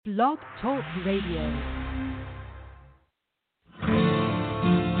Blog Talk Radio.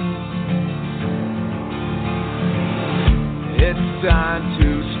 It's time to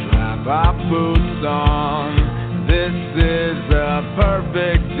strap our boots on. This is a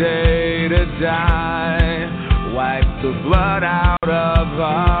perfect day to die. Wipe the blood out of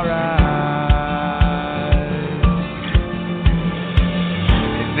our eyes.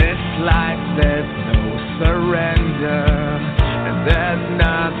 In this life there's no surrender, and there's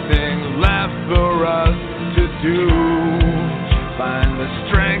nothing left for us to do. Find the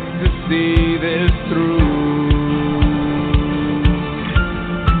strength to see this through.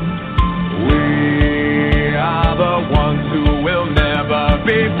 We are the ones who will never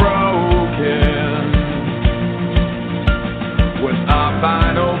be broken. With our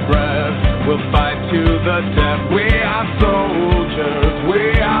final breath, we'll fight to the death. We are soldiers, we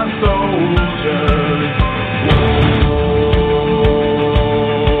are soldiers. Whoa.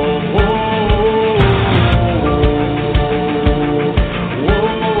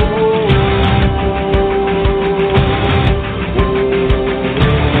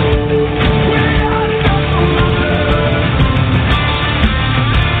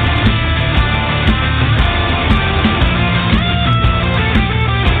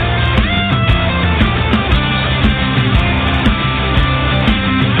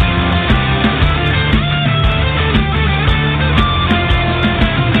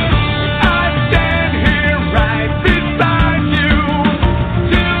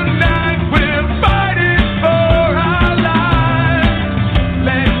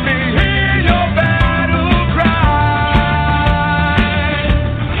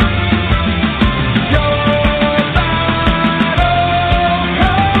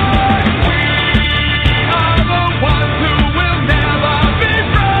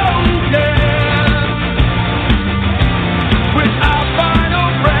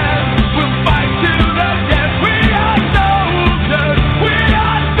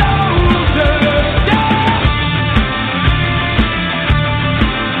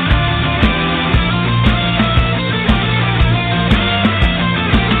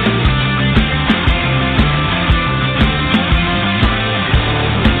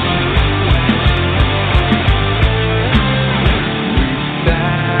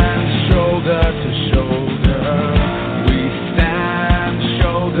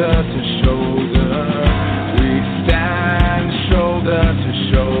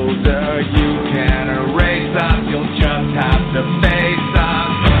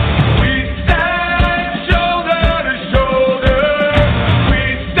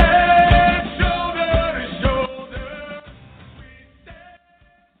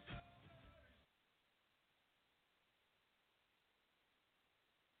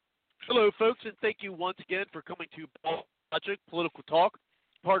 Hello, folks, and thank you once again for coming to Logic, Political Talk,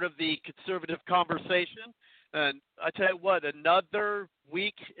 part of the conservative conversation. And I tell you what, another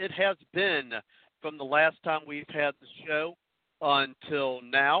week it has been from the last time we've had the show until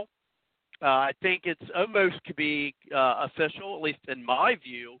now. I think it's almost to be official, at least in my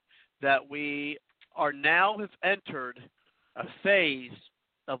view, that we are now have entered a phase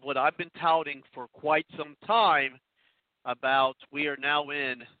of what I've been touting for quite some time about we are now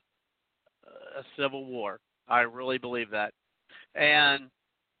in a civil war. I really believe that. And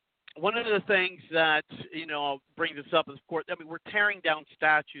one of the things that, I'll bring this up is, of course, we're tearing down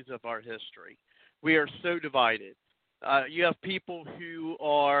statues of our history. We are so divided. You have people who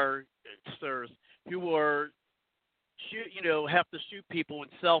are, have to shoot people in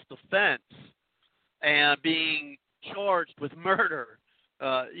self-defense and being charged with murder,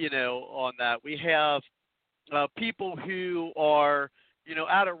 on that. We have people who are,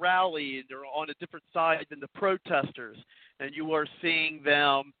 at a rally and they're on a different side than the protesters, and you are seeing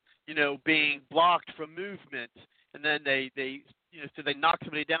them, being blocked from movement, and then they knock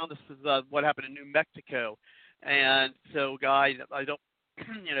somebody down. This is what happened in New Mexico, and so guy,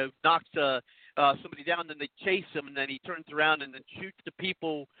 knocks somebody down, then they chase him, and then he turns around and then shoots the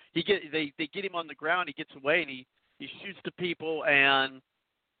people. They get him on the ground, he gets away, and he shoots the people, and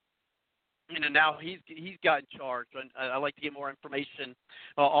now he's gotten charged. And I'd like to get more information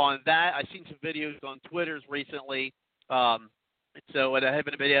on that. I've seen some videos on Twitter's recently, so I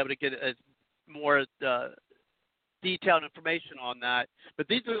haven't been able to get more detailed information on that. But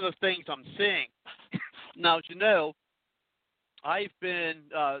these are the things I'm seeing. Now, as you know, I've been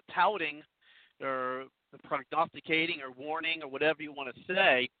touting or prognosticating or warning or whatever you want to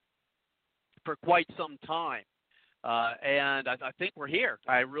say for quite some time. And I think we're here.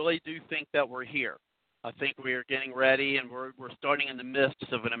 I really do think that we're here. I think we are getting ready, and we're starting in the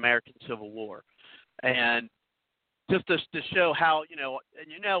midst of an American Civil War. And just to show how,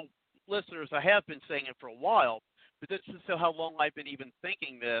 and listeners, I have been saying it for a while, but this is so how long I've been even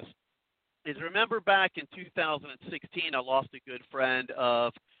thinking this, is remember back in 2016, I lost a good friend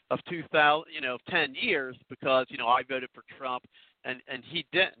of 2000, 10 years because, I voted for Trump and he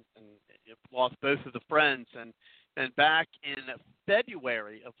didn't, and lost both of the friends. And back in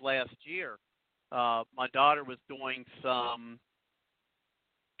February of last year, my daughter was doing some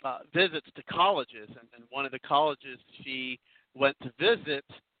visits to colleges, and one of the colleges she went to visit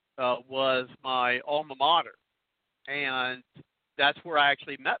was my alma mater, and that's where I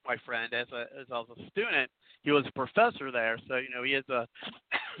actually met my friend as I was a student. He was a professor there, so he is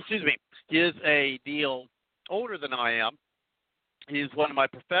he is a deal older than I am. He's one of my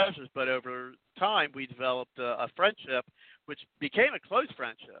professors, but over time we developed a friendship, which became a close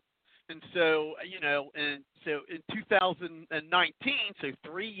friendship. And so, in 2019, so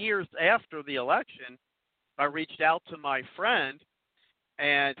 3 years after the election, I reached out to my friend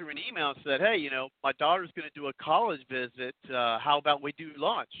and through an email said, hey, my daughter's going to do a college visit. How about we do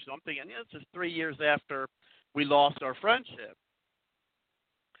lunch? So I'm thinking, it's just 3 years after we lost our friendship.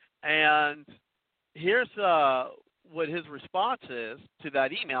 And here's what his response is to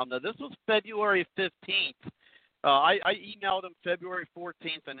that email. Now, this was February 15th. I emailed him February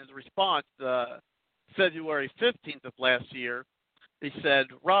 14th, and his response, February 15th of last year, he said,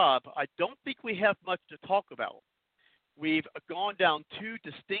 Rob, I don't think we have much to talk about. We've gone down two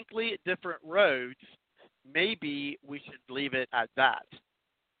distinctly different roads. Maybe we should leave it at that.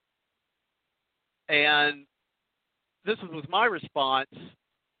 And this was my response.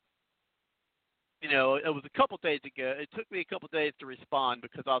 It was a couple days ago. It took me a couple days to respond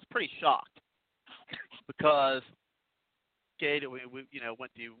because I was pretty shocked. Because, okay, we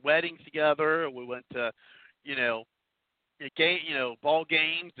went to weddings together. We went to, ball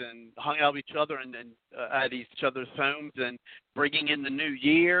games and hung out with each other and at each other's homes and bringing in the new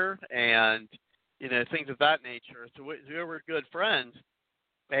year and, things of that nature. So we were good friends.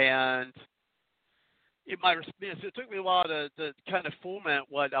 And it took me a while to kind of format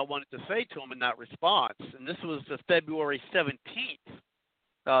what I wanted to say to him in that response. And this was February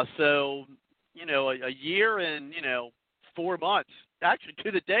 17th. So, a year and, 4 months, actually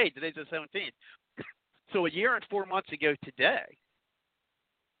to the day, today's the 17th. So a year and 4 months ago today,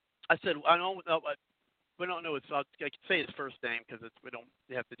 I said, we don't know I can say his first name because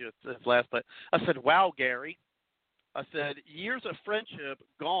we have to do his last, but I said, wow, Gary. I said, years of friendship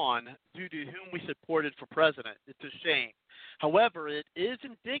gone due to whom we supported for president. It's a shame. However, it is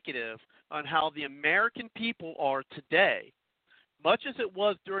indicative on how the American people are today. Much as it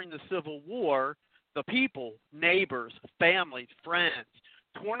was during the Civil War, the people, neighbors, families, friends,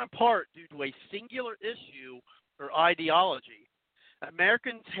 torn apart due to a singular issue or ideology.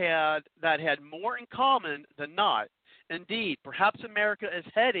 Americans had more in common than not. Indeed, perhaps America is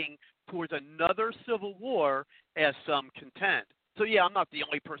heading towards another civil war, as some contend. So yeah, I'm not the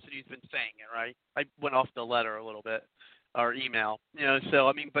only person who's been saying it, right? I went off the letter a little bit, or email,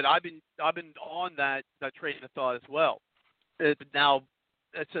 So but I've been on that train of thought as well. Now,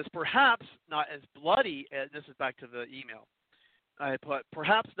 it says perhaps not as bloody as this is back to the email. I put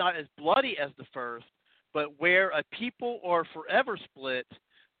perhaps not as bloody as the first, but where a people are forever split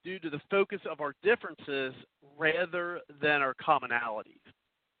due to the focus of our differences rather than our commonalities.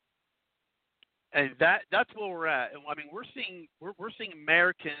 And that's where we're at. And we're seeing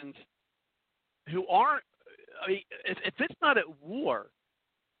Americans who aren't. If it's not at war,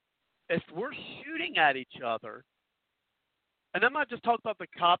 if we're shooting at each other, and I'm not just talking about the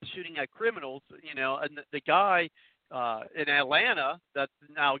cops shooting at criminals, and the guy in Atlanta that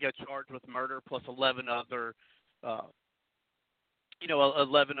now got charged with murder plus 11 other,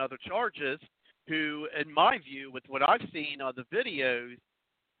 11 other charges, who, in my view, with what I've seen on the videos,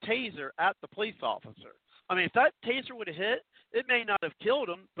 taser at the police officer. If that taser would have hit, it may not have killed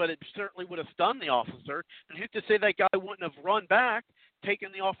him, but it certainly would have stunned the officer. And who's to say that guy wouldn't have run back,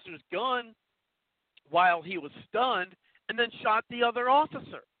 taken the officer's gun while he was stunned, and then shot the other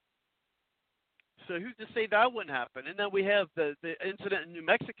officer? So who's to say that wouldn't happen? And then we have the incident in New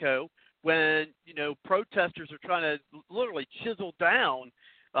Mexico when, protesters are trying to literally chisel down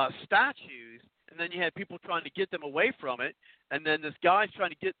statues, and then you had people trying to get them away from it, and then this guy's trying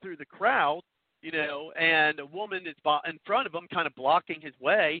to get through the crowd, and a woman is in front of him kind of blocking his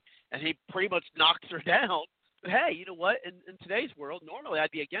way, and he pretty much knocks her down. But hey, you know what? In today's world, normally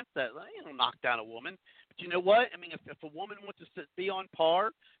I'd be against that. I don't knock down a woman. But you know what? If a woman wants to be on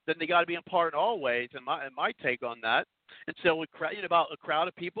par, then they got to be on par in all ways, and my take on that. And so about a crowd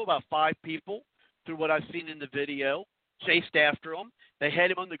of people, about 5 people, through what I've seen in the video, chased after him. They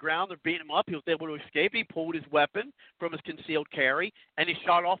had him on the ground. They're beating him up. He was able to escape. He pulled his weapon from his concealed carry, and he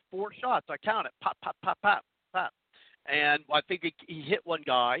shot off 4 shots. I counted. Pop, pop, pop, pop, pop. And I think he hit one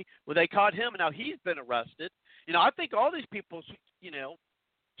guy. Well, they caught him, and now he's been arrested. I think all these people,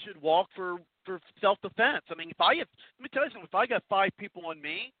 should walk for self-defense. I mean, let me tell you something. If I got 5 people on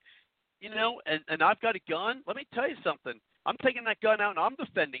me, and I've got a gun, let me tell you something. I'm taking that gun out, and I'm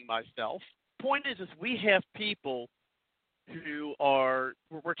defending myself. Point is we have people who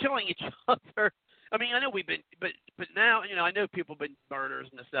we're killing each other. I mean, I know we've been, but now, I know people have been murderers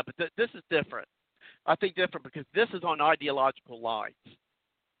and stuff, but this is different. I think different because this is on ideological lines.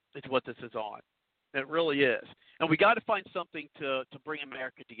 It's what this is on. It really is. And we got to find something to bring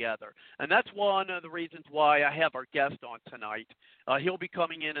America together. And that's one of the reasons why I have our guest on tonight. He'll be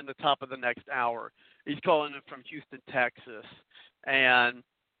coming in the top of the next hour. He's calling in from Houston, Texas. And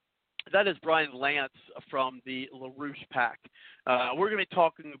that is Brian Lantz from the LaRouche PAC. We're going to be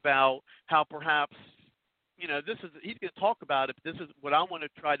talking about how perhaps, he's going to talk about it, but this is what I want to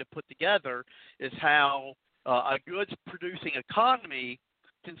try to put together is how a goods-producing economy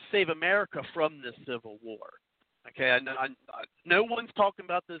can save America from this civil war. Okay, no one's talking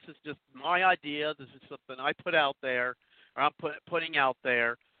about this. It's just my idea. This is something I put out there, or I'm putting out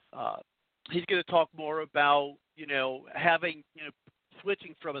there. He's going to talk more about, having,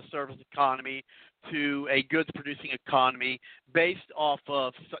 switching from a service economy to a goods-producing economy based off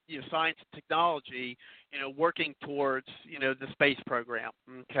of, science and technology, working towards, the space program.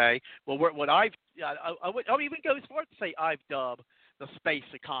 Okay, well, I'll even go as far as to say I've dubbed the space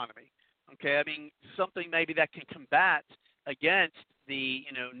economy. Okay, I mean something maybe that can combat against the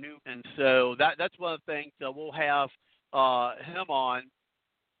new, and so that's one of the things that we'll have him on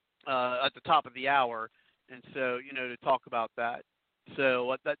at the top of the hour, and so to talk about that.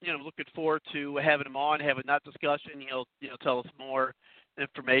 So looking forward to having him on, having that discussion. He'll tell us more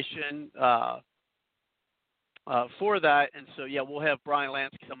information for that, and so we'll have Brian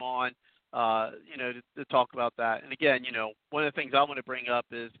Lantz come on. To talk about that. And again, one of the things I want to bring up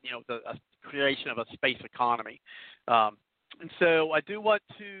is, the creation of a space economy. And so I do want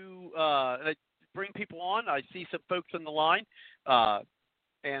to bring people on. I see some folks on the line.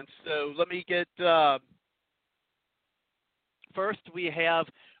 And so let me get, first we have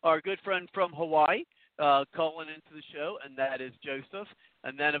our good friend from Hawaii calling into the show, and that is Joseph.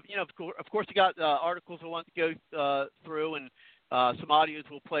 And then, of course, you got articles I want to go through, and some audios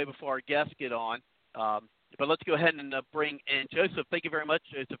we'll play before our guests get on. But let's go ahead and bring in Joseph. Thank you very much,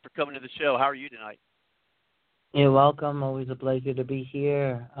 Joseph, for coming to the show. How are you tonight? You're welcome. Always a pleasure to be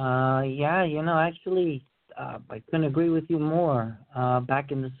here. Actually, I couldn't agree with you more.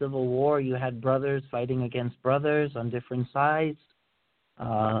 Back in the Civil War, you had brothers fighting against brothers on different sides.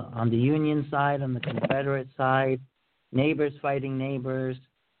 On the Union side, on the Confederate side, neighbors fighting neighbors.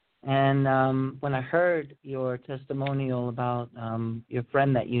 And when I heard your testimonial about your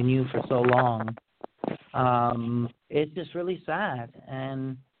friend that you knew for so long, it's just really sad.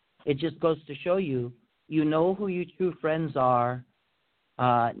 And it just goes to show you who your true friends are,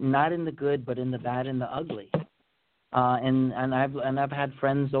 not in the good, but in the bad and the ugly. And I've had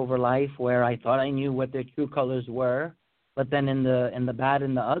friends over life where I thought I knew what their true colors were, but then in the bad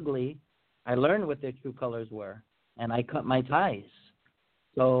and the ugly, I learned what their true colors were, and I cut my ties.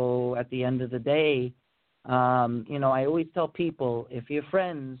 So at the end of the day, I always tell people, if your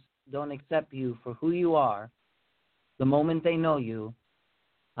friends don't accept you for who you are, the moment they know you,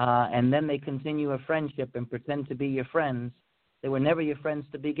 and then they continue a friendship and pretend to be your friends, they were never your friends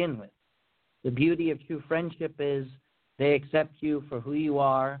to begin with. The beauty of true friendship is they accept you for who you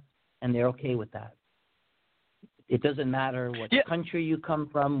are, and they're okay with that. It doesn't matter what country you come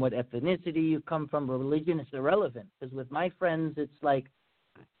from, what ethnicity you come from, religion, it's irrelevant. Because with my friends, it's like,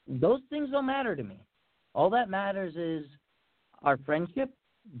 those things don't matter to me. All that matters is our friendship,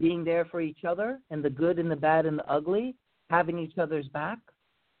 being there for each other, and the good and the bad and the ugly, having each other's back,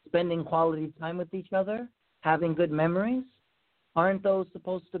 spending quality time with each other, having good memories. Aren't those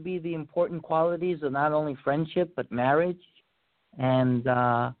supposed to be the important qualities of not only friendship, but marriage and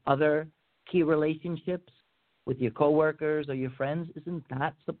other key relationships with your coworkers or your friends? Isn't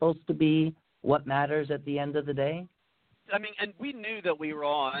that supposed to be what matters at the end of the day? I mean, and we knew that we were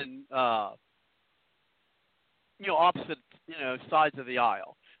on, opposite, sides of the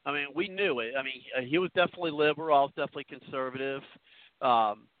aisle. I mean, we knew it. I mean, he was definitely liberal. I was definitely conservative.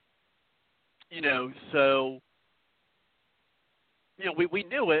 So, we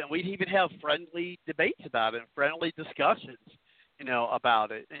knew it, and we'd even have friendly debates about it, friendly discussions,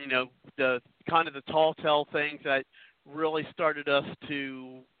 about it. And, the kind of the tall tale things that really started our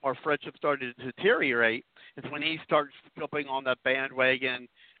friendship started to deteriorate is when he started jumping on that bandwagon,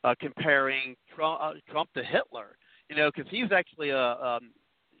 comparing Trump to Hitler. Because he's actually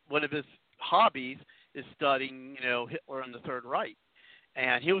one of his hobbies is studying, Hitler and the Third Reich.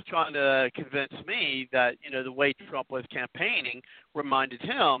 And he was trying to convince me that, the way Trump was campaigning reminded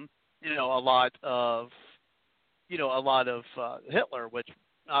him, a lot of Hitler, which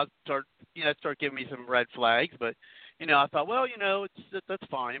started giving me some red flags. But, I thought, well, that's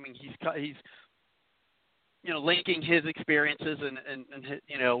fine. I mean, he's linking his experiences and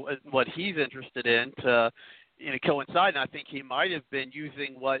what he's interested in to, coincide. And I think he might have been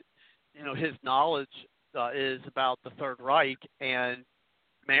using what, his knowledge is about the Third Reich and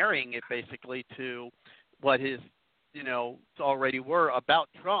marrying it basically to what his, already were about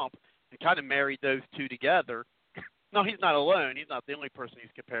Trump, and kind of married those two together. No, he's not alone. He's not the only person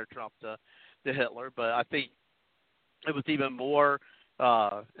who's compared Trump to Hitler, but I think it was even more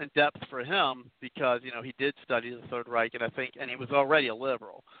in depth for him because, he did study the Third Reich, and he was already a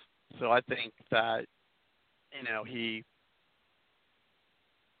liberal. So I think that,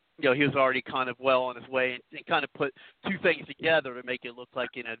 he was already kind of well on his way and kind of put two things together to make it look like,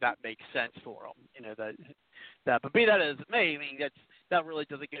 that makes sense for him, that. But be that as it may, I mean, that really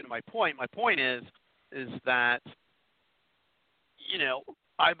doesn't get to my point. My point is that,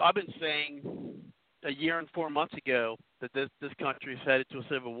 I've been saying a year and 4 months ago that this country is headed to a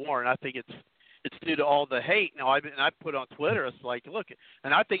civil war, and I think it's due to all the hate. Now, I put on Twitter, it's like, look,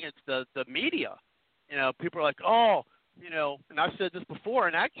 and I think it's the media. People are like, oh, and I've said this before,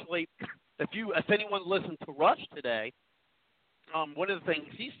 and actually, if anyone listened to Rush today, one of the things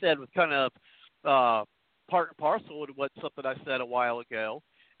he said was kind of part and parcel to something I said a while ago.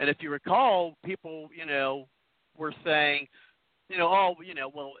 And if you recall, people, were saying, well,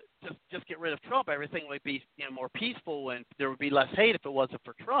 just get rid of Trump, everything would be more peaceful, and there would be less hate if it wasn't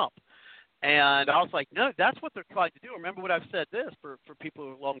for Trump. And I was like, no, that's what they're trying to do. Remember what I've said this for people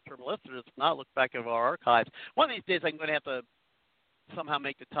who are long-term listeners, not look back at our archives. One of these days I'm going to have to somehow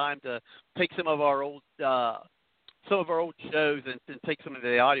make the time to take some of our old shows and take some of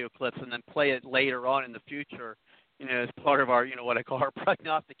the audio clips and then play it later on in the future, as part of our, what I call our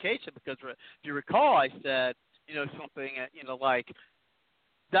prognostication. Because if you recall, I said, something, like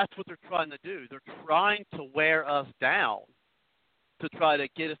that's what they're trying to do. They're trying to wear us down to try to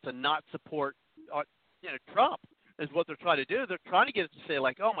get us to not support, Trump is what they're trying to do. They're trying to get us to say,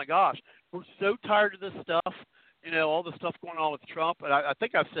 like, oh my gosh, we're so tired of this stuff, all the stuff going on with Trump. And I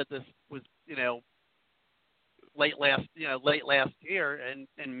think I've said this was, late last year,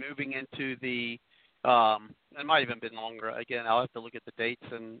 and moving into the, it might have even been longer. Again, I'll have to look at the dates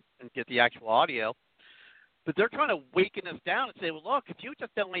and get the actual audio. But they're trying to weaken us down and say, well, look, if you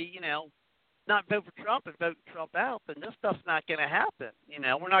just only, not vote for Trump and vote Trump out, then this stuff's not going to happen.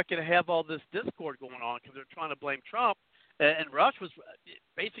 We're not going to have all this discord going on because they're trying to blame Trump. And Rush was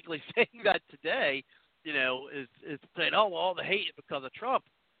basically saying that today, is saying, oh, well, all the hate is because of Trump.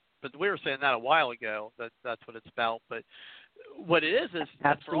 But we were saying that a while ago, that's what it's about. But what it is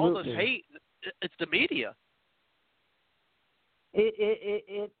for all this hate, it's the media.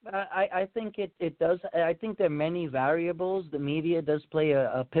 I think it does. I think there are many variables. The media does play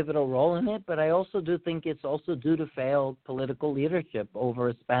a pivotal role in it, but I also do think it's also due to failed political leadership over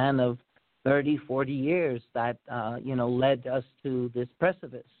a span of 30, 40 years that, led us to this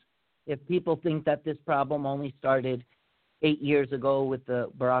precipice. If people think that this problem only started 8 years ago with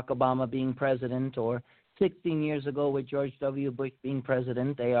Barack Obama being president or 16 years ago with George W. Bush being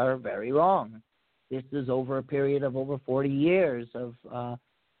president, they are very wrong. This is over a period of over 40 years of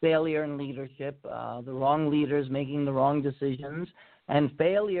failure in leadership, the wrong leaders making the wrong decisions, and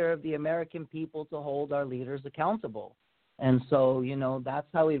failure of the American people to hold our leaders accountable. And so, that's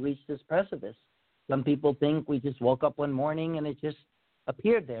how we reached this precipice. Some people think we just woke up one morning and it just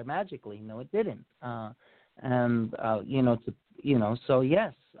appeared there magically. No, it didn't. So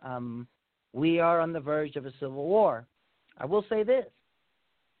yes, we are on the verge of a civil war. I will say this.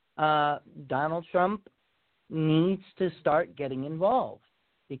 Donald Trump needs to start getting involved,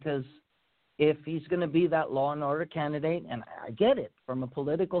 because if he's going to be that law and order candidate, and I get it from a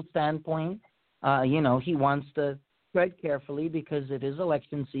political standpoint, he wants to tread carefully because it is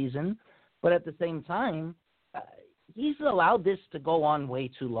election season, but at the same time, he's allowed this to go on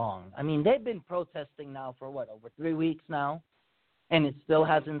way too long. I mean, they've been protesting now for over 3 weeks now, and it still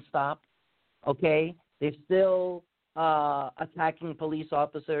hasn't stopped. Okay, they're still attacking police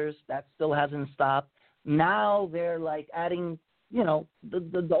officers. That still hasn't stopped. Now they're like adding,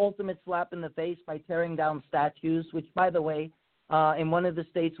 the ultimate slap in the face by tearing down statues, which, by the way, in one of the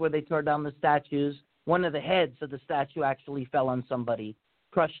states where they tore down the statues, one of the heads of the statue actually fell on somebody,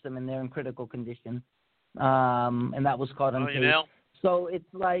 crushed them, and they're in critical condition. And that was caught on tape. So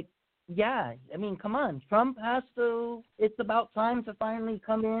it's like, yeah, I mean, come on. Trump has to – it's about time to finally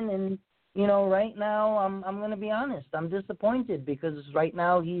come in and, you know, right now I'm going to be honest. I'm disappointed because right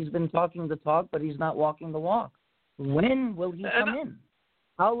now he's been talking the talk, but he's not walking the walk. When will he come in?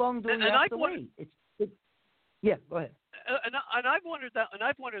 How long do we have to wait? Yeah, go ahead. And I've wondered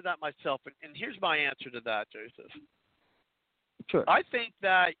that myself, and here's my answer to that, Joseph. Sure. I think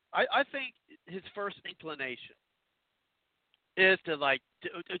that I think his first inclination is to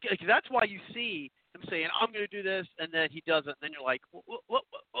that's why you see him saying, I'm going to do this, and then he doesn't. And then you're like, what?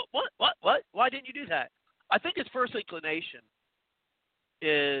 Why didn't you do that? I think his first inclination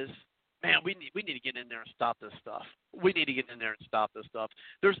is, man, we need to get in there and stop this stuff. We need to get in there and stop this stuff.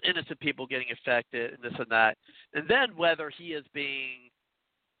 There's innocent people getting affected and this and that. And then whether he is being,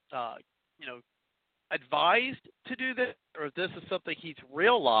 advised to do this or if this is something he's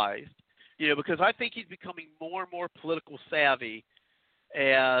realized, because I think he's becoming more and more political savvy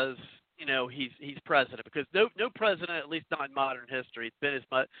as, he's president. Because no president, at least not in modern history,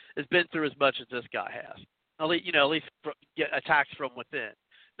 has been through as much as this guy has. At least get attacks from within.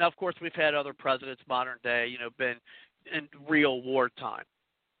 Now, of course, we've had other presidents, modern day, been in real wartime.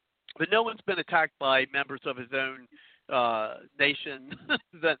 But no one's been attacked by members of his own nation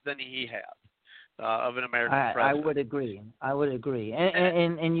than he has, of an American president. I would agree.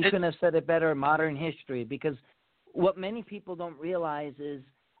 And you couldn't have said it better, modern history, because what many people don't realize is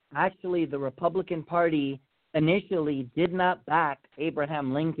actually the Republican Party initially did not back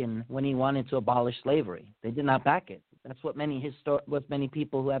Abraham Lincoln when he wanted to abolish slavery. They did not back it. That's what many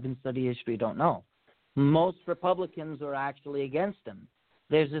people who haven't studied history don't know. Most Republicans are actually against him.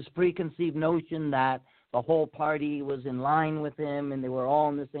 There's this preconceived notion that the whole party was in line with him and they were all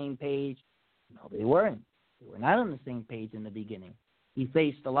on the same page. No, they weren't. They were not on the same page in the beginning. He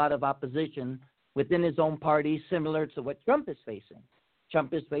faced a lot of opposition within his own party, similar to what Trump is facing.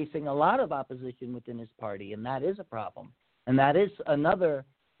 Trump is facing a lot of opposition within his party, and that is a problem. And that is another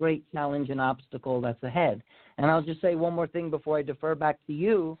great challenge and obstacle that's ahead. And I'll just say one more thing before I defer back to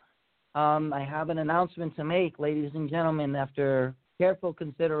you. I have an announcement to make, ladies and gentlemen. After careful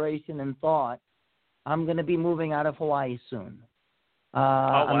consideration and thought, I'm going to be moving out of Hawaii soon.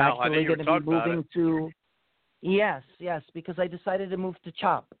 I'm actually going to be moving to – yes, because I decided to move to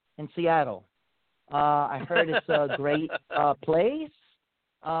CHOP in Seattle. I heard it's a great place.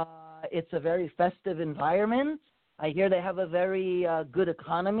 It's a very festive environment. I hear they have a very good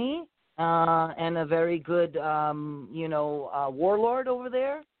economy and a very good, warlord over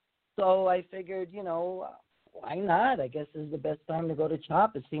there. So I figured, why not? I guess this is the best time to go to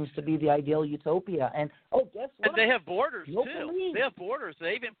CHOP. It seems to be the ideal utopia. And, guess what? And they have borders, no too. police. They have borders.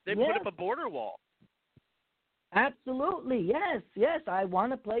 They put up a border wall. Absolutely, yes. I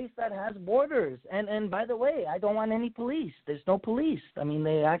want a place that has borders. And by the way, I don't want any police. There's no police. I mean,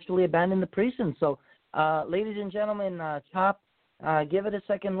 they actually abandoned the precinct. So, ladies and gentlemen, CHOP, give it a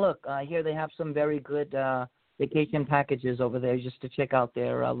second look. I hear they have some very good vacation packages over there just to check out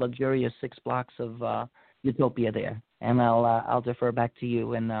their luxurious 6 blocks of utopia there. And I'll defer back to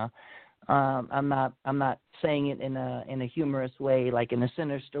you. And I'm not saying it in a humorous way, like in a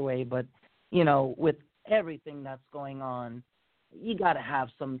sinister way, but with everything that's going on, you got to have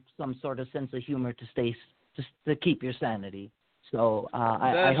some sort of sense of humor to keep your sanity. So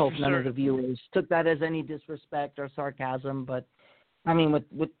I hope none of the viewers took that as any disrespect or sarcasm. But I mean,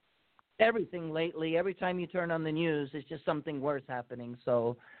 with everything lately, every time you turn on the news, it's just something worse happening.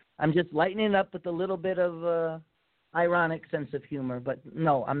 So I'm just lightening up with a little bit of ironic sense of humor. But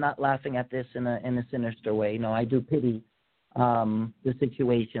no, I'm not laughing at this in a sinister way. No, I do pity the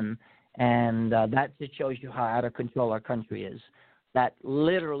situation. And that just shows you how out of control our country is. That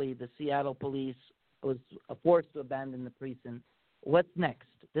literally the Seattle police was forced to abandon the precinct. What's next?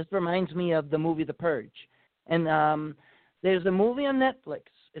 This reminds me of the movie The Purge. And there's a movie on Netflix.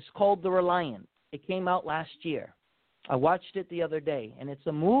 It's called The Reliant. It came out last year. I watched it the other day. And it's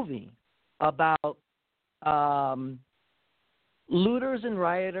a movie about looters and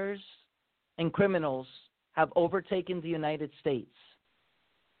rioters and criminals have overtaken the United States.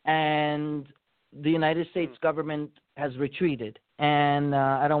 And the United States government has retreated. And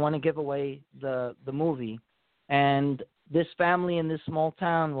I don't want to give away the movie. And this family in this small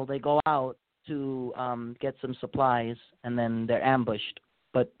town, they go out to get some supplies, and then they're ambushed.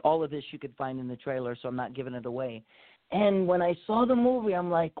 But all of this you could find in the trailer, so I'm not giving it away. And when I saw the movie, I'm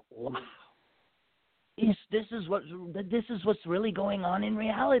like, wow, this is what's really going on in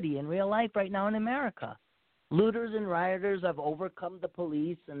reality, in real life right now in America. looters and rioters have overcome the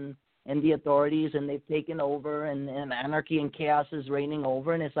police and the authorities, and they've taken over, and anarchy and chaos is reigning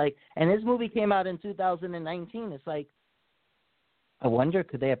over. And it's like, and this movie came out in 2019. It's like, I wonder,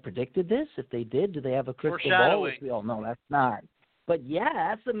 could they have predicted this? If they did, do they have a crystal ball? Which we all know that's not. But yeah,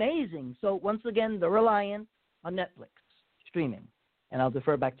 that's amazing. So once again, they're relying on Netflix streaming, and I'll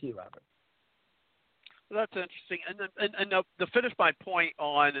defer back to you, Robert. Well, that's interesting. And to finish my point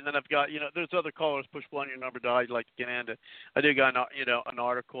on, and then I've got, there's other callers. Push one, your number died. You'd like to get into. I do got an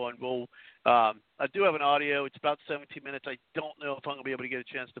article, and I do have an audio. It's about 17 minutes. I don't know if I'm gonna be able to get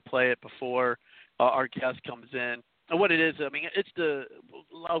a chance to play it before our guest comes in. And what it is, I mean,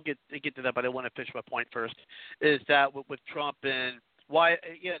 I'll get to that, but I want to finish my point first. Is that with Trump and why?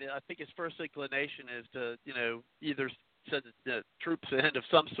 Again, I think his first inclination is to, either send the troops in of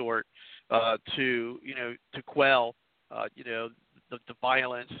some sort to quell, the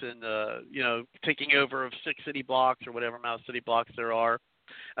violence and taking over of 6 city blocks or whatever amount of city blocks there are.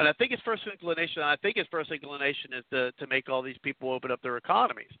 And I think his first inclination is to make all these people open up their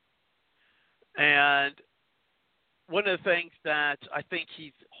economies. And one of the things that I think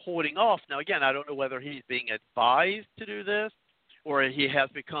he's holding off now, again, I don't know whether he's being advised to do this or he has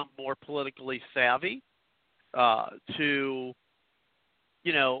become more politically savvy to,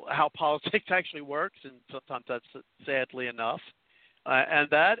 how politics actually works, and sometimes that's sadly enough. And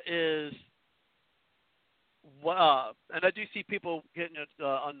that is, and I do see people getting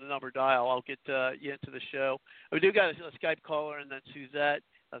on the number dial. I'll get you into the show. We do got a Skype caller, and then Suzette,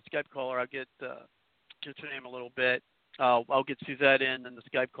 a Skype caller. I'll get her name a little bit. I'll get Suzette in, and the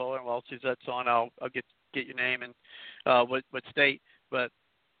Skype caller. And while Suzette's on, I'll get your name and what state. But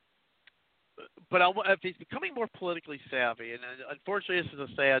if he's becoming more politically savvy, and unfortunately this is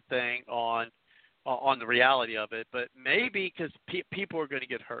a sad thing on the reality of it, but maybe because people are going to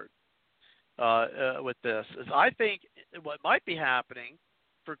get hurt with this, is I think what might be happening,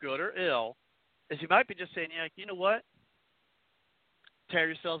 for good or ill, is he might be just saying, you know what, tear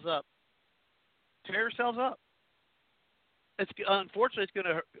yourselves up. Tear yourselves up. It's unfortunately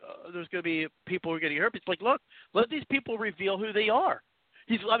there's going to be people who are getting hurt. It's like, look, let these people reveal who they are.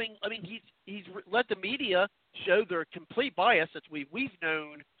 He's let the media show their complete bias that we've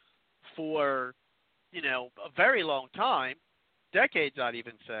known for a very long time, decades I'd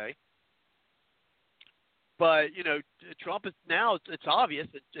even say. But Trump is now it's obvious,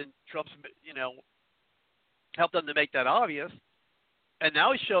 and Trump's helped them to make that obvious, and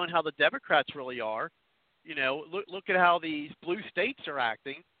now he's showing how the Democrats really are. Look at how these blue states are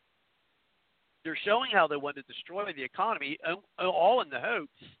acting. They're showing how they want to destroy the economy, all in the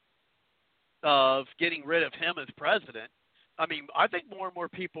hopes of getting rid of him as president. I mean, I think more and more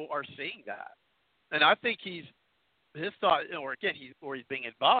people are seeing that, and I think his thought, he's being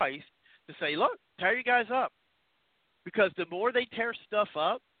advised to say, look, tear you guys up, because the more they tear stuff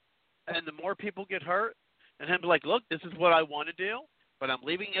up, and the more people get hurt, and him be like, look, this is what I want to do, but I'm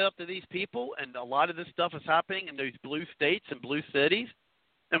leaving it up to these people, and a lot of this stuff is happening in those blue states and blue cities.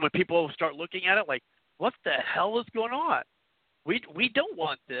 And when people start looking at it like, what the hell is going on? We don't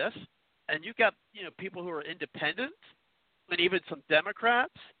want this. And you've got, people who are independents and even some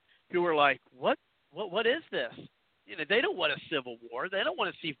Democrats who are like, what is this? They don't want a civil war. They don't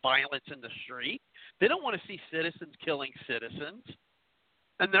want to see violence in the street. They don't want to see citizens killing citizens.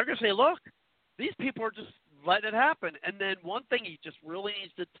 And they're going to say, look, these people are just letting it happen. And then one thing he just really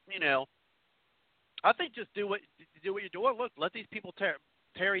needs to, I think just do what you're doing. Look, let these people tear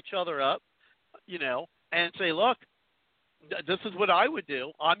each other up, and say, look, this is what I would do.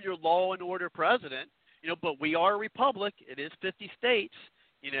 I'm your law and order president, but we are a republic. It is 50 states.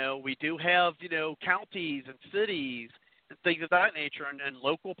 We do have, counties and cities and things of that nature, and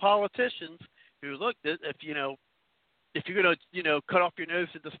local politicians who, look, if you're going to, cut off your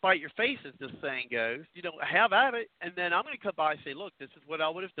nose to despite your face, as this saying goes, have at it. And then I'm going to come by and say, look, this is what I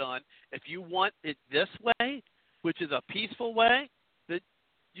would have done. If you want it this way, which is a peaceful way,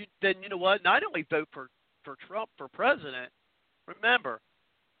 then you know what? Not only vote for Trump for president, remember,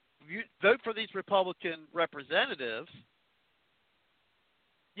 you vote for these Republican representatives,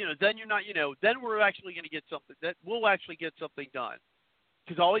 then you're not, then we're actually going to get something, that we'll actually get something done.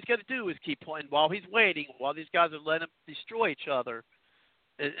 Because all he's got to do is keep playing while he's waiting, while these guys are letting him destroy each other.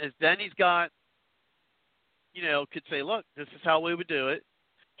 Is then he's got, could say, look, this is how we would do it.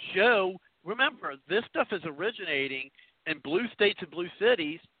 Remember, this stuff is originating in blue states and blue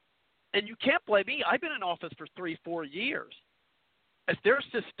cities, and you can't blame me. I've been in office for 3-4 years. If there's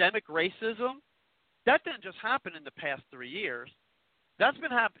systemic racism, that didn't just happen in the past 3 years. That's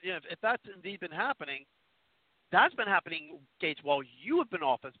been happening. If that's indeed been happening, that's been happening, Gates, while you have been in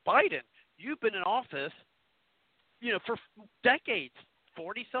office. Biden, you've been in office for decades,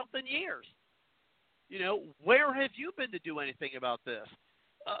 40-something years. Where have you been to do anything about this?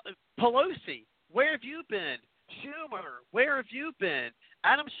 Pelosi, where have you been? Schumer, where have you been?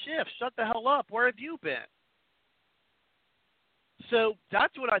 Adam Schiff, shut the hell up. Where have you been? So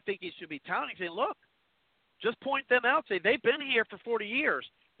that's what I think he should be touting, saying, look, just point them out. Say, they've been here for 40 years.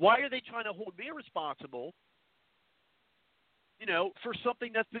 Why are they trying to hold me responsible, for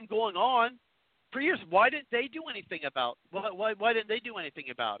something that's been going on for years? Why didn't they do anything about it? Why didn't they do anything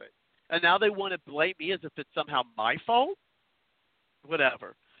about it? And now they want to blame me as if it's somehow my fault?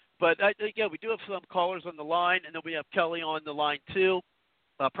 Whatever. But, we do have some callers on the line, and then we have Kelly on the line, too.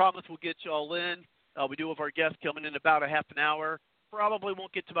 I promise we'll get you all in. We do have our guest coming in about a half an hour. Probably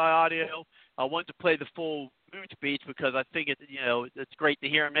won't get to my audio. I want to play the full moon speech because I think it's great to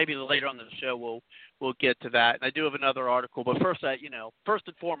hear. And maybe later on in the show we'll get to that. And I do have another article, but first, first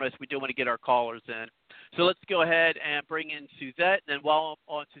and foremost, we do want to get our callers in. So let's go ahead and bring in Suzette. And while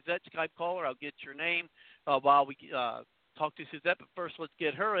I'm on Suzette's Skype caller, I'll get your name while we talk to Suzette. But first, let's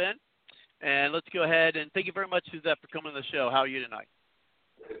get her in. And let's go ahead and thank you very much, Suzette, for coming on the show. How are you tonight?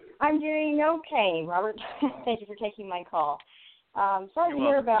 I'm doing okay, Robert. Thank you for taking my call. Sorry to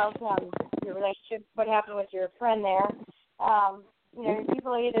hear about your relationship, what happened with your friend there.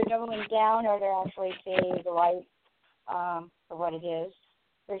 People are either doubling down or they're actually seeing the light for what it is.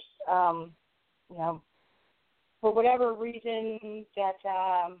 There's, for whatever reason that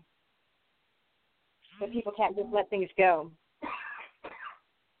people can't just let things go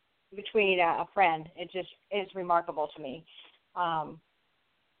between a friend. It just is remarkable to me.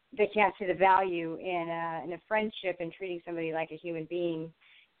 They can't see the value in a friendship and treating somebody like a human being,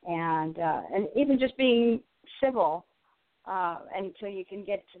 and even just being civil until you can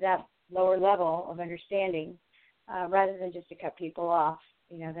get to that lower level of understanding, rather than just to cut people off.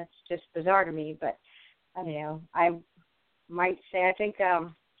 That's just bizarre to me. But I don't know. I might say I think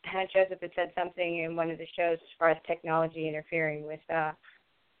Joseph had said something in one of the shows as far as technology interfering with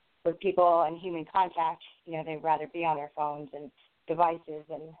people and human contact. They'd rather be on their phones and devices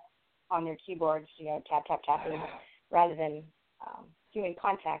and on their keyboards, tap, tap, tapping, rather than human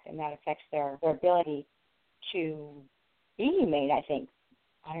contact, and that affects their ability to be humane, I think.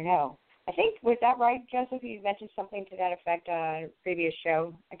 I don't know. I think, was that right, Joseph? You mentioned something to that effect on a previous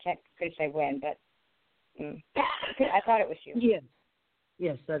show. I couldn't say when, but I thought it was you. Yeah.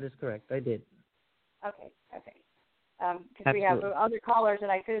 Yes, that is correct. I did. Okay. Because we have other callers,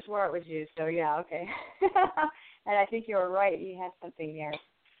 and I could have swore it was you, so yeah, okay. And I think you were right. You had something there.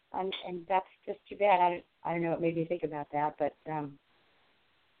 And that's just too bad. I don't know what made me think about that, but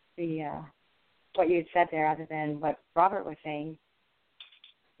what you had said there, other than what Robert was saying,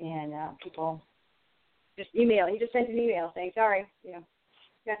 and people just email. He just sent an email saying, sorry,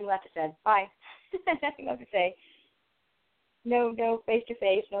 nothing left to say. Bye. Nothing left to say. No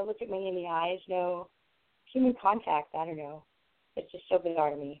face-to-face, no look at me in the eyes, no human contact. I don't know. It's just so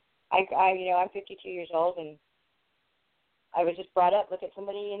bizarre to me. I'm 52 years old, and I was just brought up, look at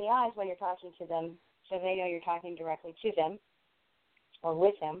somebody in the eyes when you're talking to them, so they know you're talking directly to them or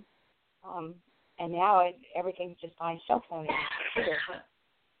with them. And now everything's just by cell phone and computer.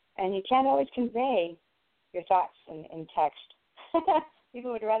 And you can't always convey your thoughts in text.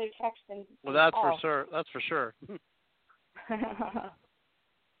 People would rather text than that's call. That's for sure.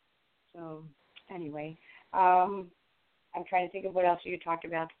 So, anyway, I'm trying to think of what else you talked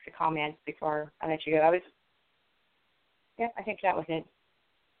about, the comments, before I let you go. I think that was it.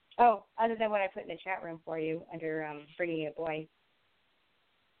 Oh, other than what I put in the chat room for you under Bringing a Boy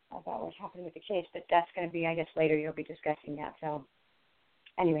about what's happening with the case, but that's going to be, I guess, later you'll be discussing that. So,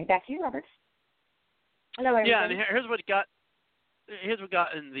 anyway, back to you, Robert. Hello, everybody. Yeah, and here's what got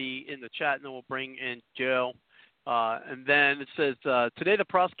in the chat, and then we'll bring in Joe. And then it says, today the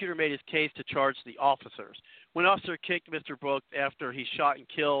prosecutor made his case to charge the officers. One officer kicked Mr. Brooks after he shot and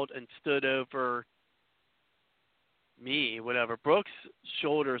killed and stood over Brooks'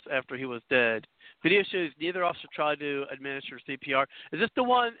 shoulders after he was dead. Video shows neither officer tried to administer CPR. Is this the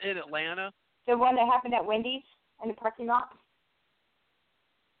one in Atlanta? The one that happened at Wendy's in the parking lot?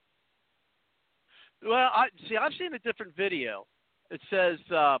 Well, I've seen a different video. It says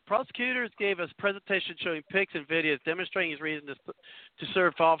prosecutors gave us presentation showing pics and videos demonstrating his reason to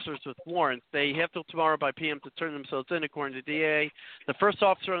serve officers with warrants. They have till tomorrow by p.m. to turn themselves in, according to DA. The first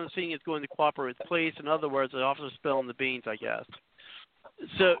officer on the scene is going to cooperate with police. In other words, the officer spilling the beans, I guess.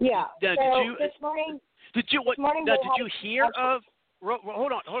 So yeah. Now, this morning, did you hear of?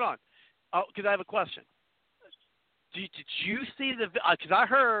 Hold on, because I have a question. Did you see the? Because I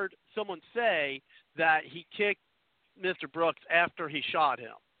heard someone say that he kicked Mr. Brooks after he shot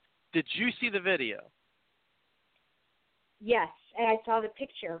him. Did you see the video? Yes, and I saw the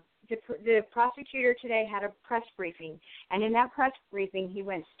picture. The prosecutor today had a press briefing, and in that press briefing, he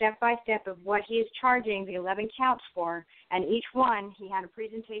went step by step of what he is charging the 11 counts for, and each one he had a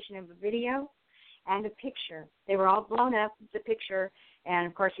presentation of a video and a picture. They were all blown up, the picture, and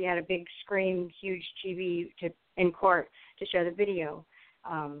of course he had a big screen, huge TV in court to show the video.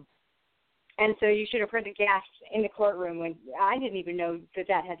 And so you should have heard the gasps in the courtroom when I didn't even know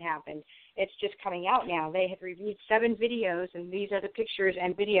that had happened. It's just coming out now. They had reviewed 7 videos, and these are the pictures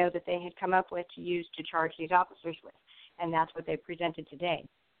and video that they had come up with to use to charge these officers with, and that's what they presented today.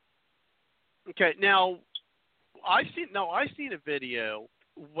 Okay, now I've seen a video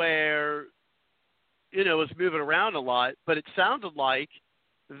where it was moving around a lot, but it sounded like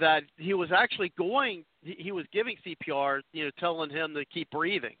that he was actually he was giving CPR, telling him to keep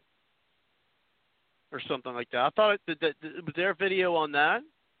breathing or something like that. I thought was there a video on that?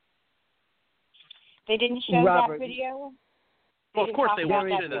 They didn't show Robert, that video? Well, of course they won't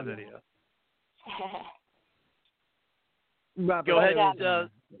show that that video. Robert, go ahead.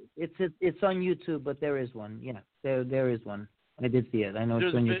 It's on YouTube, but there is one. Yeah, there is one. I did see it. I know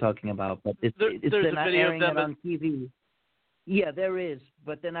which one you're talking about, but they're not airing it on TV. Yeah, there is,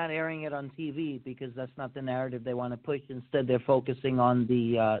 but they're not airing it on TV because that's not the narrative they want to push. Instead, they're focusing on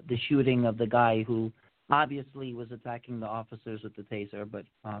the shooting of the guy who obviously was attacking the officers with the taser. But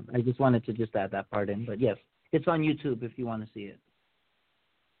I just wanted to just add that part in. But yes, it's on YouTube if you want to see it.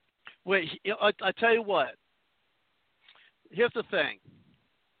 Wait, I tell you what. Here's the thing.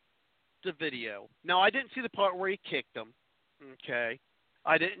 The video. Now, I didn't see the part where he kicked him. Okay.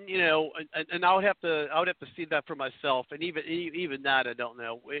 I didn't, and I would have to see that for myself, and even that I don't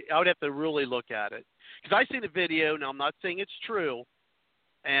know. I would have to really look at it because I seen the video. Now I'm not saying it's true,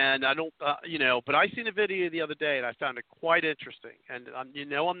 and I don't, but I seen a video the other day and I found it quite interesting. And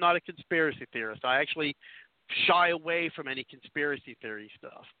I'm not a conspiracy theorist. I actually shy away from any conspiracy theory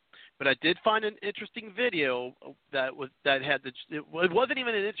stuff. But I did find an interesting video it wasn't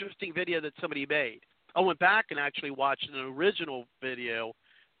even an interesting video that somebody made. I went back and actually watched an original video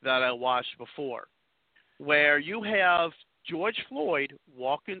that I watched before, where you have George Floyd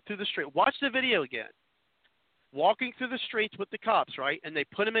walking through the street. Watch the video again. Walking through the streets with the cops, right? And they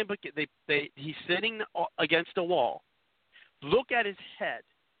put him in. He's sitting against a wall. Look at his head.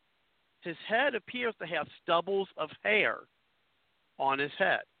 His head appears to have stubbles of hair on his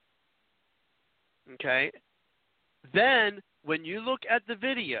head. Okay. Then when you look at the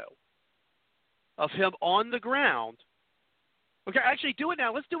video of him on the ground. Okay, actually do it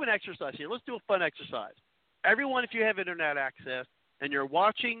now. Let's do an exercise here. Let's do a fun exercise. Everyone, if you have internet access and you're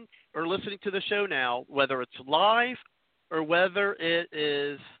watching or listening to the show now, whether it's live or whether it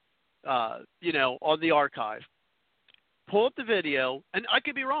is, on the archive, pull up the video. And I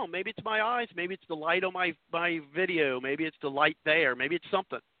could be wrong. Maybe it's my eyes. Maybe it's the light on my video. Maybe it's the light there. Maybe it's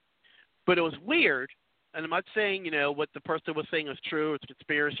something. But it was weird. And I'm not saying, what the person was saying was true, it's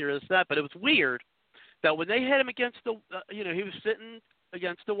conspiracy or this, that, but it was weird that when they had him against he was sitting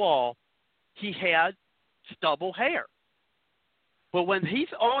against the wall, he had stubble hair. But when he's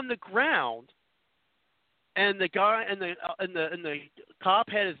on the ground and the guy and the cop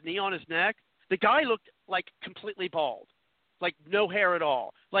had his knee on his neck, the guy looked like completely bald, like no hair at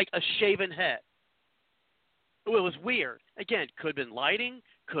all, like a shaven head. It was weird. Again, could have been lighting,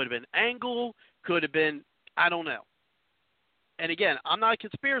 could have been angle, could have been, I don't know. And again, I'm not a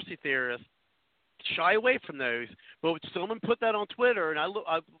conspiracy theorist. Shy away from those. But when someone put that on Twitter, and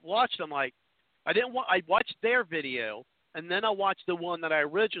I watched them, I watched their video, and then I watched the one that I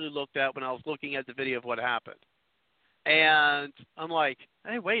originally looked at when I was looking at the video of what happened. And I'm like,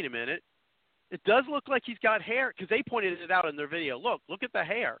 hey, wait a minute. It does look like he's got hair, because they pointed it out in their video. Look at the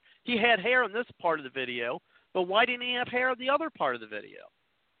hair. He had hair in this part of the video, but why didn't he have hair in the other part of the video?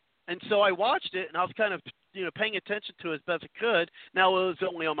 And so I watched it, and I was kind of, paying attention to it as best I could. Now, it was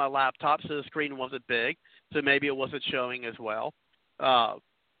only on my laptop, so the screen wasn't big, so maybe it wasn't showing as well.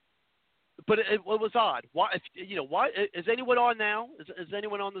 But it was odd. Why? Why is anyone on now? Is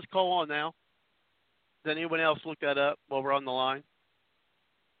anyone on this call on now? Does anyone else look that up while we're on the line?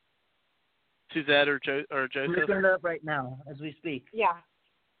 Suzette or Joseph? We're looking it up right now as we speak. Yeah.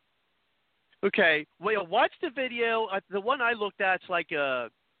 Okay. Well, watch the video. The one I looked at is like a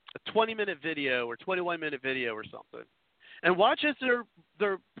 20-minute video or 21-minute video or something. And watch as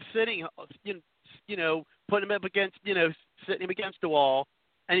they're sitting, putting him up against, sitting him against the wall,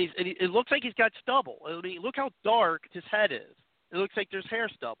 and it looks like he's got stubble. I mean, look how dark his head is. It looks like there's hair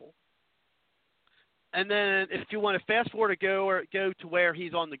stubble. And then if you want to fast forward to go to where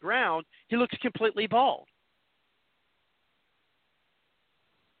he's on the ground, he looks completely bald.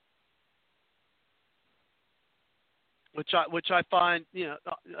 which I find,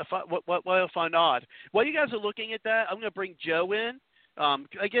 what I find odd. While you guys are looking at that, I'm going to bring Joe in.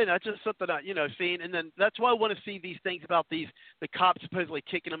 Again, that's just something seen, and then that's why I want to see these things about the cops supposedly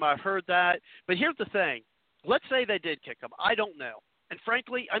kicking him. I've heard that, but here's the thing: let's say they did kick him. I don't know, and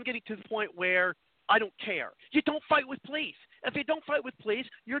frankly, I'm getting to the point where I don't care. You don't fight with police. If you don't fight with police,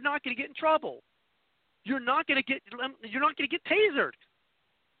 you're not going to get in trouble. You're not going to get tasered.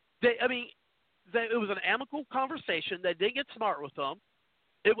 It was an amicable conversation. They didn't get smart with them.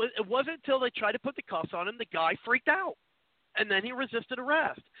 It wasn't until they tried to put the cuffs on him, the guy freaked out. And then he resisted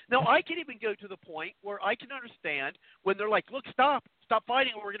arrest. Now, I can even go to the point where I can understand when they're like, look, stop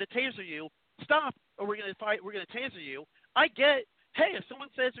fighting or we're going to taser you. Stop or we're going to fight, we're going to taser you. I get, hey, if someone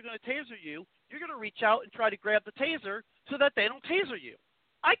says they're going to taser you, you're going to reach out and try to grab the taser so that they don't taser you.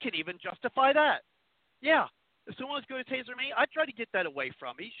 I can even justify that. Yeah, if someone's going to taser me, I try to get that away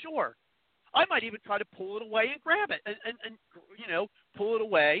from me, sure. I might even try to pull it away and grab it and pull it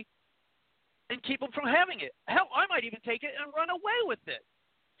away and keep them from having it. Hell, I might even take it and run away with it.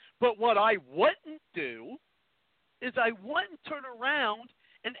 But what I wouldn't do is I wouldn't turn around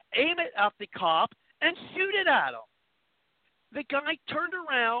and aim it at the cop and shoot it at him. The guy turned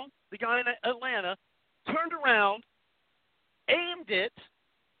around, the guy in Atlanta turned around, aimed it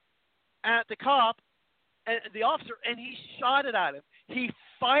at the cop, and the officer, and he shot it at him. He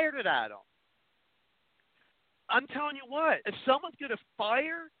fired it at him. I'm telling you what, if someone's going to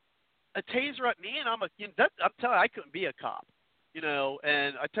fire a taser at me, and I'm telling you, I couldn't be a cop,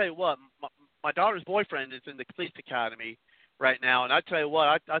 and I tell you what, my daughter's boyfriend is in the police academy right now, and I tell you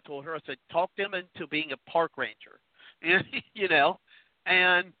what, I told her, I said, talk them into being a park ranger, and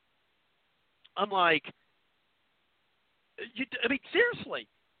I'm like, seriously.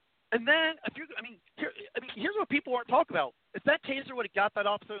 And then, here's what people aren't talking about. If that taser would have got that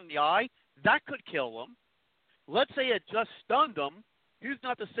officer in the eye, that could kill him. Let's say it just stunned him. Who's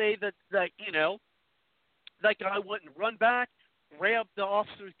not to say that that guy wouldn't run back, grab the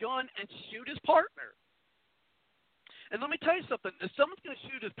officer's gun, and shoot his partner? And let me tell you something. If someone's going to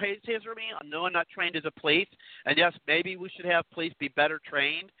shoot his taser at me, I know I'm not trained as a police, and yes, maybe we should have police be better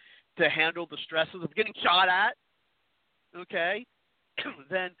trained to handle the stresses of getting shot at, okay?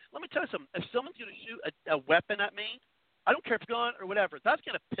 Then let me tell you something. If someone's going to shoot a weapon at me, I don't care if it's a gun or whatever, that's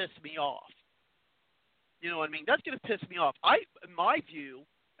going to piss me off. You know what I mean? That's going to piss me off. In my view,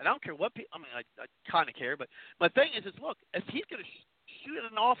 and I don't care what people, I kind of care, but my thing is look, if he's going to shoot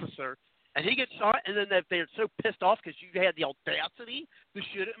at an officer and he gets shot, and then if they're so pissed off because you had the audacity to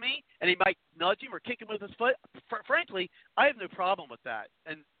shoot at me, and he might nudge him or kick him with his foot, frankly, I have no problem with that.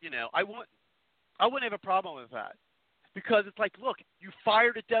 And, I wouldn't have a problem with that. Because it's like, look, you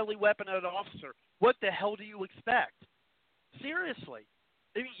fired a deadly weapon at an officer. What the hell do you expect? Seriously.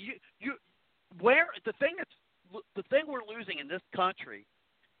 The thing we're losing in this country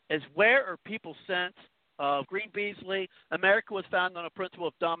is where are people's sense of Green Beasley? America was founded on a principle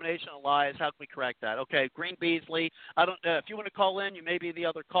of domination and lies. How can we correct that? Okay, Green Beasley. I don't. If you want to call in, you may be the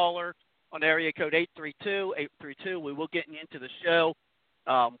other caller on area code 832. We will get you into the show.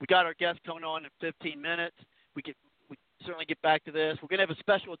 We got our guest coming on in 15 minutes. We certainly get back to this. We're going to have a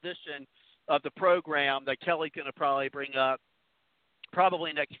special edition of the program that Kelly's going to probably bring up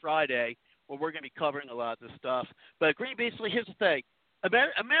probably next Friday, where we're going to be covering a lot of this stuff. But Green Beasley, here's the thing.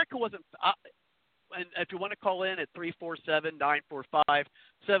 America wasn't and if you want to call in at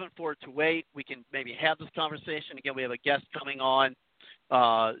 347-945-7428, we can maybe have this conversation. Again, we have a guest coming in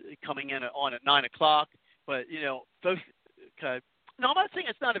at 9 o'clock. But, folks, okay. No, I'm not saying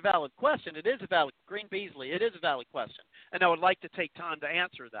it's not a valid question. It is a valid Green Beasley. It is a valid question, and I would like to take time to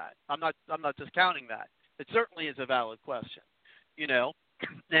answer that. I'm not discounting that. It certainly is a valid question,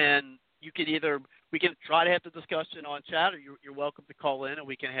 And you can we can try to have the discussion on chat, or you're welcome to call in, and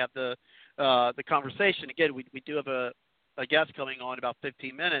we can have the conversation. Again, we do have a guest coming on in about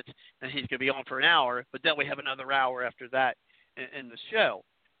 15 minutes, and he's going to be on for an hour. But then we have another hour after that in the show.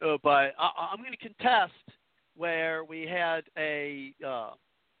 But I'm going to contest where we had we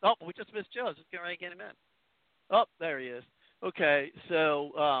just missed Joe. Just getting ready to get him in. Oh, there he is. Okay,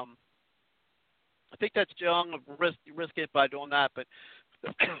 so I think that's Joe. I'm going to risk it by doing that, but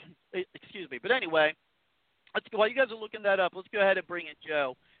excuse me. But anyway, while you guys are looking that up, let's go ahead and bring in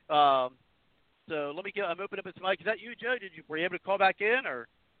Joe. So let me I'm opening up his mic. Is that you, Joe? Were you able to call back in, or?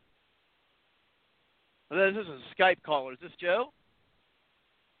 This is a Skype caller. Is this Joe?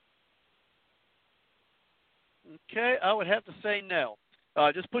 Okay, I would have to say no.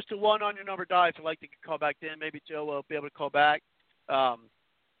 Just push the 1 on your number dial if you'd like to call back in. Maybe Joe will be able to call back.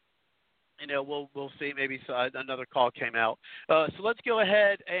 We'll see. Maybe another call came out. So let's go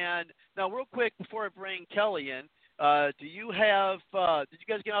ahead and now, real quick, before I bring Kelly in, do you have? Did you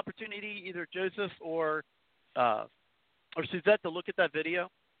guys get an opportunity, either Joseph or Suzette, to look at that video?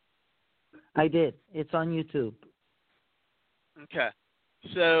 I did. It's on YouTube. Okay.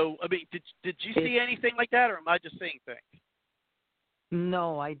 So, I mean, did you see anything like that, or am I just seeing things?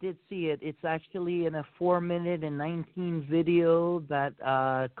 No, I did see it. It's actually in a 4-minute and 19 video that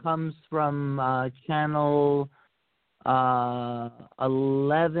comes from channel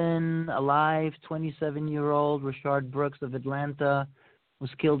 11, alive, 27-year-old Rashard Brooks of Atlanta was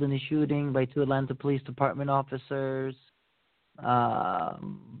killed in a shooting by 2 Atlanta Police Department officers.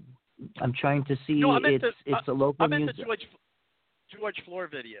 I'm trying to see. No, it's a local news. I meant the George Floor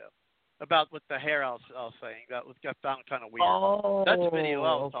video about with the hair. I was saying that got found kind of weird. Oh, that's the video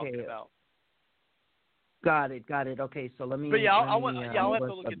I was talking about. Got it. Okay, so let me. But yeah, I'll have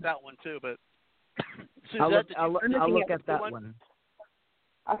to look at that one too. But Suzette, I'll look at that one.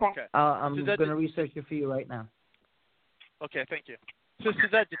 Okay. I'm going to research it for you right now. Okay, thank you. So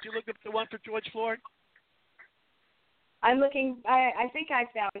Suzette, did you look up the one for George Floyd? I'm looking. I think I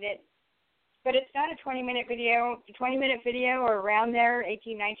found it. But it's not a 20-minute video. 20-minute video or around there,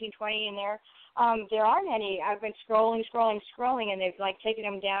 18, 19, 20 in there. There aren't any. I've been scrolling, and they've like taken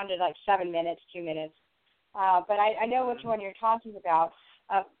them down to like 7 minutes, 2 minutes. But I know which one you're talking about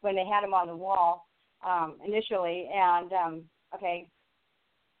when they had them on the wall initially. And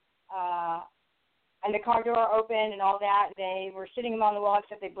and the car door opened and all that. They were sitting them on the wall,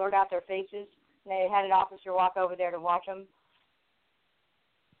 except they blurred out their faces. They had an officer walk over there to watch them.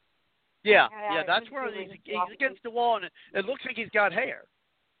 Yeah, that's where he's against the wall, and it looks like he's got hair,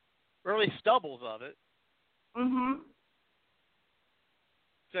 or at least stubbles of it. Mhm.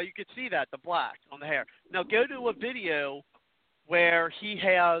 So you could see that, the black on the hair. Now go to a video where he's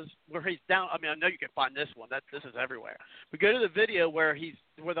down. I mean, I know you can find this one. This is everywhere. But go to the video where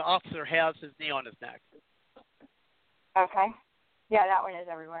the officer has his knee on his neck. Okay. Yeah, that one is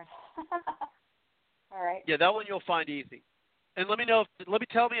everywhere. All right. Yeah, that one you'll find easy. And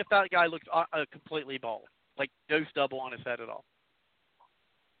tell me if that guy looks completely bald, like no stubble on his head at all.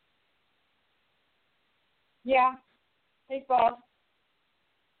 Yeah, he's bald.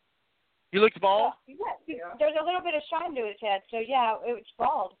 He looks bald? Yeah. There's a little bit of shine to his head, so yeah, it's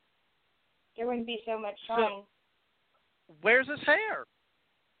bald. There wouldn't be so much shine. So, where's his hair?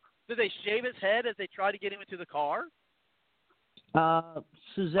 Did they shave his head as they tried to get him into the car?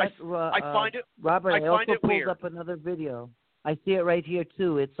 Suzette, I find it, Robert, I also pulled weird. up another video. I see it right here,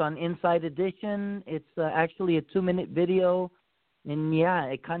 too. It's on Inside Edition. It's actually a 2-minute video. And, yeah,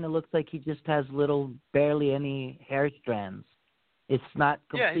 it kind of looks like he just has barely any hair strands. It's not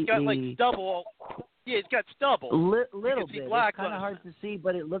completely... Yeah, he's got, like, stubble. Yeah, he's got stubble. Little bit. It's kind of hard to see,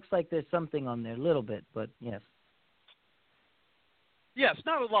 but it looks like there's something on there. A little bit, but yes. Yeah, it's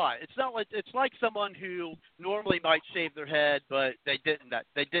not a lot. It's like someone who normally might shave their head, but they didn't.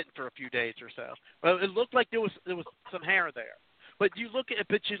 They didn't for a few days or so. But it looked like there was some hair there. But you look at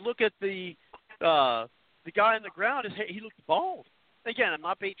the guy on the ground. He looks bald. Again, I'm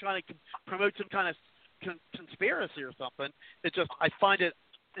not trying to promote some kind of conspiracy or something. It's just I find it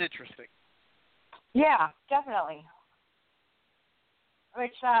interesting. Yeah, definitely.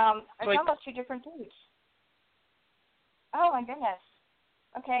 It's almost two different dudes. Oh my goodness.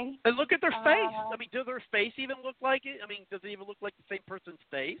 Okay. And look at their face. I mean, does their face even look like it? I mean, does it even look like the same person's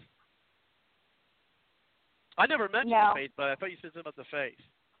face? I never mentioned the face, but I thought you said something about the face.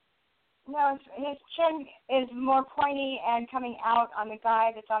 No, his chin is more pointy and coming out on the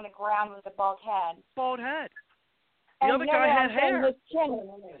guy that's on the ground with the bald head. Bald head. The other guy had hair. His chin.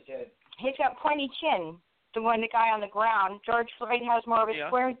 He's got pointy chin. The guy on the ground. George Floyd has more of a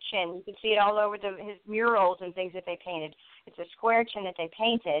square chin. You can see it all over his murals and things that they painted. It's a square chin that they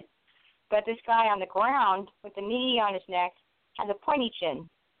painted. But this guy on the ground with the knee on his neck has a pointy chin,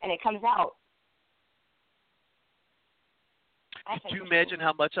 and it comes out. Could you imagine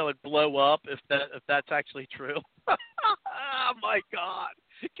how much I would blow up if that's actually true? Oh my God!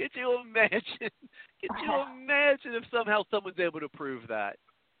 Could you imagine? Could you imagine if somehow someone's able to prove that?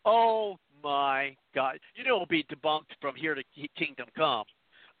 Oh my God! You know it'll be debunked from here to Kingdom Come.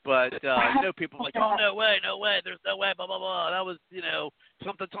 But people are like, oh no way, there's no way, blah blah blah. That was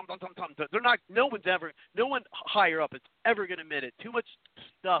something. They're not. No one higher up is ever going to admit it. Too much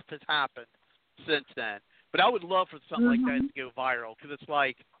stuff has happened since then. But I would love for something like that to go viral because it's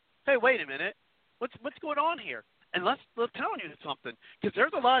like, hey, wait a minute, what's going on here? And let's tell you something because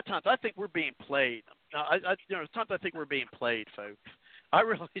there's a lot of times I think we're being played. Sometimes I think we're being played, folks. I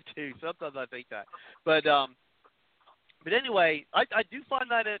really do. Sometimes I think that. But anyway, I do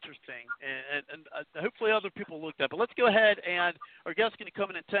find that interesting, and hopefully other people look at it. But let's go ahead, and our guest's going to come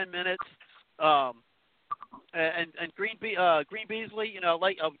in 10 minutes. Green Beasley,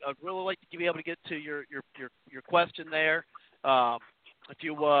 I'd really like to be able to get to your question there. If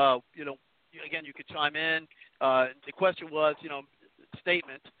you again, you could chime in. The question was,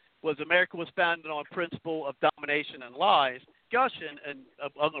 statement was America was founded on principle of domination and lies. Discussion, and I'm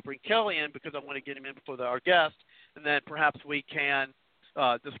going to bring Kelly in because I want to get him in before our guest, and then perhaps we can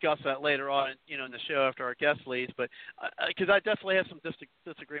discuss that later on, in the show after our guest leaves. But because I definitely have some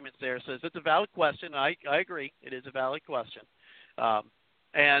disagreements there. It says it's a valid question. I agree, it is a valid question,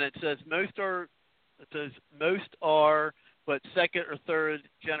 and it says most are, but second or third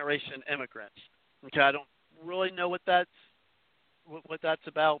generation immigrants. Okay, I don't really know what that's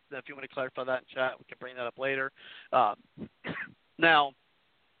about. If you want to clarify that in chat, we can bring that up later. Now,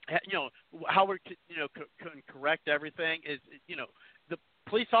 how we can correct everything is, the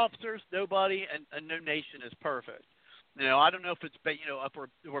police officers, nobody, and no nation is perfect. I don't know if it's if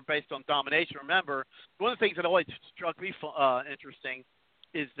we're based on domination. Remember, one of the things that always struck me interesting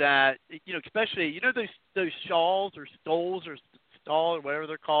is that especially those shawls or stoles or stall or whatever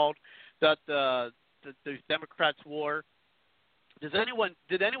they're called that those Democrats wore. Did anyone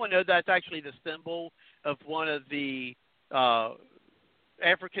know that's actually the symbol of one of the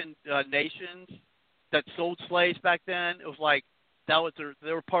African nations that sold slaves back then? It was like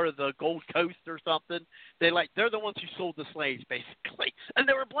they were part of the Gold Coast or something. They're the ones who sold the slaves basically, and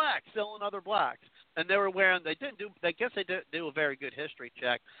they were blacks selling other blacks, and they were wearing. I guess they didn't do a very good history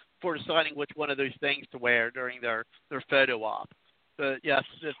check for deciding which one of those things to wear during their photo op. But yes,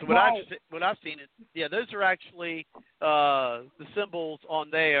 what I've seen is those are actually the symbols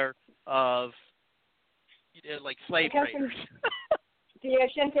on there of like slave traders. The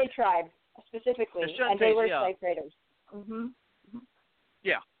Ashante tribe specifically, and they were slave traders. Mm-hmm.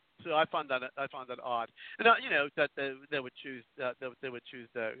 Yeah, so I found that odd, and that they would choose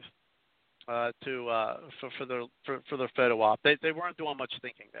those for their photo op. They weren't doing much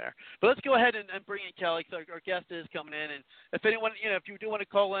thinking there. But let's go ahead and bring in Kelly. So our guest is coming in, and if anyone, if you do want to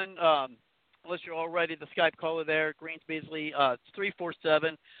call in, unless you're already the Skype caller there, Greens Beasley, it's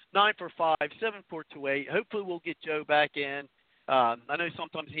 347-945-7428. Hopefully we'll get Joe back in. I know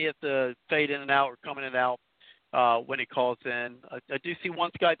sometimes he has to fade in and out or come in and out when he calls in. I do see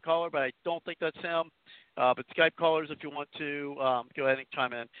one Skype caller, but I don't think that's him. But Skype callers, if you want to, go ahead and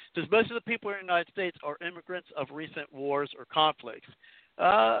chime in. Says most of the people in the United States are immigrants of recent wars or conflicts.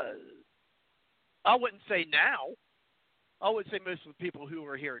 I wouldn't say now. I would say most of the people who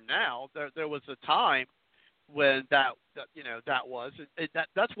are here now. There was a time when that was.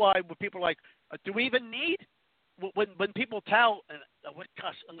 That's why when people are like, do we even need? When people tell, and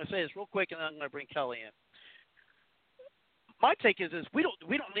gosh, I'm going to say this real quick, and then I'm going to bring Kelly in. My take is we don't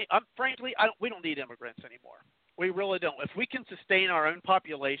need. Frankly, we don't need immigrants anymore. We really don't. If we can sustain our own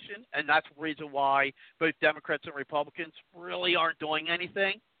population, and that's the reason why both Democrats and Republicans really aren't doing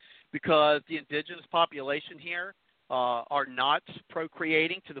anything, because the indigenous population here are not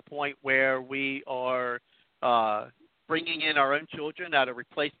procreating to the point where we are bringing in our own children at a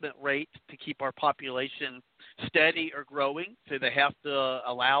replacement rate to keep our population steady or growing. So they have to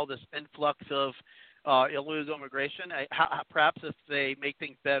allow this influx of illegal immigration. Perhaps if they make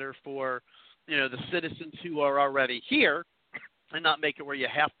things better for the citizens who are already here, and not make it where you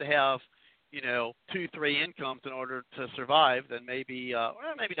have to have 2-3 incomes in order to survive, then maybe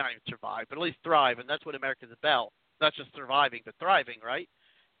maybe not even survive, but at least thrive. And that's what America's about. Not just surviving, but thriving, right?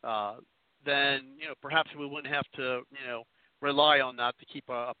 Then perhaps we wouldn't have to rely on that to keep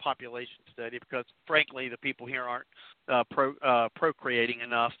a population steady, because frankly the people here aren't procreating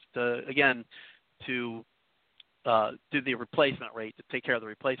enough to do the replacement rate, to take care of the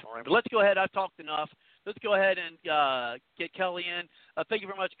replacement rate. But let's go ahead. I've talked enough. Let's go ahead and get Kelly in. Thank you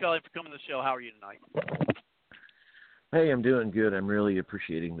very much, Kelly, for coming to the show. How are you tonight? Hey, I'm doing good. I'm really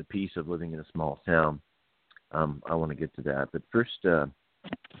appreciating the peace of living in a small town. I want to get to that. But first, I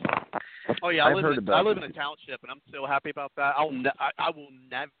live in a township, and I'm so happy about that. I will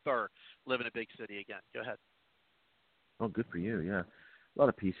never live in a big city again. Go ahead. Oh, good for you, yeah. A lot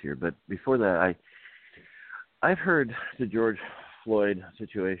of peace here. But before that, I've heard the George Floyd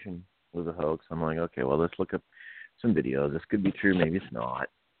situation was a hoax. I'm like, okay, well, let's look up some videos. This could be true, maybe it's not.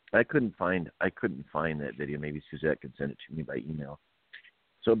 I couldn't find that video. Maybe Suzette could send it to me by email.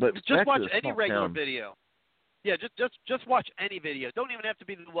 So, but just watch any regular video. Yeah, just watch any video. Don't even have to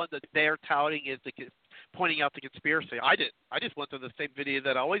be the one that they're touting is pointing out the conspiracy. I just went to the same video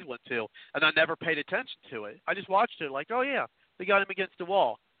that I always went to, and I never paid attention to it. I just watched it like, oh yeah, they got him against the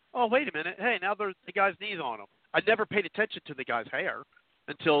wall. Oh, wait a minute. Hey, now there's the guy's knees on him. I never paid attention to the guy's hair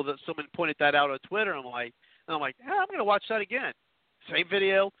until someone pointed that out on Twitter. I'm like, I'm going to watch that again. Same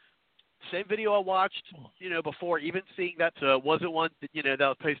video, Same video I watched, before even seeing that. So it wasn't one that, that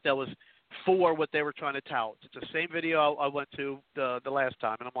was posted that was for what they were trying to tout. It's the same video I went to the last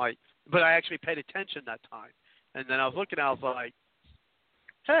time, and I'm like, but I actually paid attention that time. And then I was looking, I was like,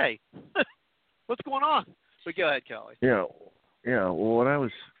 hey, what's going on? But go ahead, Kelly. Yeah. Well, what I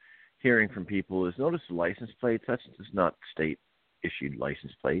was hearing from people is notice the license plates. That's just not state-issued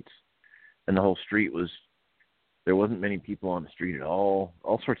license plates. And the whole street there wasn't many people on the street at all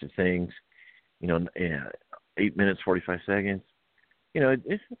sorts of things. 8 minutes, 45 seconds.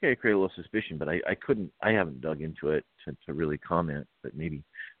 It's okay to create a little suspicion, but I haven't dug into it to really comment, but maybe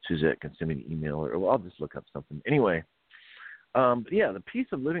Suzette can send me an email, or I'll just look up something. Anyway, the piece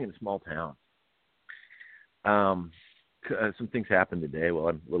of living in a small town. Some things happened today. Well,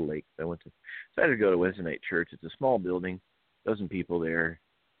 I'm a little late. I decided to go to Wednesday night church. It's a small building, dozen people there,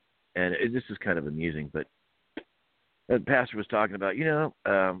 and this is kind of amusing, but the pastor was talking about,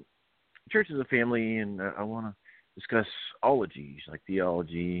 church is a family, and I want to discuss ologies like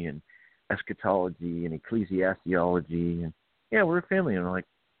theology and eschatology and ecclesiastiology, and we're a family. And I'm like,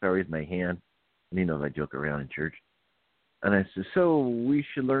 I raised my hand, and he knows I joke around in church, and I said, so we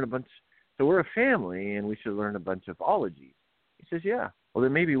should learn so we're a family, and we should learn a bunch of ologies. He says, yeah. Well,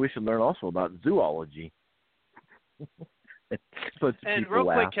 then maybe we should learn also about zoology. And real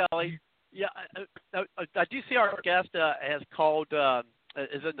quick, Kelly, I do see our guest has called,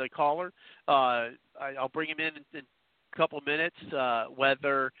 is in the caller. I'll bring him in a couple of minutes,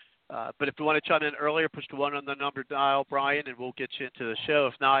 but if you want to chime in earlier, push the 1 on the number dial, Brian, and we'll get you into the show.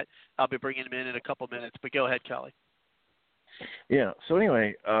 If not, I'll be bringing him in a couple of minutes. But go ahead, Kelly. Yeah. So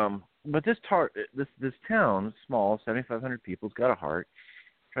anyway, but this town, small, 7,500 people, has got a heart.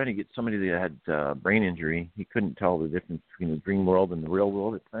 Trying to get somebody that had brain injury. He couldn't tell the difference between the dream world and the real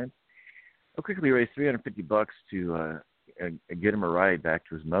world at times. I quickly raised $350 to get him a ride back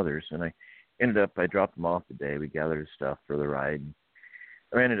to his mother's, and I dropped him off today. We gathered his stuff for the ride.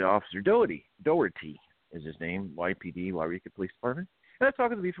 I ran into Officer Doherty is his name, YPD, Wairika Police Department. And I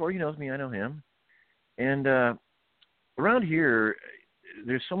talked to him before. He knows me. I know him. And around here,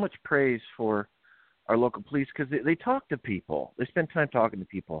 there's so much praise for our local police because they talk to people. They spend time talking to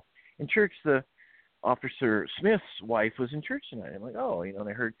people. In church, the Officer Smith's wife was in church tonight. I'm like, and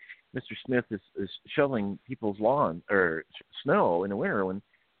I heard Mr. Smith is shoveling people's lawn or snow in the winter when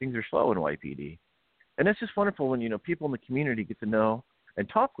things are slow in YPD. And that's just wonderful when, people in the community get to know and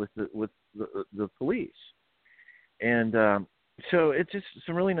talk with the police. And so it's just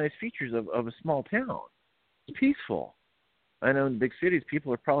some really nice features of a small town. It's peaceful. I know in big cities,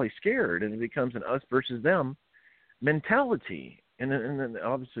 people are probably scared, and it becomes an us versus them mentality. And then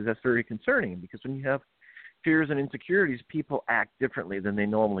obviously that's very concerning because when you have fears and insecurities, people act differently than they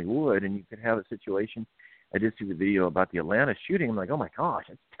normally would. And you could have a situation. I did see the video about the Atlanta shooting. I'm like, oh, my gosh,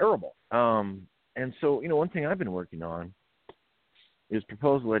 that's terrible. And so, one thing I've been working on is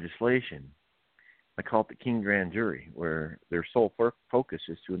proposed legislation. I call it the King Grand Jury, where their sole focus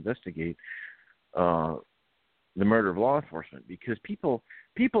is to investigate the murder of law enforcement, because people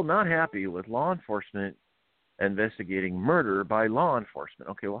not happy with law enforcement investigating murder by law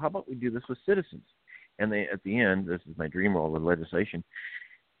enforcement. Okay, well, how about we do this with citizens? And at the end, this is my dream role with legislation,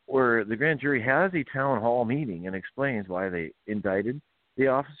 where the grand jury has a town hall meeting and explains why they indicted the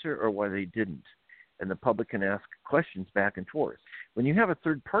officer or why they didn't. And the public can ask questions back and forth. When you have a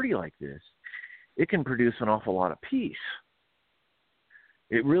third party like this, it can produce an awful lot of peace.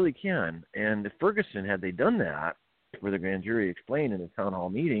 It really can. And if Ferguson, had they done that, where the grand jury explained in a town hall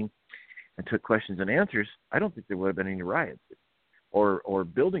meeting and took questions and answers, I don't think there would have been any riots or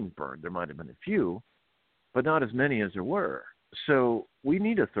buildings burned. There might have been a few, but not as many as there were. So we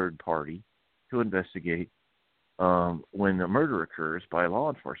need a third party to investigate when a murder occurs by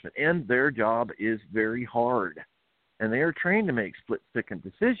law enforcement. And their job is very hard. And they are trained to make split-second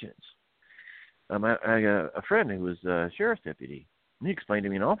decisions. I got a friend who was a sheriff's deputy, and he explained to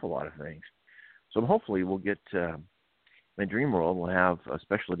me an awful lot of things. So hopefully we'll get, my dream world, we'll have a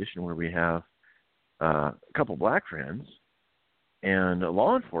special edition where we have a couple black friends and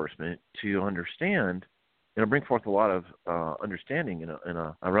law enforcement to understand, bring forth a lot of understanding in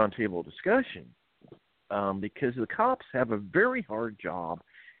a roundtable discussion, because the cops have a very hard job,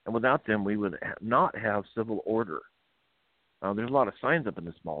 and without them we would not have civil order. There's a lot of signs up in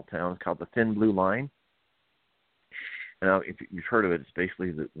this small town. It's called the Thin Blue Line. Now, if you've heard of it, it's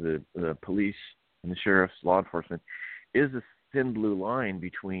basically the police and the sheriff's law enforcement is a thin blue line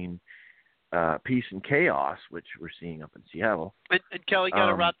between peace and chaos, which we're seeing up in Seattle. And Kelly, got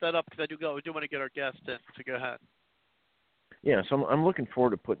to wrap that up because we do want to get our guest in. So go ahead. Yeah, so I'm looking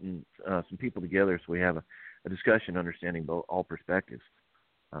forward to putting some people together so we have a discussion understanding all perspectives.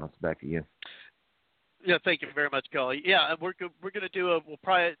 It's back to you. Yeah, thank you very much, Kelly. Yeah, we're going to do we'll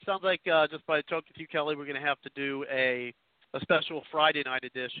probably, it sounds like just by talking to you, Kelly, we're going to have to do a special Friday night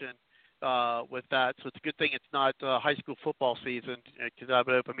edition with that. So it's a good thing it's not high school football season, because that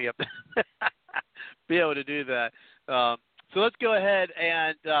would open me up to be able to do that. So let's go ahead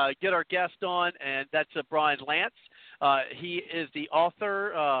and get our guest on, and that's Brian Lantz. He is the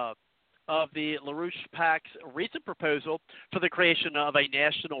author of the LaRouche PAC's recent proposal for the creation of a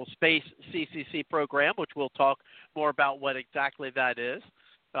national space CCC program, which we'll talk more about what exactly that is.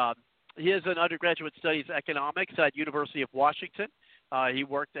 He is an undergraduate studies economics at University of Washington. He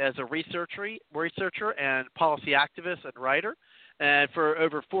worked as a researcher and policy activist and writer. And for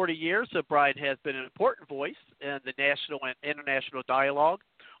over 40 years, Brian has been an important voice in the national and international dialogue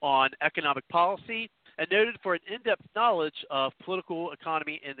on economic policy, and noted for an in-depth knowledge of political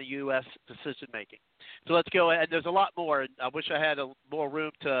economy in the U.S. decision-making. So let's go ahead. There's a lot more, and I wish I had more room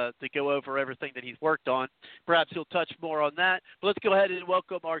to go over everything that he's worked on. Perhaps he'll touch more on that. But let's go ahead and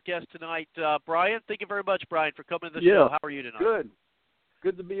welcome our guest tonight, Brian. Thank you very much, Brian, for coming to the show. How are you tonight?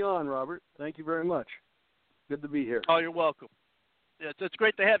 Good to be on, Robert. Thank you very much. Good to be here. Oh, you're welcome. It's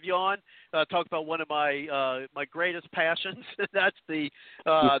great to have you on. Talk about one of my my greatest passions. That's the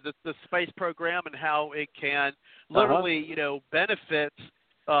space program and how it can literally benefit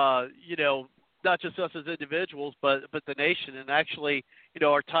not just us as individuals but the nation. And actually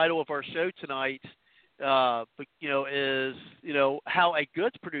our title of our show tonight is how a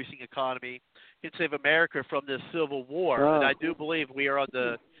goods producing economy can save America from this civil war. And I do believe we're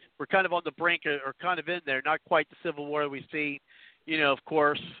kind of on the brink or kind of in there. Not quite the civil war we see. Of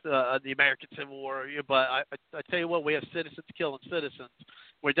course, the American Civil War, but I tell you what, we have citizens killing citizens.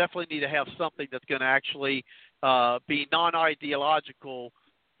 We definitely need to have something that's going to actually be non-ideological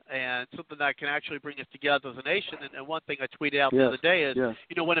and something that can actually bring us together as a nation. And one thing I tweeted out the other day is,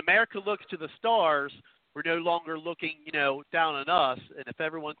 when America looks to the stars, we're no longer looking, down on us. And if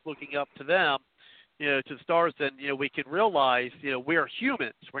everyone's looking up to them, to the stars, then, we can realize, we are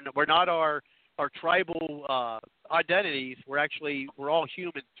humans. We're not our tribal identities. We're all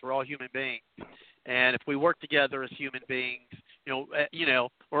humans. We're all human beings, and if we work together as human beings,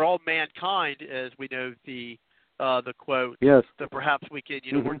 we're all mankind, as we know the quote. Yes. That perhaps we can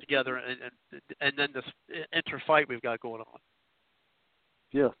work together and then this interfight we've got going on.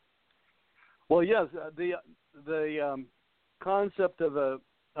 Yes. Well, yes. The concept of a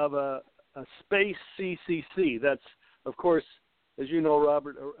space CCC. That's, of course, as you know,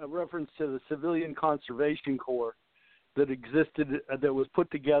 Robert, a reference to the Civilian Conservation Corps that existed, that was put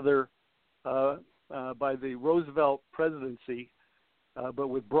together by the Roosevelt presidency, but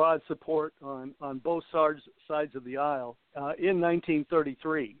with broad support on both sides of the aisle in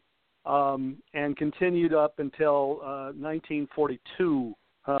 1933, and continued up until 1942,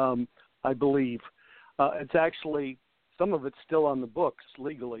 I believe. It's actually, some of it's still on the books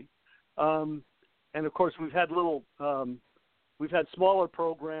legally. And, of course, we've had smaller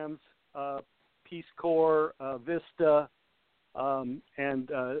programs, Peace Corps, Vista, and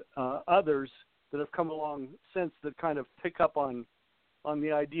others that have come along since that kind of pick up on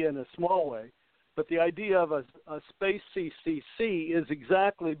the idea in a small way. But the idea of a space CCC is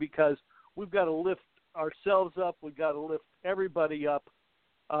exactly because we've got to lift ourselves up. We've got to lift everybody up.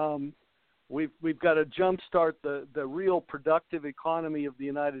 We've got to jumpstart the real productive economy of the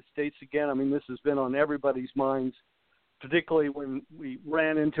United States again. I mean, this has been on everybody's minds, particularly when we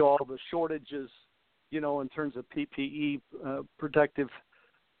ran into all the shortages, in terms of PPE, protective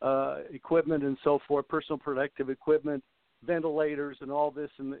equipment and so forth, personal protective equipment, ventilators, and all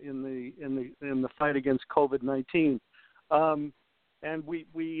this in the fight against COVID-19. And we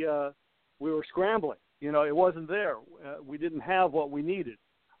were scrambling. It wasn't there. We didn't have what we needed.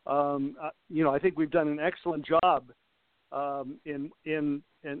 I think we've done an excellent job in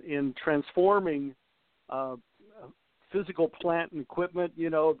transforming physical plant and equipment,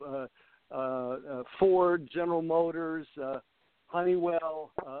 Ford, General Motors,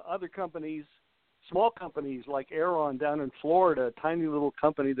 Honeywell, other companies, small companies like Aeron down in Florida, a tiny little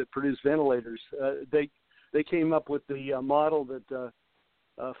company that produced ventilators. They came up with the model that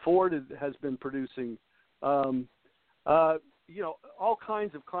Ford has been producing. All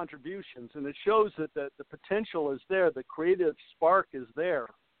kinds of contributions, and it shows that the potential is there, the creative spark is there,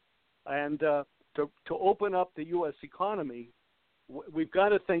 and to open up the U.S. economy, we've got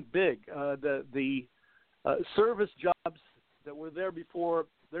to think big. The service jobs that were there before,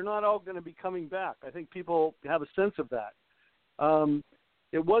 they're not all going to be coming back. I think people have a sense of that.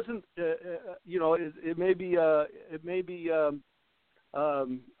 It wasn't, it may be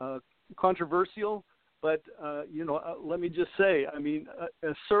controversial, But let me just say, I mean,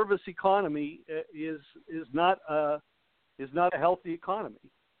 a service economy is not a healthy economy.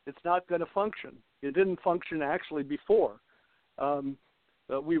 It's not going to function. It didn't function actually before.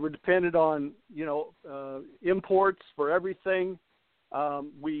 We were dependent on imports for everything.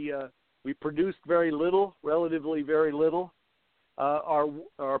 We produced very little, relatively very little.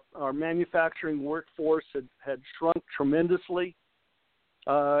 Our manufacturing workforce had shrunk tremendously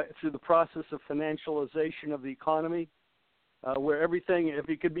through the process of financialization of the economy, where everything, if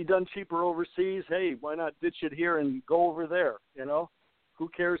it could be done cheaper overseas, hey, why not ditch it here and go over there? Who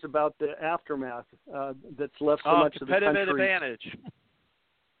cares about the aftermath that's left so much of the country? Competitive advantage.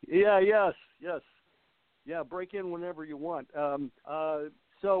 Yeah. Yes. Yeah. Break in whenever you want.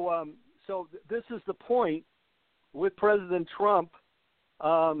 So this is the point with President Trump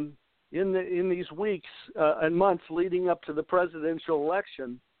in these weeks and months leading up to the presidential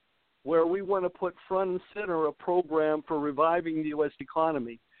election, where we want to put front and center a program for reviving the U.S.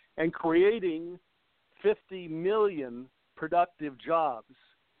 economy and creating 50 million productive jobs.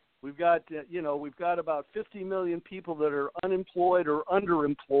 We've got about 50 million people that are unemployed or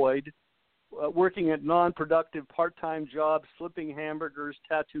underemployed, working at non-productive part-time jobs, flipping hamburgers,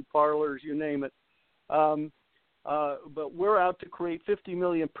 tattoo parlors, you name it. But we're out to create 50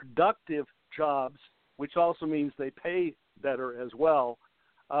 million productive jobs, which also means they pay better as well,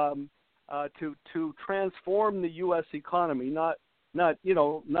 to transform the U.S. economy, not in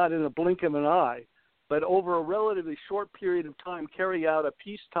a blink of an eye, but over a relatively short period of time, carry out a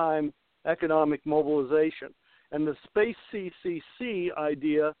peacetime economic mobilization. And the space CCC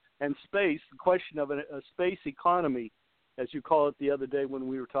idea and space, the question of a space economy, as you call it the other day when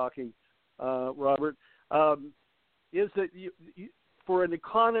we were talking, Robert, is that for an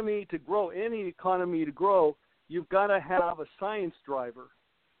economy to grow, any economy to grow, you've got to have a science driver.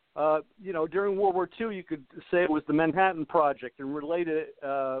 During World War II, you could say it was the Manhattan Project and related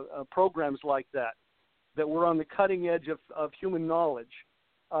programs like that were on the cutting edge of human knowledge.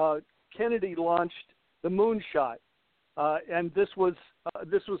 Kennedy launched the moonshot, and this was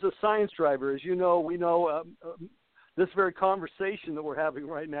a science driver. As you know, we know this very conversation that we're having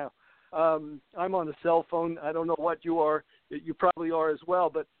right now. I'm on a cell phone. I don't know what you are. You probably are as well.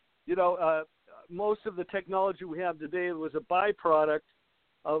 But, most of the technology we have today was a byproduct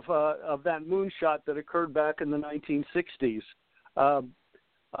of that moonshot that occurred back in the 1960s,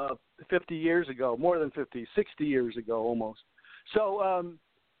 50 years ago, more than 50, 60 years ago almost. So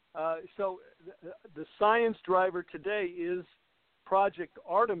the science driver today is Project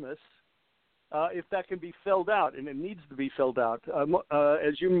Artemis, if that can be filled out, and it needs to be filled out.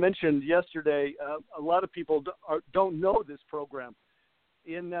 As you mentioned yesterday, a lot of people don't know this program.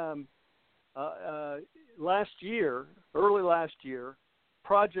 In early last year,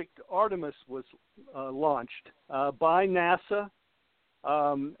 Project Artemis was launched by NASA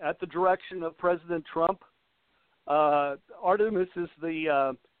at the direction of President Trump. Artemis is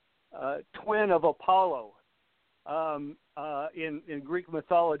the twin of Apollo in Greek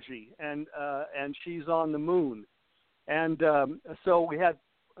mythology, and she's on the moon. And so we had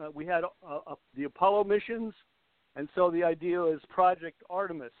the Apollo missions, and so the idea is Project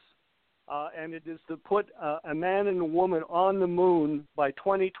Artemis, and it is to put a man and a woman on the moon by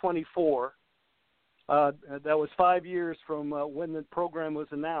 2024. That was 5 years from when the program was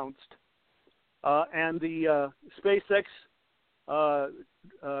announced. And the SpaceX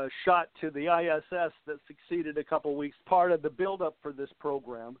shot to the ISS that succeeded a couple weeks, part of the buildup for this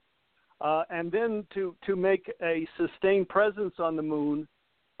program. And then to make a sustained presence on the moon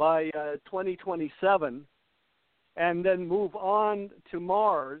by 2027, and then move on to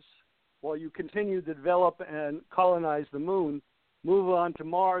Mars while you continue to develop and colonize the moon, move on to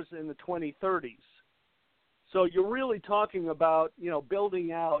Mars in the 2030s. So you're really talking about,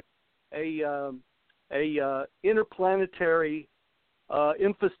 building out a interplanetary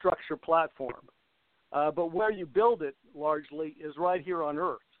infrastructure platform. But where you build it largely is right here on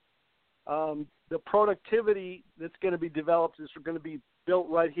Earth. The productivity that's going to be developed is going to be built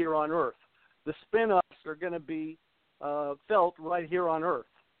right here on Earth. The spin-ups are going to be felt right here on Earth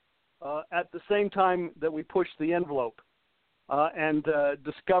at the same time that we push the envelope and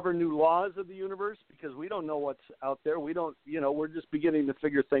discover new laws of the universe, because we don't know what's out there. We don't, we're just beginning to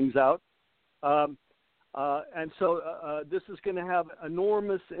figure things out. And so this is going to have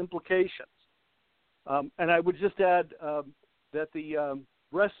enormous implications. And I would just add that the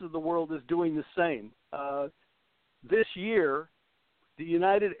rest of the world is doing the same. This year, the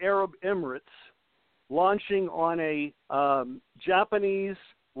United Arab Emirates, launching on a Japanese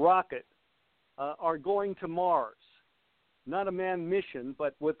rocket, are going to Mars. Not a manned mission,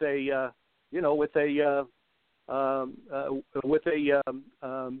 but with a with a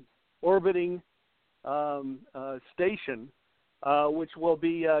orbiting station, which will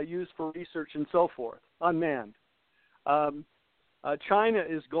be used for research and so forth, unmanned. China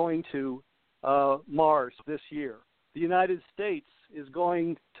is going to Mars this year. The United States is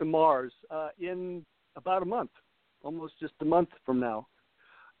going to Mars in about a month, almost just a month from now,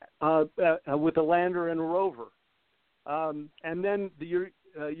 with a lander and a rover. And then the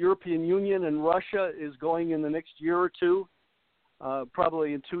European Union and Russia is going in the next year or two,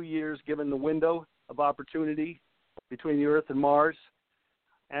 probably in 2 years, given the window of opportunity between the Earth and Mars.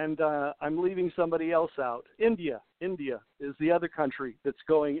 And I'm leaving somebody else out. India is the other country that's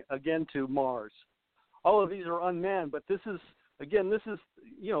going again to Mars. All of these are unmanned, but this is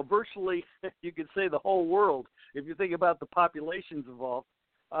virtually, you could say, the whole world, if you think about the populations involved,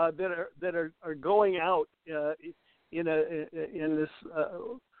 that are going out in this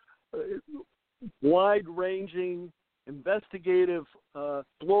wide-ranging investigative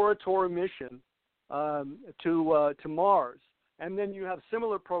exploratory mission to Mars. And then you have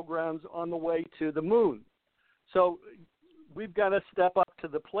similar programs on the way to the moon. So we've got to step up to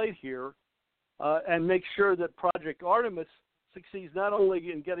the plate here and make sure that Project Artemis succeeds not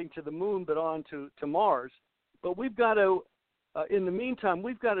only in getting to the moon but on to Mars. But we've got to, in the meantime,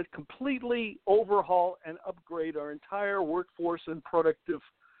 we've got to completely overhaul and upgrade our entire workforce and productive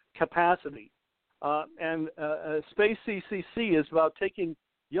capacity. And Space CCC is about taking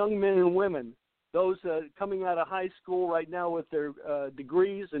young men and women, those coming out of high school right now with their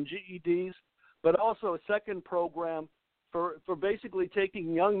degrees and GEDs, but also a second program for basically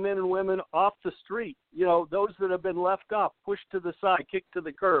taking young men and women off the street, those that have been left off, pushed to the side, kicked to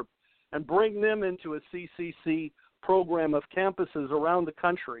the curb, and bring them into a CCC program of campuses around the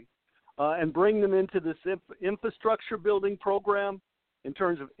country, and bring them into this infrastructure building program in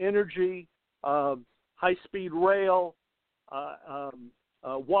terms of energy, high-speed rail,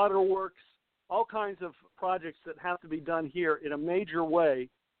 waterworks, all kinds of projects that have to be done here in a major way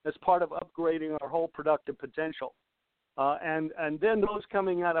as part of upgrading our whole productive potential. And then those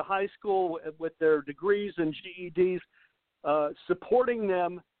coming out of high school with their degrees and GEDs, supporting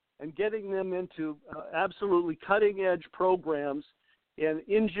them and getting them into absolutely cutting-edge programs in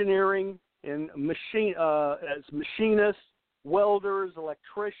engineering, in as machinists, welders,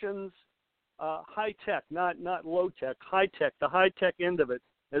 electricians, high-tech, not low-tech, high-tech, the high-tech end of it,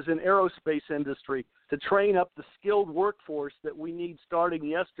 as an aerospace industry, to train up the skilled workforce that we need starting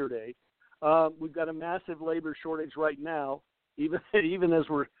yesterday. We've got a massive labor shortage right now, even as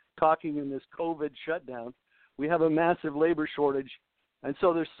we're talking in this COVID shutdown. We have a massive labor shortage, and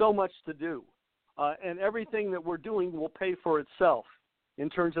so there's so much to do. And everything that we're doing will pay for itself in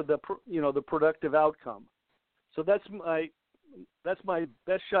terms of the productive outcome. So that's my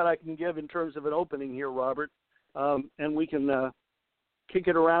best shot I can give in terms of an opening here, Robert. And we can kick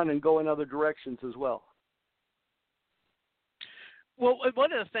it around and go in other directions as well. Well,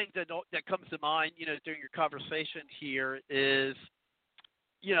 one of the things that comes to mind, during your conversation here is,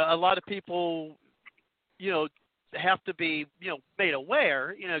 a lot of people, have to be, made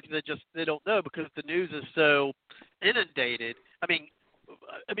aware, because they don't know because the news is so inundated. I mean,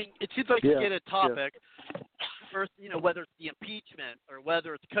 it seems like you get a topic, first, whether it's the impeachment or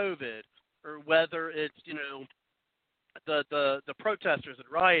whether it's COVID or whether it's, the protesters and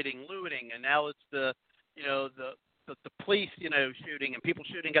rioting, looting, and now it's the police, shooting and people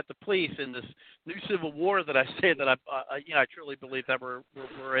shooting at the police in this new civil war that I say that I truly believe that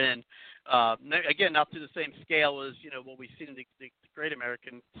we're in. Again, not to the same scale as what we've seen in the Great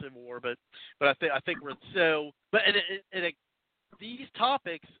American Civil War, but I think we're so. But these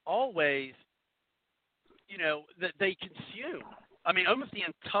topics always, that they consume. I mean, almost the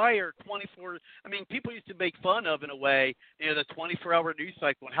entire 24. I mean, people used to make fun of, in a way, the 24-hour news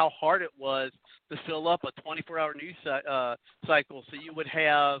cycle and how hard it was to fill up a 24-hour news cycle. So you would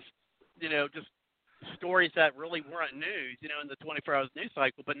have, just stories that really weren't news, in the 24-hour news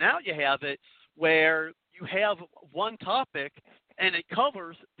cycle. But now you have it where you have one topic and it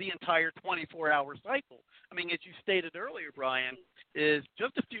covers the entire 24-hour cycle. I mean, as you stated earlier, Brian, is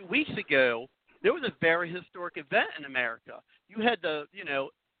just a few weeks ago, there was a very historic event in America. You had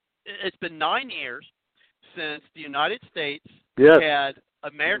it's been 9 years since the United States had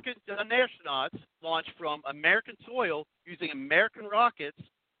American astronauts launch from American soil using American rockets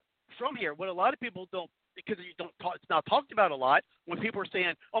from here. What a lot of people don't, because it's not talked about a lot, when people are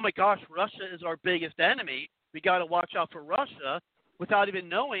saying, oh my gosh, Russia is our biggest enemy, we got to watch out for Russia, without even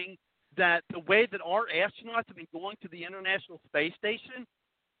knowing that the way that our astronauts have been going to the International Space Station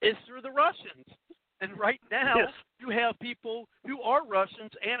is through the Russians. And right now, you have people who are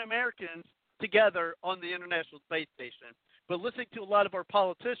Russians and Americans together on the International Space Station. But listening to a lot of our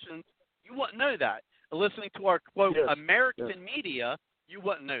politicians, you wouldn't know that. Listening to our, quote, American media, you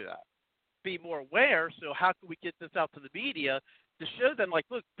wouldn't know that. Be more aware, so how can we get this out to the media to show them, like,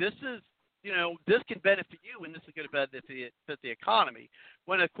 look, this is, this can benefit you and this is going to benefit the economy.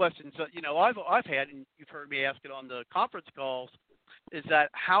 One of the questions that, I've had, and you've heard me ask it on the conference calls, is that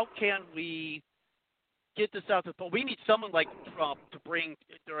how can we get this out to the public? We need someone like Trump to bring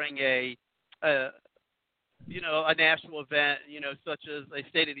during a national event, such as a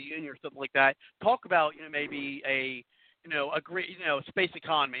State of the Union or something like that. Talk about, maybe a space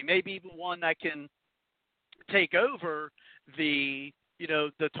economy, maybe even one that can take over the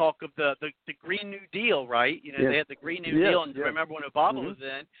talk of the Green New Deal, right? They had the Green New Deal, and remember when Obama was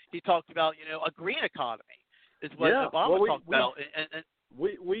in, he talked about, a green economy is what Obama talked about. And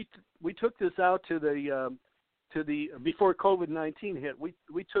we took this out to the before COVID-19 hit. We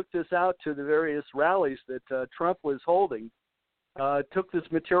took this out to the various rallies that Trump was holding. Took this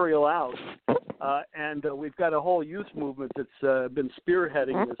material out, and we've got a whole youth movement that's been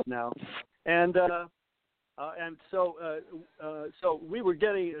spearheading this now, and so we were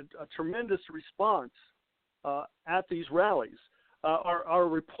getting a tremendous response at these rallies. Our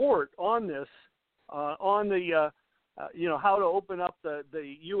report on this, on the how to open up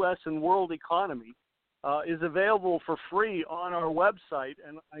the U.S. and world economy, is available for free on our website,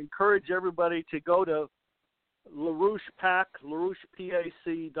 and I encourage everybody to go to LaRouche PAC,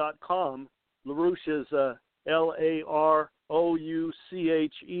 LaRouchePAC.com. LaRouche is LaRouche,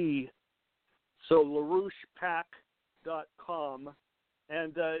 so LaRouchePAC.com,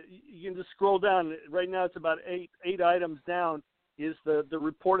 and you can just scroll down. Right now it's about eight items down is the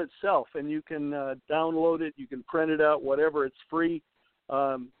report itself, and you can download it, you can print it out, whatever. It's free.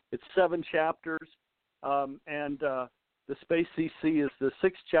 It's 7 chapters, and the Space CC is the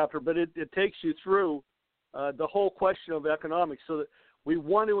 6th chapter, but it takes you through the whole question of economics. So that we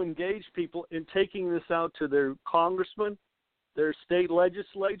want to engage people in taking this out to their congressmen, their state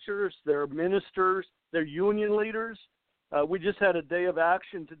legislatures, their ministers, their union leaders. We just had a day of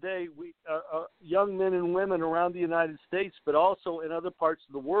action today. We young men and women around the United States, but also in other parts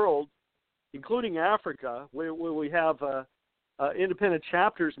of the world, including Africa, where we have independent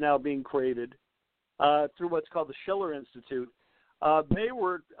chapters now being created through what's called the Schiller Institute. They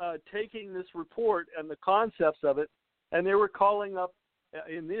were taking this report and the concepts of it, and they were calling up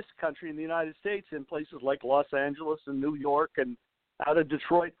in this country, in the United States, in places like Los Angeles and New York and out of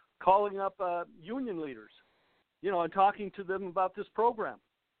Detroit, calling up union leaders, and talking to them about this program,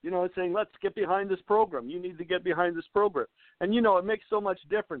 and saying, let's get behind this program. You need to get behind this program. And, it makes so much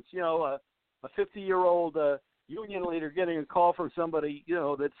difference, a 50-year-old union leader getting a call from somebody,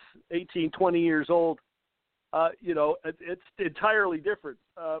 that's 18, 20 years old. It's entirely different.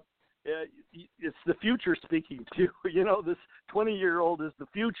 It's the future speaking to you. This 20-year-old is the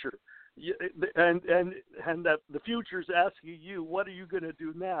future, and that the future's asking you, what are you going to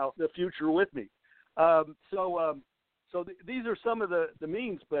do now? The future with me. So these are some of the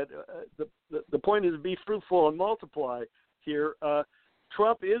means, but the point is be fruitful and multiply here.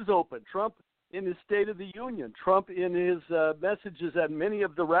 Trump is open. Trump in his State of the Union. Trump in his messages at many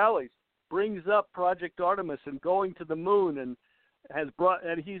of the rallies brings up Project Artemis and going to the moon, and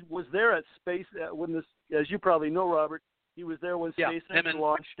he was there at space when this, as you probably know, Robert, he was there when SpaceX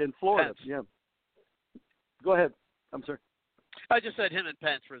launched in Florida. Pence. Yeah. Go ahead. I'm sorry. I just said him and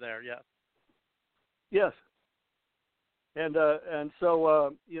Pence were there. Yeah. Yes. And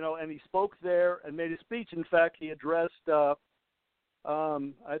so and he spoke there and made a speech. In fact, he addressed,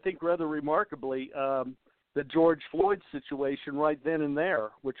 I think rather remarkably, the George Floyd situation right then and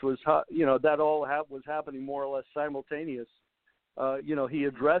there, which was, that all was happening more or less simultaneous. He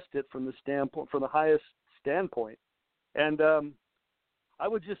addressed it from the highest standpoint. And I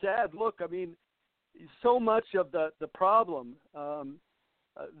would just add, look, I mean, so much of the problem,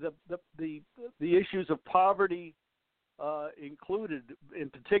 the issues of poverty included in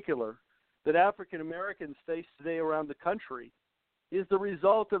particular, that African Americans face today around the country is the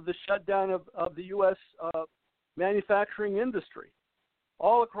result of the shutdown of the U.S. Manufacturing industry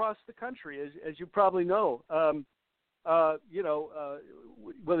all across the country, as you probably know.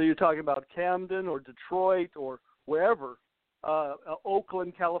 Whether you're talking about Camden or Detroit or wherever,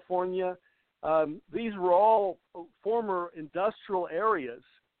 Oakland, California, these were all former industrial areas,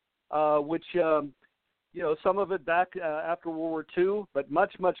 which, some of it back after World War II, but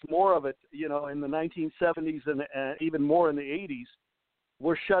much, much more of it, in the 1970s and even more in the 80s,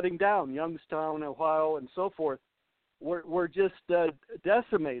 were shutting down. Youngstown, Ohio, and so forth were just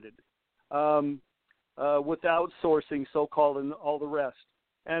decimated with outsourcing, so-called, and all the rest.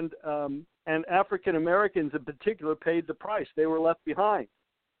 And and African Americans in particular paid the price. They were left behind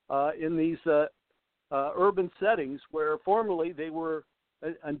in these urban settings where formerly they were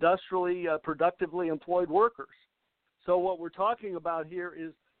industrially, productively employed workers. So what we're talking about here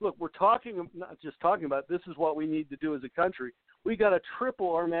is, look, we're not just talking about, this is what we need to do as a country. We got to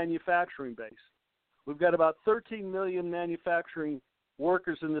triple our manufacturing base. We've got about 13 million manufacturing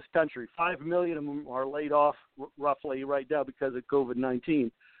workers in this country. 5 million of them are laid off roughly right now because of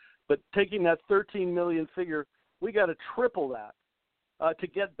COVID-19. But taking that 13 million figure, we got to triple that to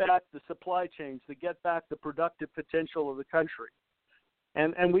get back the supply chains, to get back the productive potential of the country.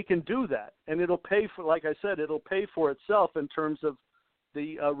 And we can do that. And it'll pay for, like I said, it'll pay for itself in terms of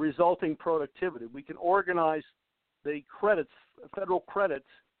the resulting productivity. We can organize the credits, federal credits,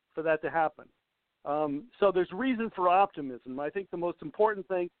 for that to happen. So there's reason for optimism. I think the most important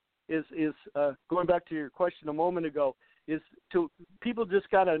thing is going back to your question a moment ago, is people just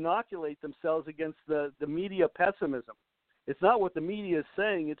got to inoculate themselves against the media pessimism. It's not what the media is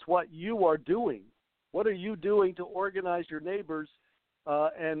saying, it's what you are doing. What are you doing to organize your neighbors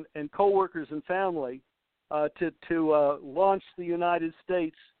and coworkers and family to launch the United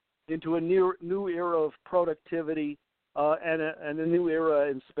States into a new era of productivity and a new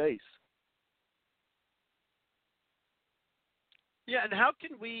era in space? Yeah, and how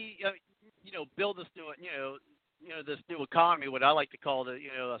can we, build this new, this new economy, what I like to call the,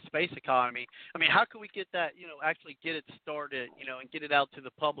 a space economy? I mean, how can we get that, actually get it started, and get it out to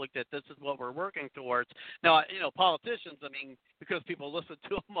the public that this is what we're working towards? Now, politicians, I mean, because people listen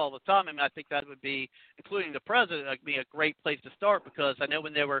to them all the time, I mean, I think that would be, including the president, be a great place to start, because I know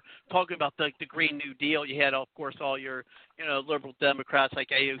when they were talking about the Green New Deal, you had, of course, all your, liberal Democrats like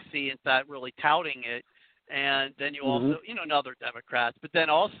AOC and that really touting it. And then you also, and other Democrats, but then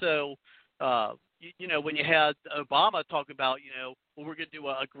also, when you had Obama talk about, well, we're going to do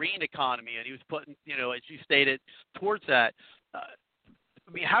a green economy, and he was putting, as you stated, towards that. I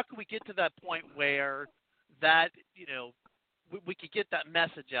mean, how can we get to that point where that, we could get that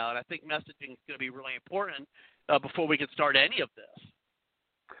message out? I think messaging is going to be really important before we can start any of this.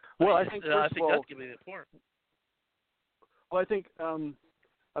 Well, I think that's going to be important. Well, I think,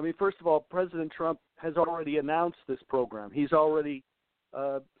 first of all, President Trump has already announced this program. He's already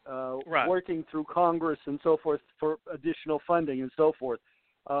right. working through Congress and so forth for additional funding and so forth.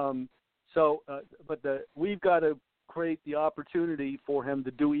 We've got to create the opportunity for him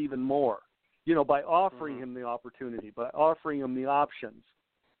to do even more, by offering him the opportunity, by offering him the options.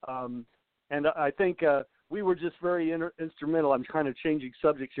 And I think we were just very instrumental. I'm kind of changing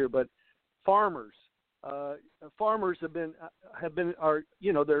subjects here, but farmers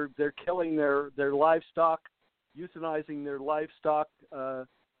they're killing their livestock, euthanizing their livestock,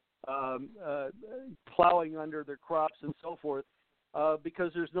 plowing under their crops and so forth,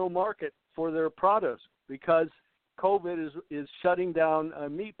 because there's no market for their produce, because COVID is shutting down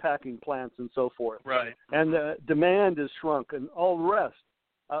meat packing plants and so forth. Right. And demand is shrunk and all the rest.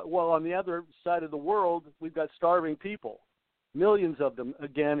 Well, on the other side of the world, we've got starving people, millions of them,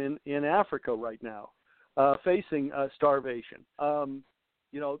 again, in Africa right now, facing starvation.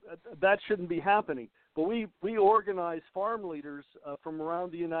 That shouldn't be happening. But we organized farm leaders from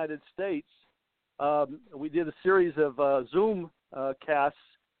around the United States. We did a series of Zoom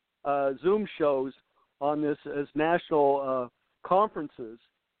Zoom shows on this as national conferences.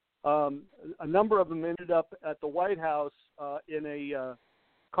 A number of them ended up at the White House in a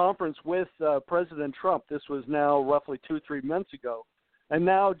conference with President Trump. This was now roughly 2-3 months ago. And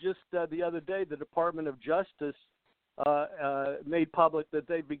now just the other day, the Department of Justice made public that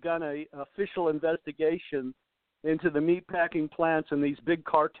they've begun an official investigation into the meatpacking plants and these big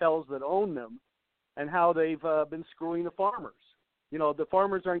cartels that own them, and how they've been screwing the farmers. The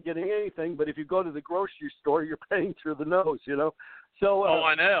farmers aren't getting anything, but if you go to the grocery store, you're paying through the nose. So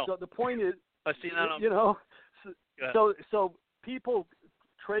I know. So the point is, I've seen that on. So people,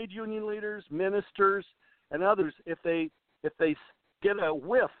 trade union leaders, ministers, and others, if they get a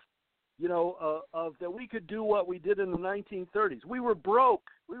whiff, of that we could do what we did in the 1930s. We were broke.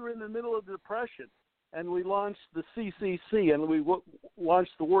 We were in the middle of the Depression, and we launched the CCC, and we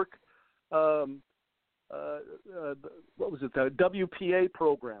launched the work. What was it? The WPA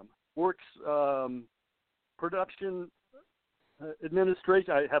program, Works Production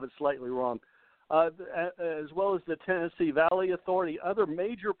Administration. I have it slightly wrong. As well as the Tennessee Valley Authority, other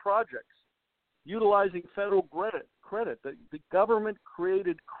major projects utilizing federal credit. The government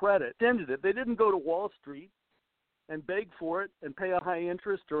created credit, extended it. They didn't go to Wall Street and beg for it and pay a high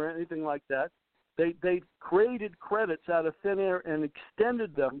interest or anything like that. They created credits out of thin air and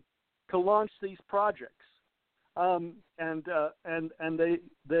extended them to launch these projects. and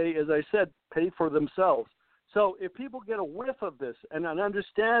they, as I said, pay for themselves. So if people get a whiff of this and an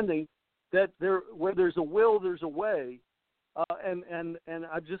understanding that where there's a will, there's a way, and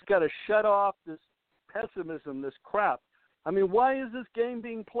I've just got to shut off this pessimism, this crap. I mean, why is this game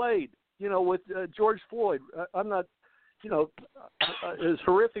being played? With George Floyd, I'm not, it's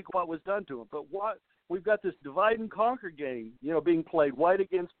horrific what was done to him, but we've got this divide and conquer game, being played, white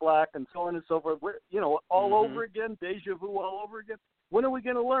against black, and so on and so forth. All over again, deja vu all over again. When are we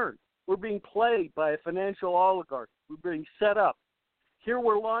going to learn? We're being played by a financial oligarch. We're being set up. Here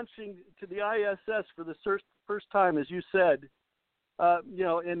we're launching to the ISS for the first time, as you said,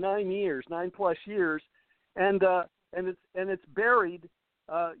 in 9+ years, and it's buried,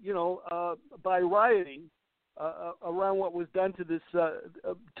 by rioting around what was done to this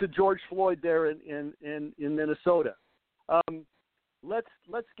to George Floyd there in Minnesota.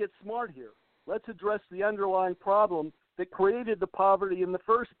 Let's get smart here. Let's address the underlying problem that created the poverty in the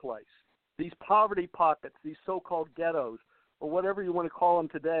first place. These poverty pockets, these so-called ghettos, or whatever you want to call them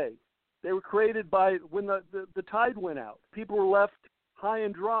today, they were created by when the tide went out. People were left high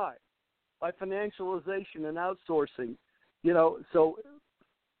and dry by financialization and outsourcing.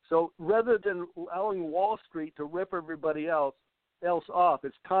 So rather than allowing Wall Street to rip everybody else off,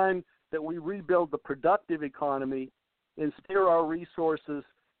 it's time that we rebuild the productive economy and steer our resources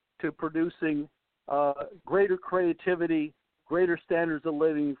to producing greater creativity, greater standards of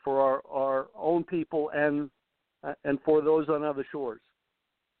living for our own people and for those on other shores.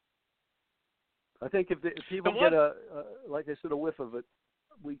 I think if people get like I said, a whiff of it,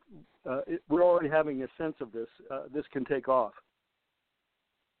 we're already having a sense of this. This can take off.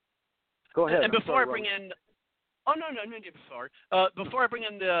 Go ahead. And before I bring in, before I bring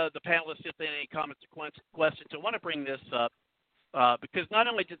in the panelists, if they have any comments or questions, I want to bring this up because not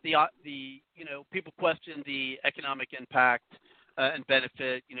only did the people question the economic impact and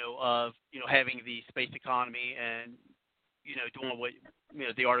benefit, of having the space economy and doing what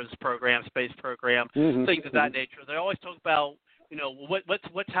the Artemis program, space program, things of that nature. They always talk about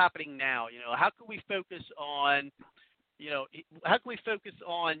what's happening now. How can we focus on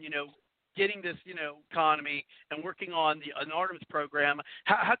getting this, economy and working on an Artemis program?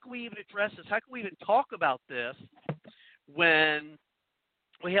 How can we even address this? How can we even talk about this when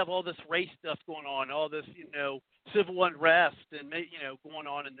we have all this race stuff going on, all this, civil unrest and, going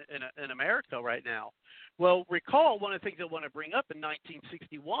on in America right now? Well, recall one of the things I want to bring up in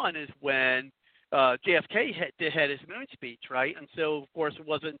 1961 is when JFK had his moon speech, right? And so, of course, it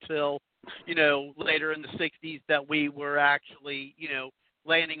wasn't until, later in the 60s that we were actually,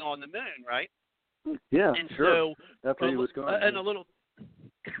 landing on the moon, right? Yeah, and sure. So, after he was gone. And a little,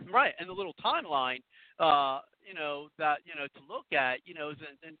 right, and a little timeline, that to look at, is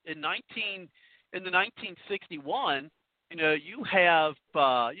in the 1961, you have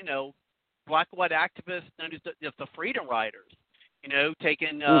black and white activists known as the Freedom Riders,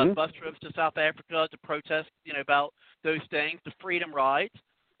 taking bus trips to South Africa to protest, about those things, the Freedom Rides.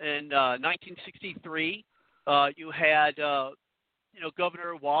 In 1963, you had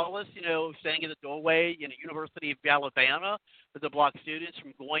Governor Wallace, standing in the doorway in the University of Alabama to block students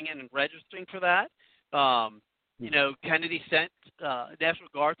from going in and registering for that. Kennedy sent National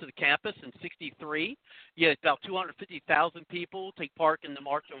Guard to the campus in 63. You had about 250,000 people take part in the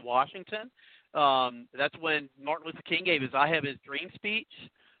March on Washington. That's when Martin Luther King gave his "I Have His Dream" speech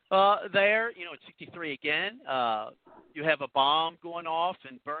there. In 63 again. You have a bomb going off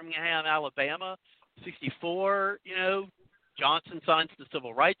in Birmingham, Alabama. 64, Johnson signs the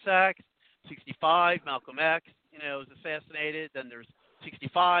Civil Rights Act. 65, Malcolm X, is assassinated. Then there's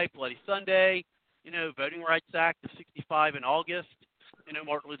 65, Bloody Sunday. Voting Rights Act of 65 in August.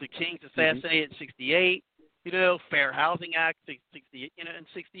 Martin Luther King's assassinated in 68. Fair Housing Act, 68, in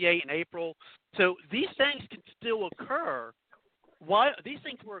 68 in April. So these things can still occur. Why these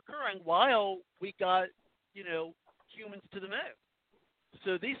things were occurring while we got, humans to the moon.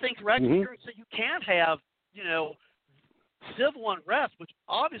 So these things were actually occurring. So you can have, civil unrest, which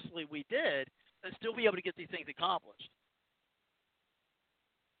obviously we did, and still be able to get these things accomplished.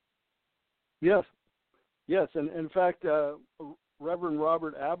 Yes, and in fact, Reverend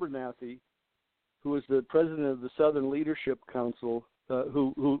Robert Abernathy, who is the president of the Southern Leadership Council,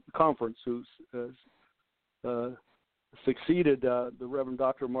 who succeeded the Reverend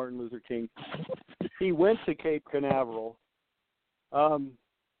Dr. Martin Luther King. He went to Cape Canaveral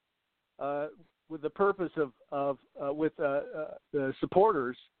with the purpose of the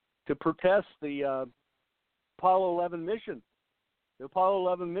supporters to protest the Apollo 11 mission, the Apollo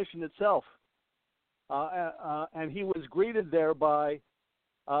 11 mission itself. And he was greeted there by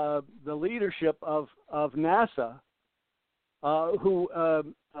the leadership of NASA,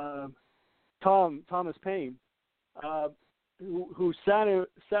 Thomas Paine, who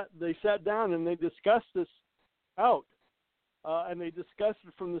sat down and they discussed this out, and they discussed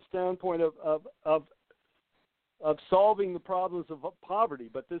it from the standpoint of solving the problems of poverty.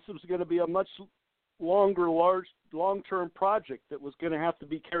 But this was going to be a much longer, long-term project that was going to have to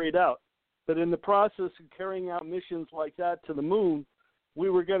be carried out. But in the process of carrying out missions like that to the moon, we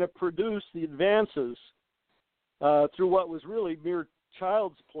were going to produce the advances through what was really mere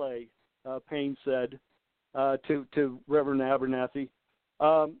child's play, Paine said to Reverend Abernathy,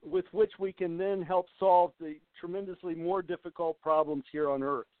 with which we can then help solve the tremendously more difficult problems here on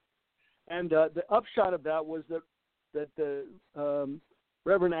Earth. And the upshot of that was that the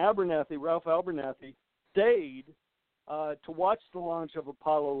Reverend Abernathy, Ralph Abernathy, stayed to watch the launch of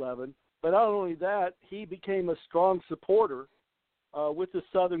Apollo 11. But not only that, he became a strong supporter with the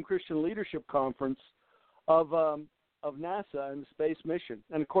Southern Christian Leadership Conference of NASA and the space mission.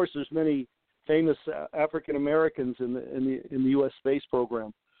 And of course, there's many famous African Americans in the U.S. space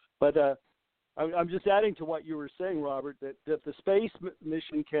program. But I'm just adding to what you were saying, Robert, that the space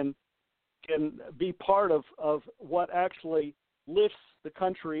mission can be part of what actually lifts the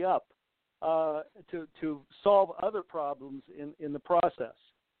country up to solve other problems in the process.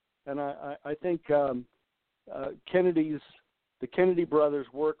 And I think the Kennedy brothers'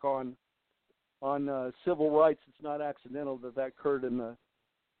 work on civil rights, it's not accidental that occurred in the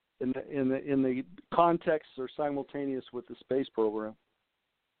context or simultaneous with the space program.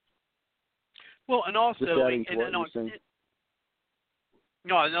 Well, and also, I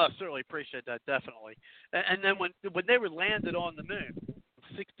certainly appreciate that, definitely. And then when they were landed on the moon,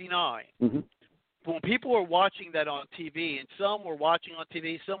 1969, mm-hmm. when people were watching that on TV, and some were watching on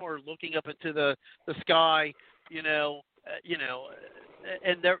TV, some were looking up into the sky, and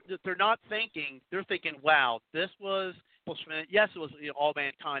they're not thinking. They're thinking, "Wow, this was accomplishment." Yes, it was all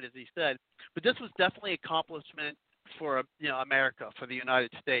mankind, as he said, but this was definitely accomplishment for America, for the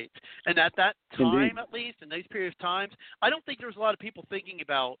United States. And at that time, Indeed. at least in these period of times, I don't think there was a lot of people thinking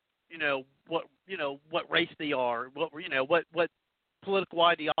about what race they are, what political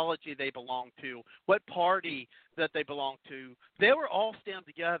ideology they belong to, what party that they belong to. They were all standing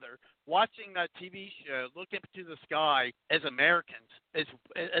together, watching that TV show, looking up to the sky as Americans, as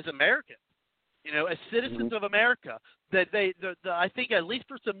Americans, as citizens mm-hmm. of America. That I think at least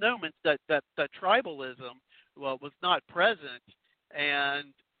for some moments that tribalism was not present,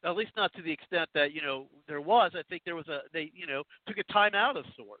 and at least not to the extent that there was. I think they took a time out of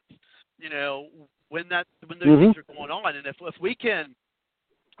sorts. When those mm-hmm. things are going on, and if we can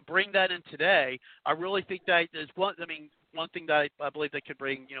bring that in today, I really think that is one thing that I believe that could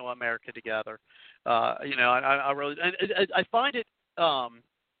bring America together. I really I find it.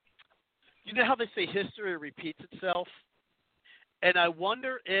 You know how they say history repeats itself, and I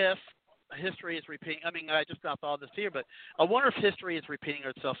wonder if history is repeating. I just not thought of this here, but I wonder if history is repeating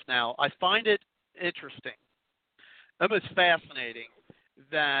itself now. I find it interesting, almost fascinating,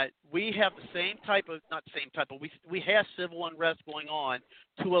 that we have the same type of, not the same type, but we have civil unrest going on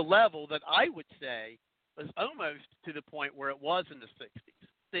to a level that I would say was almost to the point where it was in the 60s.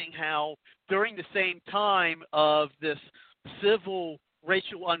 Seeing how during the same time of this civil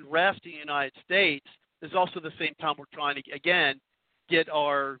racial unrest in the United States is also the same time we're trying to, again, get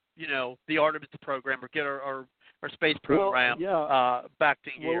our, the Artemis program or get our space program back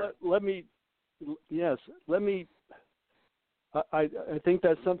to gear. Well, I think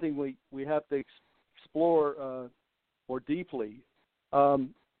that's something we have to explore more deeply,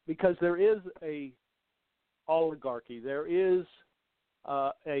 because there is a oligarchy. There is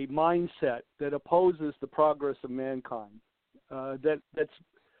a mindset that opposes the progress of mankind, that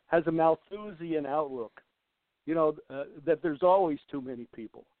has a Malthusian outlook. That there's always too many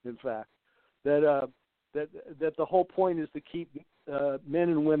people. In fact, that the whole point is to keep men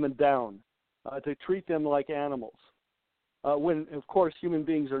and women down, to treat them like animals. When, of course, human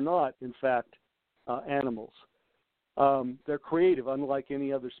beings are not, in fact, animals. They're creative, unlike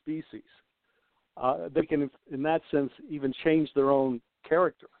any other species. They can, in that sense, even change their own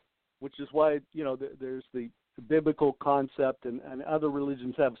character, which is why, there's the biblical concept, and other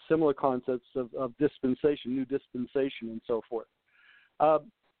religions have similar concepts of dispensation, new dispensation, and so forth.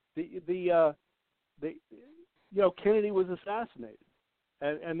 Kennedy was assassinated,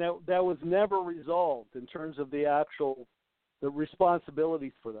 and that was never resolved in terms of the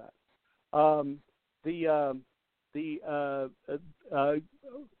responsibilities for that.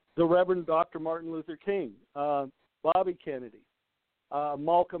 The Reverend Dr. Martin Luther King, Bobby Kennedy,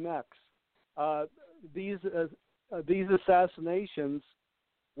 Malcolm X. These assassinations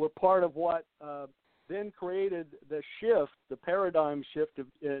were part of what then created the shift, the paradigm shift,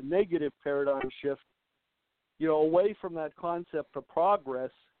 negative paradigm shift, away from that concept of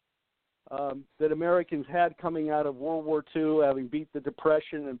progress that Americans had coming out of World War II, having beat the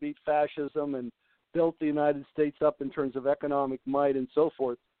Depression and beat fascism and built the United States up in terms of economic might and so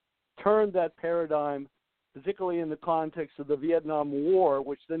forth, turned that paradigm, particularly in the context of the Vietnam War,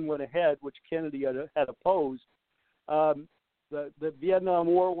 which then went ahead, which Kennedy had opposed. The Vietnam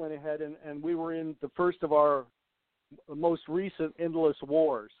War went ahead, and we were in the first of our most recent endless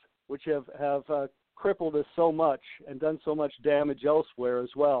wars, which have crippled us so much and done so much damage elsewhere as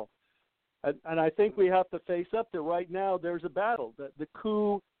well. And I think we have to face up to right now there's a battle, the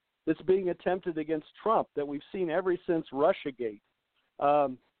coup that's being attempted against Trump that we've seen ever since Russiagate.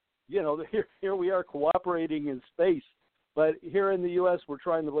 Here we are cooperating in space, but here in the U.S. we're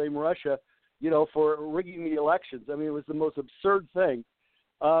trying to blame Russia, for rigging the elections. I mean, it was the most absurd thing.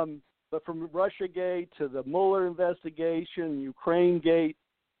 But from Russiagate to the Mueller investigation, Ukraine-gate,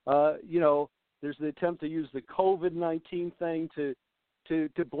 there's the attempt to use the COVID-19 thing to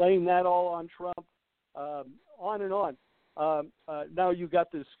blame that all on Trump, on and on. Now you've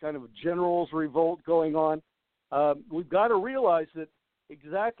got this kind of generals revolt going on. We've got to realize that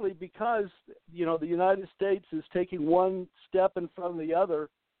exactly because, the United States is taking one step in front of the other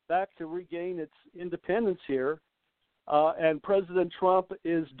back to regain its independence here, and President Trump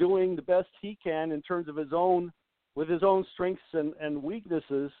is doing the best he can in terms of his own strengths and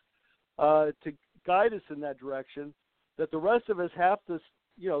weaknesses to guide us in that direction, that the rest of us have to,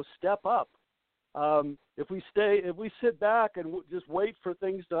 step up. If we sit back and just wait for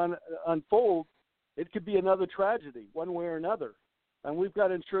things to unfold, it could be another tragedy, one way or another. And we've got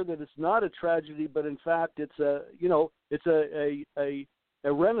to ensure that it's not a tragedy, but in fact, it's a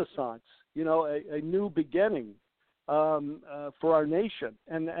renaissance, a new beginning for our nation,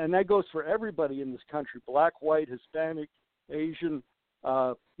 and that goes for everybody in this country: black, white, Hispanic, Asian.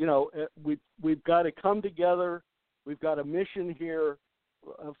 We've got to come together. We've got a mission here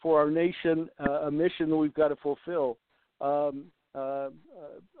for our nation, a mission that we've got to fulfill. Our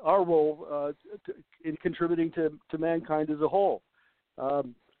role in contributing to mankind as a whole.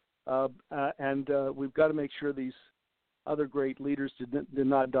 And we've got to make sure these other great leaders did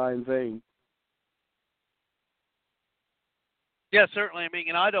not die in vain. Yeah, certainly. I mean,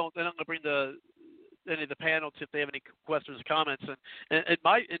 and I'm going to bring any of the panel if they have any questions or comments. And in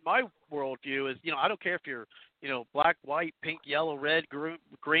my worldview is, I don't care if you're, black, white, pink, yellow, red,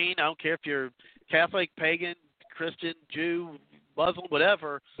 green. I don't care if you're Catholic, pagan, Christian, Jew, Muslim,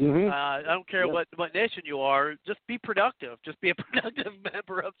 whatever. Mm-hmm. I don't care what nation you are. Just be productive. Just be a productive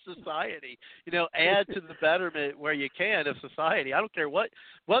member of society. Add to the betterment where you can of society. I don't care what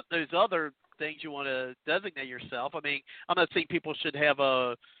those other things you want to designate yourself. I mean, I'm not saying people should have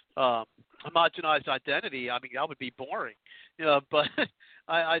a homogenized identity. I mean, that would be boring. But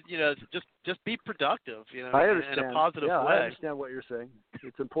I just be productive. I understand. In a positive way. I understand what you're saying.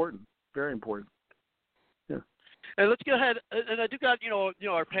 It's important. Very important. Yeah. And let's go ahead. And I do got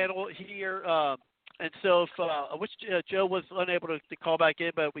our panel here. And so, if I wish Joe was unable to call back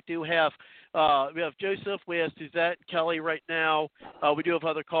in, but we do have Joseph, we have Suzette, Kelly right now. We do have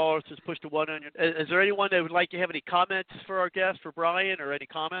other callers. Just push to 100. Is there anyone that would like to have any comments for our guest, for Brian, or any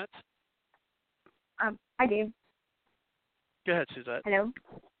comments? I do. Go ahead, Suzette. Hello.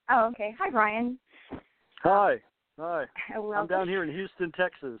 Oh, okay. Hi, Brian. Hi. Welcome. I'm down here in Houston,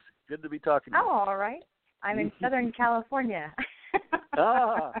 Texas. Good to be talking to you. Oh, all right. I'm in Southern California.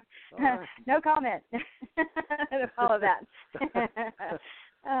 All right. No comment to follow that.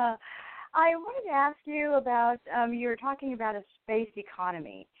 I wanted to ask you about, you were talking about a space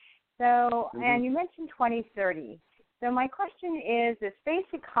economy. So, and you mentioned 2030. So my question is, the space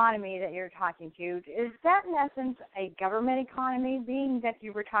economy that you're talking to, is that in essence a government economy, being that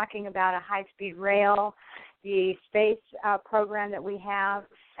you were talking about a high-speed rail, the space program that we have,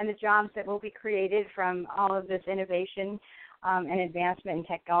 and the jobs that will be created from all of this innovation and advancement in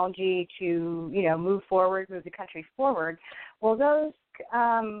technology to, move the country forward? Will those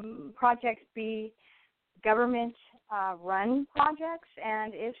projects be government-run projects?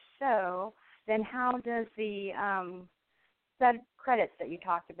 And if so, then how does the set credits that you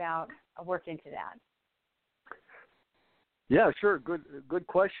talked about work into that? Yeah, sure. Good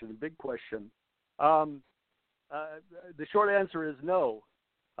question. Big question. The short answer is no,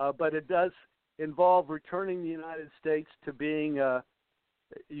 but it does involve returning the United States to being,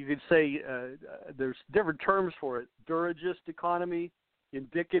 you could say, there's different terms for it: dirigist economy,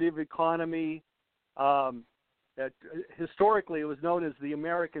 indicative economy. Historically, it was known as the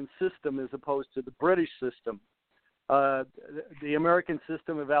American system as opposed to the British system. the American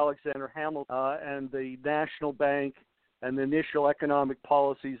system of Alexander Hamilton and the National Bank and the initial economic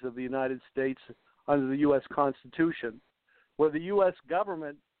policies of the United States under the U.S. Constitution, where the U.S.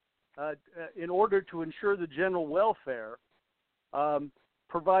 government, in order to ensure the general welfare,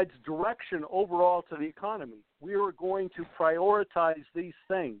 provides direction overall to the economy. We are going to prioritize these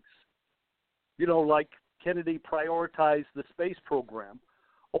things, like Kennedy prioritized the space program,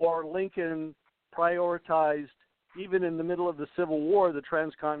 or Lincoln prioritized, even in the middle of the Civil War, the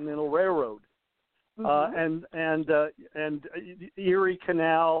Transcontinental Railroad, and Erie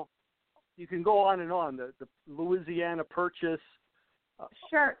Canal. You can go on and on. The Louisiana Purchase.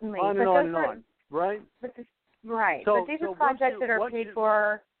 Certainly. On and on and on. Right. Right. So, but these are projects that are paid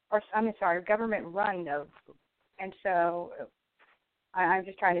for, or government run though, and so I'm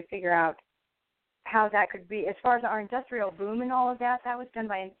just trying to figure out how that could be. As far as our industrial boom and all of that, that was done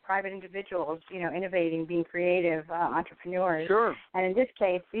by private individuals, innovating, being creative, entrepreneurs. Sure. And in this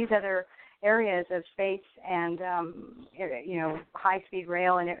case, these other areas of space and, high-speed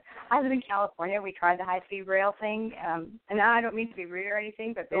rail. And I live in California. We tried the high-speed rail thing. And I don't mean to be rude or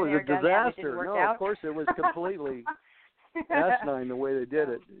anything, but it was a disaster. No, out. Of course it was completely asinine the way they did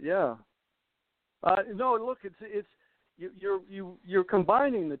it. Yeah. No, look, it's you're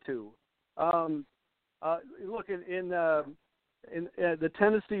combining the two. Look, in the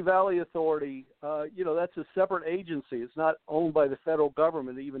Tennessee Valley Authority, that's a separate agency. It's not owned by the federal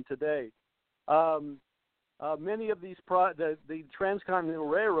government even today. Many of these the Transcontinental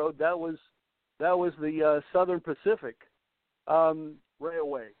Railroad, that was the Southern Pacific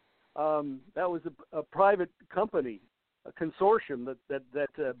Railway. That was a private company, a consortium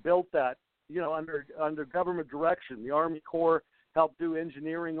that built that, under government direction. The Army Corps helped do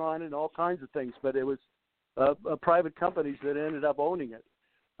engineering on it and all kinds of things, but it was private companies that ended up owning it.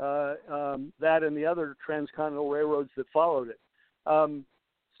 That and the other transcontinental railroads that followed it.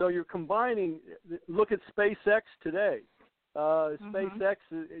 So you're combining. Look at SpaceX today. SpaceX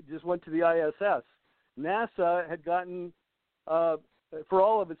just went to the ISS. NASA had gotten, for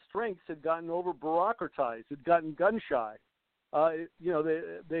all of its strengths, had gotten over bureaucratized. Had gotten gun shy.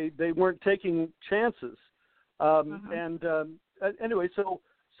 They weren't taking chances. Anyway,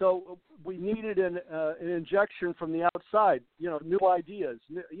 so we needed an injection from the outside. New ideas.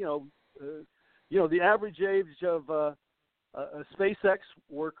 The average age of a SpaceX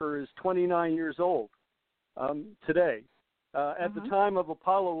worker is 29 years old today. At the time of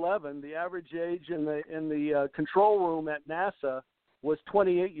Apollo 11, the average age in the control room at NASA was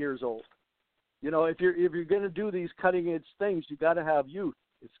 28 years old. If you're going to do these cutting edge things, you got to have youth.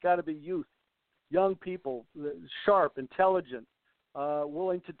 It's got to be youth, young people, sharp, intelligent,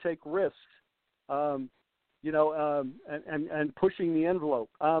 willing to take risks, and pushing the envelope.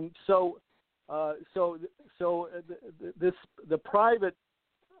 The private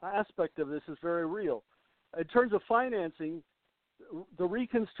aspect of this is very real. In terms of financing, the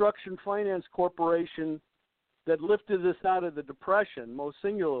Reconstruction Finance Corporation that lifted us out of the Depression, most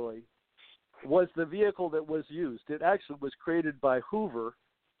singularly, was the vehicle that was used. It actually was created by Hoover,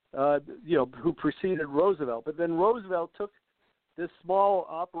 who preceded Roosevelt. But then Roosevelt took this small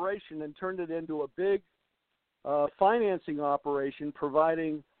operation and turned it into a big financing operation,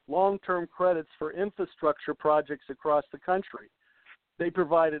 providing long-term credits for infrastructure projects across the country. They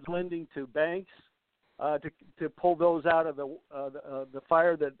provided lending to banks to pull those out of the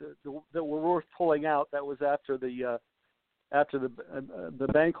fire that were worth pulling out. That was after the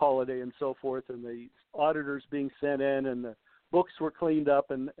bank holiday and so forth, and the auditors being sent in, and the books were cleaned up,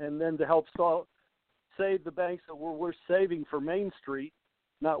 and then to help save the banks that were worth saving for Main Street,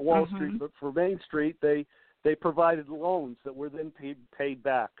 not Wall Street, but for Main Street, they provided loans that were then paid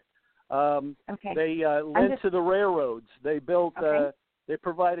back. They lent to the railroads. They built. They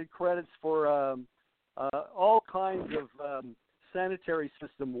provided credits for all kinds of sanitary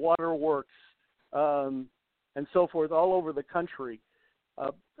system, waterworks, and so forth, all over the country.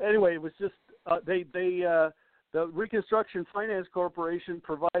 Anyway, it was just the Reconstruction Finance Corporation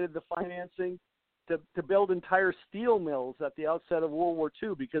provided the financing to build entire steel mills at the outset of World War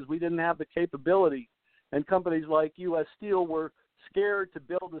II, because we didn't have the capability, and companies like U.S. Steel were scared to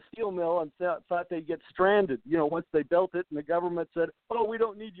build a steel mill and thought they'd get stranded. Once they built it, and the government said, "Oh, we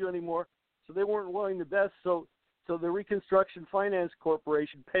don't need you anymore," so they weren't willing to invest. So the Reconstruction Finance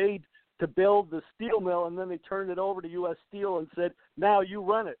Corporation paid to build the steel mill, and then they turned it over to U.S. Steel and said, "Now you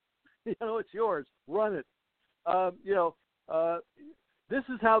run it. It's yours. Run it." This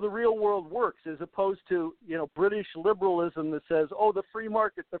is how the real world works, as opposed to British liberalism that says, "Oh, the free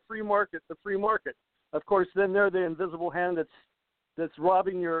market, the free market, the free market." Of course, then they're the invisible hand that's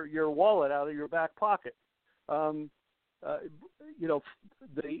robbing your wallet out of your back pocket.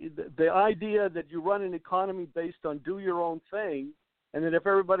 the idea that you run an economy based on do your own thing, and that if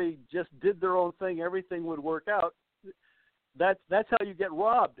everybody just did their own thing, everything would work out. That's how you get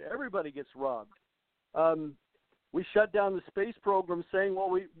robbed. Everybody gets robbed. We shut down the space program saying,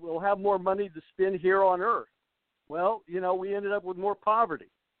 well, we'll have more money to spend here on Earth. Well, we ended up with more poverty,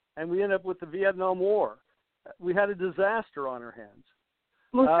 and we ended up with the Vietnam War. We had a disaster on our hands.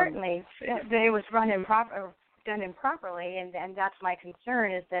 Well, certainly, it was done improperly, and that's my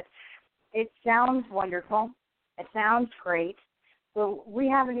concern, is that it sounds wonderful, it sounds great, but we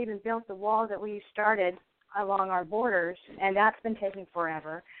haven't even built the wall that we started along our borders, and that's been taking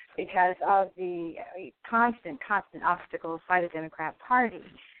forever because of the constant obstacles by the Democrat Party.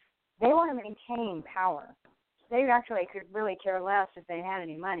 They want to maintain power. They actually could really care less if they had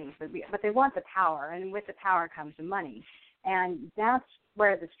any money, but they want the power, and with the power comes the money. And that's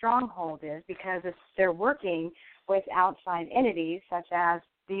where the stronghold is, because they're working with outside entities such as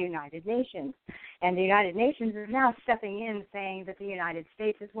the United Nations. And the United Nations is now stepping in, saying that the United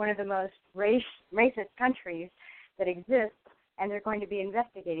States is one of the most racist countries that exists, and they're going to be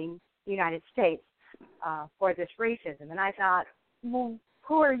investigating the United States for this racism. And I thought, well,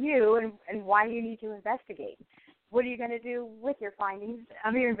 who are you and why do you need to investigate? What are you going to do with your findings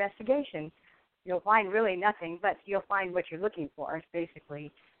of your investigation? You'll find really nothing, but you'll find what you're looking for. Is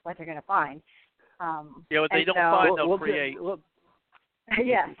basically what they're going to find. What they don't find, they'll create.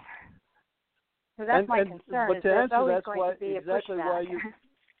 Yes. So that's my concern. But to answer,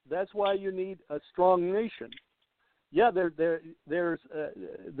 that's why you need a strong nation. Yeah, there's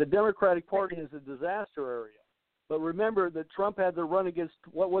the Democratic Party is a disaster area. But remember that Trump had to run against,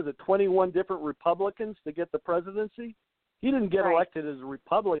 21 different Republicans to get the presidency? He didn't get elected as a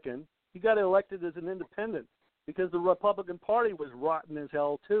Republican. He got elected as an independent because the Republican Party was rotten as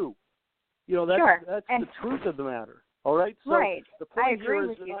hell, too. That's the truth of the matter. All right? So the point I agree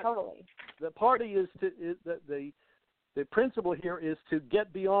with you totally. The party the principle here is to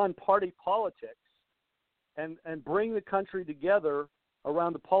get beyond party politics and bring the country together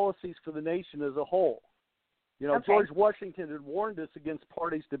around the policies for the nation as a whole. George Washington had warned us against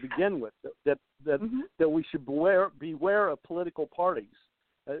parties to begin with, that we should beware of political parties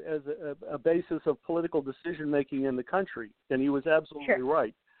as a basis of political decision-making in the country, and he was absolutely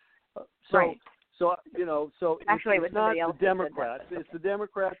right. So actually, it's not the Democrats. It's the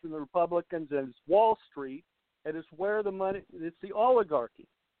Democrats and the Republicans, and it's Wall Street, and it's where the money. It's the oligarchy.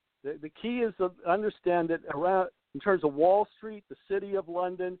 The key is to understand that around, in terms of Wall Street, the City of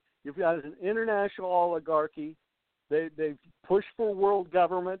London, you've got an international oligarchy. They've pushed for world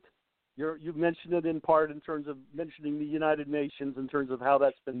government. You've mentioned it in part in terms of mentioning the United Nations, in terms of how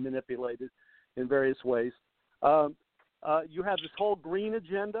that's been manipulated in various ways. You have this whole green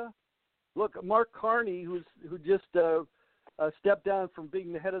agenda. Look, Mark Carney, who just stepped down from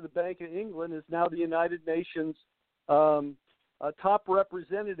being the head of the Bank of England, is now the United Nations top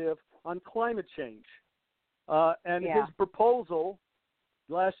representative on climate change. And his proposal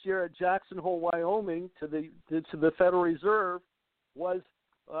last year at Jackson Hole, Wyoming, to the Federal Reserve was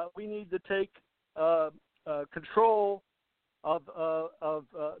we need to take control of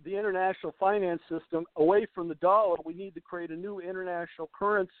the international finance system away from the dollar. We need to create a new international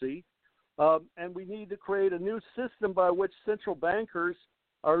currency. And we need to create a new system by which central bankers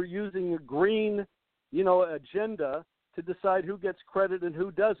are using a green, agenda to decide who gets credit and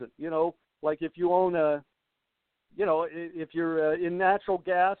who doesn't. Like if you own if you're in natural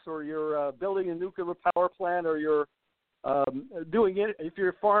gas, or you're building a nuclear power plant, or you're doing it, if you're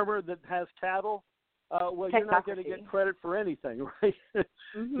a farmer that has cattle, you're not going to get credit for anything, right? This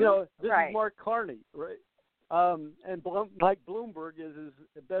is Mark Carney, right? And Mike Bloomberg is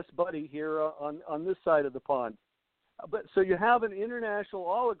his best buddy here on this side of the pond. But so you have an international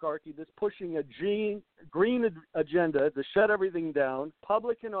oligarchy that's pushing a green agenda to shut everything down,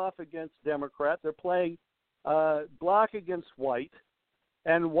 Republican off against Democrat. They're playing black against white.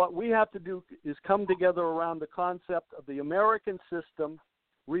 And what we have to do is come together around the concept of the American system,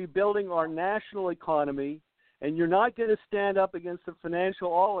 rebuilding our national economy. And you're not going to stand up against the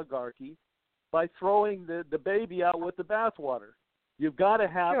financial oligarchy by throwing the baby out with the bathwater. You've got to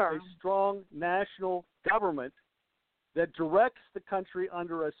have a strong national government that directs the country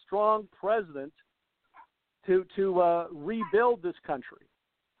under a strong president to rebuild this country.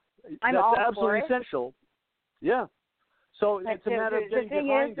 That's absolutely essential. Yeah. So it's a matter of getting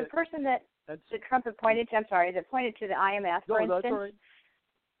behind it. The person that Trump appointed to, that pointed to the IMF, for instance, that's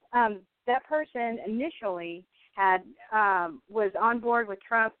all right. That person initially was on board with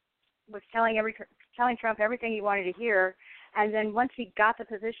Trump, was telling Trump everything he wanted to hear, and then once he got the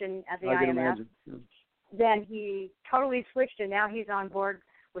position at the IMF, then he totally switched, and now he's on board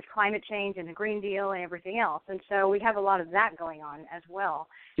with climate change and the Green Deal and everything else. And so we have a lot of that going on as well.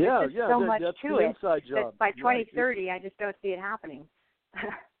 Yeah, There's just so much that's to the it inside job. that by 2030, I just don't see it happening.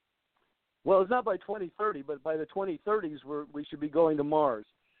 Well, it's not by 2030, but by the 2030s, we should be going to Mars.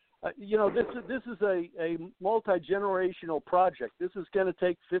 This is a multi-generational project. This is going to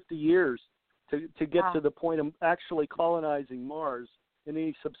take 50 years to get to the point of actually colonizing Mars in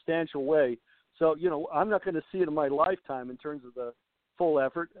any substantial way. So, I'm not going to see it in my lifetime in terms of the full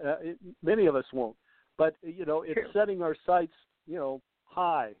effort. Many of us won't. But, it's setting our sights,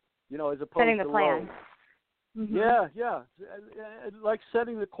 high, as opposed setting the to plan. low. Mm-hmm. Yeah. Like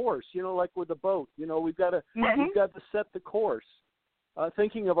setting the course, like with the boat. We've got to set the course,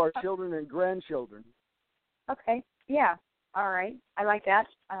 thinking of our children and grandchildren. Okay. Yeah. All right. I like that.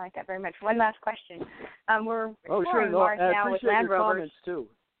 Very much. One last question. We're exploring Mars now with Land your Rovers. Comments too.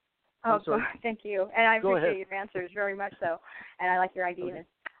 Oh, thank you. And I appreciate your answers very much so. And I like your ideas.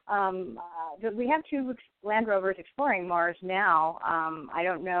 We have 2 Land Rovers exploring Mars now. I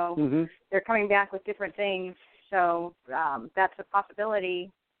don't know. Mm-hmm. They're coming back with different things. So that's a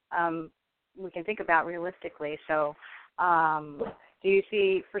possibility we can think about realistically. So do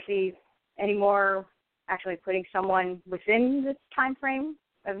you foresee any more actually putting someone within the time frame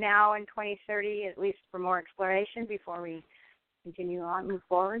of now and 2030, at least for more exploration before we move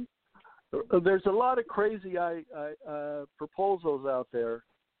forward? There's a lot of crazy proposals out there,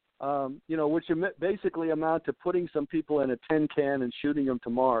 which basically amount to putting some people in a tin can and shooting them to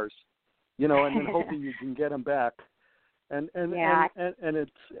Mars, and then hoping you can get them back. And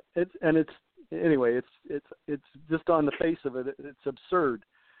it's just on the face of it, it's absurd.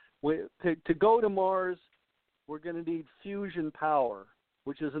 To go to Mars, we're going to need fusion power,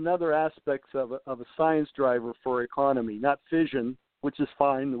 which is another aspect of a science driver for economy, not fission, which is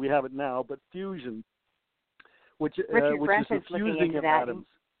fine, we have it now, but fusion, which is the fusing of atoms.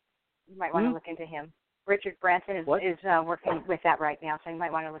 You might want to look into him. Richard Branson is working with that right now, so you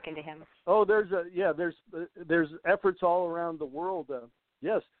might want to look into him. Oh, there's efforts all around the world.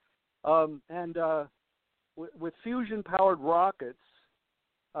 Yes, and with fusion-powered rockets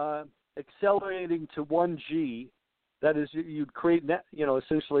accelerating to 1G, that is, you'd create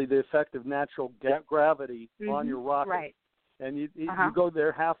essentially the effect of natural gravity on your rocket. Right. And you go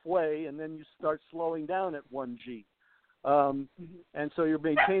there halfway, and then you start slowing down at 1G. And so you're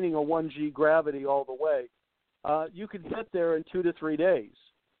maintaining a 1G gravity all the way. You could get there in 2 to 3 days.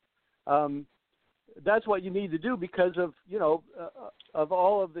 That's what you need to do because of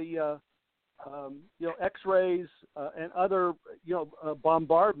all of the X-rays and other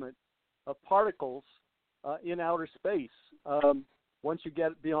bombardment of particles in outer space. Once you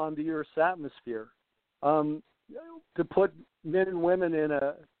get beyond the Earth's atmosphere, to put men and women in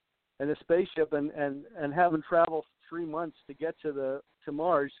a spaceship and have them travel 3 months to get to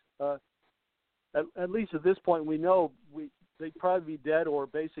Mars, at least at this point we know they'd probably be dead or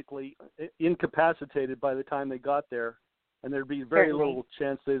basically incapacitated by the time they got there, and there'd be very little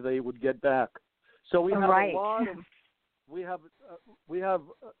chance that they would get back. So we have a lot of we have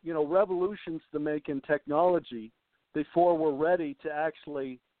revolutions to make in technology before we're ready to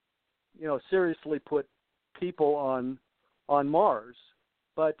actually seriously put people on Mars,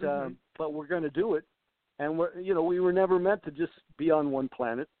 but we're going to do it, and we were never meant to just be on one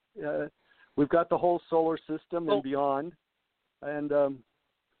planet. We've got the whole solar system and beyond, and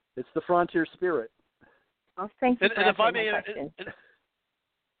it's the frontier spirit. Oh, thank you for answering my question.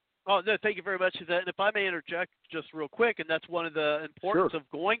 Thank you very much for that. And if I may interject just real quick, and that's one of the importance of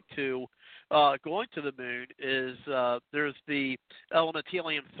going to the moon is there's the element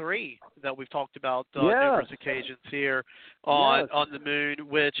helium-3 that we've talked about on numerous occasions here on the moon,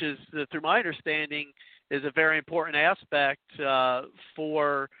 which is, through my understanding, is a very important aspect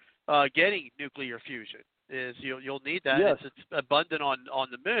for getting nuclear fusion. Is you'll need that. Yes. It's abundant on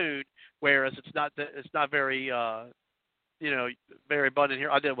the moon, whereas it's not very very abundant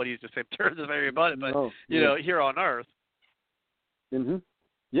here. I didn't want to use the same term as very abundant, but here on Earth. Mhm.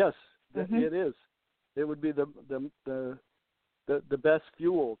 Yes, it is. It would be the best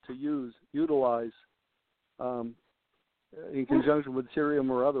fuel to utilize in conjunction with cerium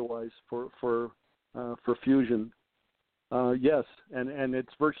or otherwise for fusion. Yes, and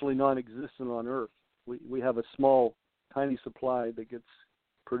it's virtually non-existent on Earth. We have a small, tiny supply that gets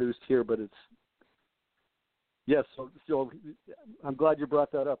produced here, but it's yes. So I'm glad you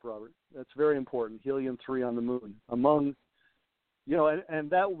brought that up, Robert. That's very important. Helium-3 on the moon, among and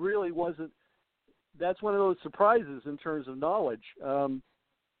that really wasn't. That's one of those surprises in terms of knowledge.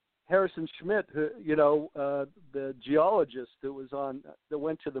 Harrison Schmitt, the geologist that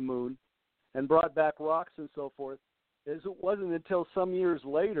went to the moon, and brought back rocks and so forth, is it wasn't until some years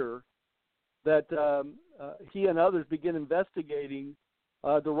later that he and others began investigating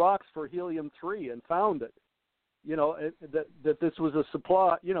the rocks for helium-3 and found it. That this was a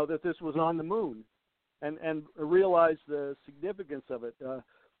supply, that this was on the moon, and realized the significance of it.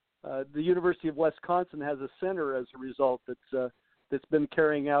 The University of Wisconsin has a center as a result that's been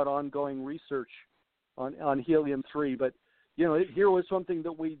carrying out ongoing research on helium-3. But here was something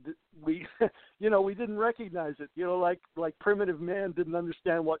that we didn't recognize it. Like primitive man didn't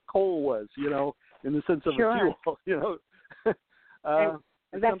understand what coal was. In the sense of a fuel.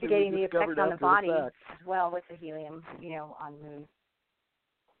 Investigating the effects on the body as well with the helium, on the moon.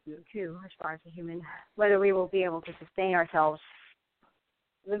 Yeah. Too, as far as the human, whether we will be able to sustain ourselves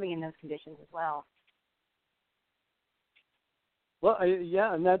living in those conditions as well. Well,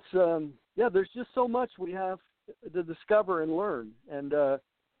 and that's there's just so much we have to discover and learn, and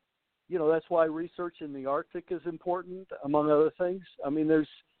that's why research in the Arctic is important, among other things. I mean, there's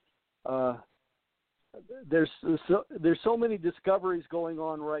so many discoveries going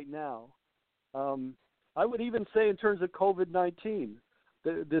on right now. I would even say in terms of COVID-19,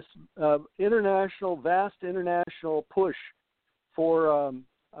 this vast international push for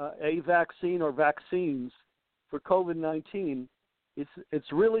a vaccine or vaccines for COVID-19,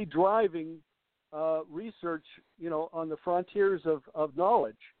 it's really driving research, on the frontiers of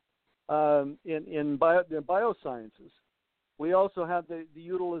knowledge in biosciences. We also have the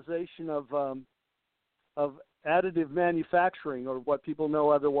utilization of additive manufacturing, or what people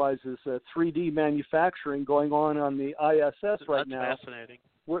know otherwise as 3D manufacturing, going on the ISS right now. That's fascinating.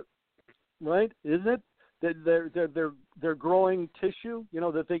 Right? Isn't it? That they're growing tissue,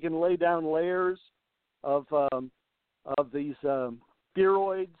 that they can lay down layers of these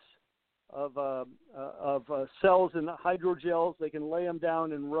spheroids of cells and hydrogels. They can lay them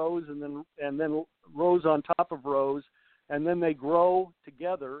down in rows and then rows on top of rows, and then they grow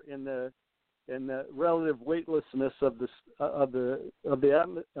together in the relative weightlessness of the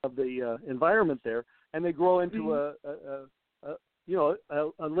environment there, and they grow into a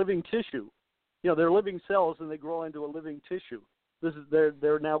living tissue. They're living cells, and they grow into a living tissue.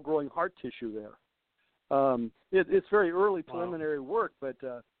 They're now growing heart tissue there. It's very early preliminary work, but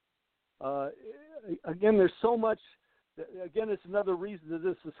again, there's so much. Again, it's another reason that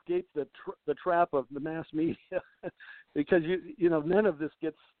this escaped the trap of the mass media, because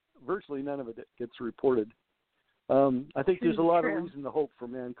virtually none of it gets reported. I think there's a lot of reason to hope for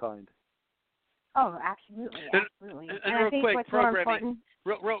mankind. Oh, absolutely. And I think what's more important.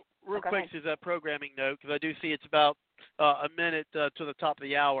 Real quick is a programming note, because I do see it's about a minute to the top of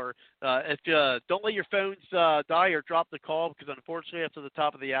the hour. If don't let your phones die or drop the call, because unfortunately after the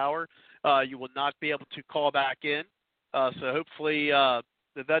top of the hour, you will not be able to call back in. So hopefully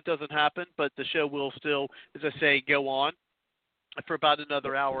that doesn't happen, but the show will still, as I say, go on for about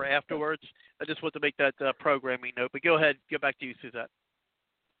another hour afterwards. I just want to make that programming note. But go ahead, get back to you, Suzette.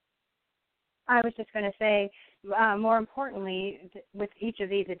 I was just going to say, more importantly, with each of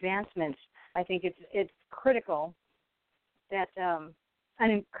these advancements, I think it's critical that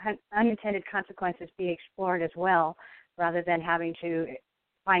unintended consequences be explored as well, rather than having to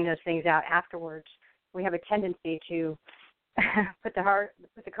find those things out afterwards. We have a tendency to put the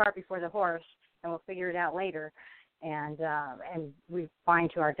cart before the horse, and we'll figure it out later. And we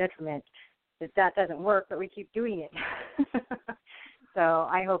find to our detriment that doesn't work, but we keep doing it. So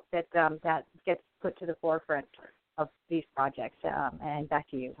I hope that that gets put to the forefront of these projects. And back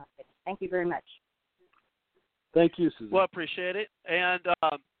to you. Thank you very much. Thank you, Susan. Well, appreciate it. And,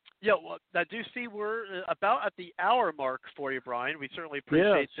 I do see we're about at the hour mark for you, Brian. We certainly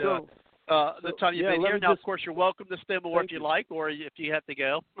appreciate the time you've been here. Now, of course, you're welcome to stay more if you like, or if you have to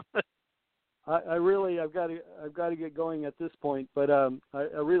go. I've got to get going at this point, but I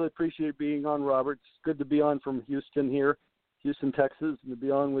really appreciate being on, Robert. It's good to be on from Houston, Texas, and to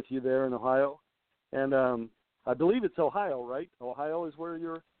be on with you there in Ohio. And I believe it's Ohio, right? Ohio is where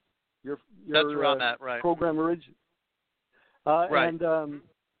your That's around that, right? Program origin. Right. And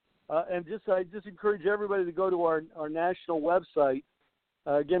I just encourage everybody to go to our national website.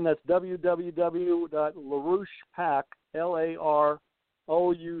 Again, that's www.LaRouche PAC, LaRouchePAC.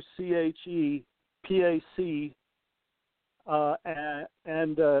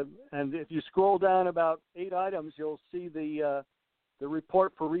 And if you scroll down about 8 items, you'll see the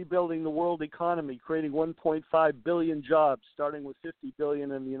report for rebuilding the world economy, creating 1.5 billion jobs, starting with 50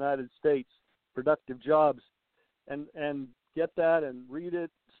 billion in the United States, productive jobs, and get that and read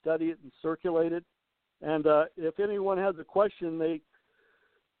it, study it, and circulate it. And if anyone has a question, they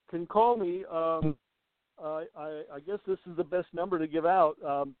can call me. I guess this is the best number to give out.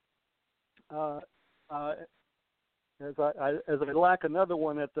 as I lack another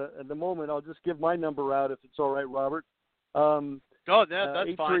one at the moment, I'll just give my number out if it's all right, Robert.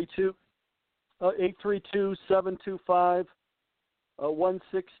 That's fine.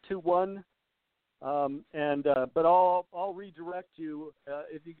 832-725-1621. But I'll redirect you.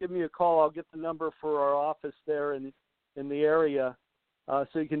 If you give me a call, I'll get the number for our office there in the area,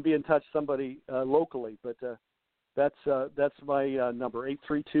 so you can be in touch with somebody locally. But that's my number,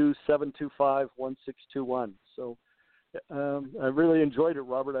 832-725-1621. So I really enjoyed it,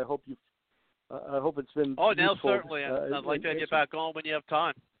 Robert. I hope it's been no, useful. certainly. I'd like to get back on when you have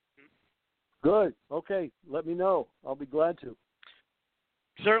time. Good. Okay. Let me know. I'll be glad to.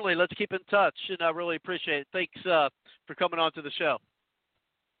 Certainly. Let's keep in touch, and I really appreciate it. Thanks for coming on to the show.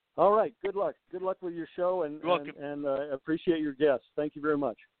 All right. Good luck. Good luck with your show, and you're welcome. And appreciate your guests. Thank you very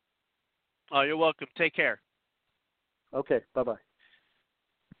much. Oh, you're welcome. Take care. Okay. Bye-bye.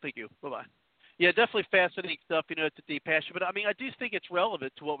 Thank you. Bye-bye. Yeah, definitely fascinating stuff, it's a deep passion. But, I do think it's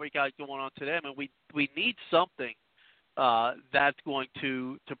relevant to what we got going on today. We need something that's going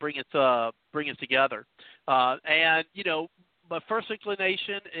to bring us together. And, my first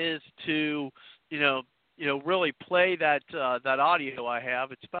inclination is to, really play that audio I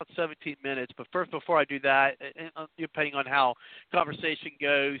have. It's about 17 minutes. But first, before I do that, and depending on how conversation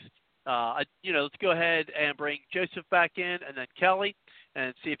goes, let's go ahead and bring Joseph back in and then Kelly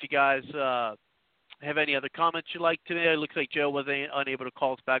and see if you guys have any other comments you'd like today. It looks like Joe was unable to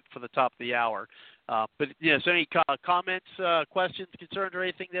call us back for the top of the hour. But, so any comments, questions, concerns, or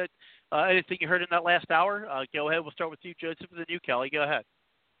anything anything you heard in that last hour? Go ahead. We'll start with you, Joseph, and then you, Kelly. Go ahead.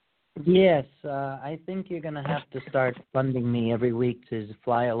 Yes, I think you're going to have to start funding me every week to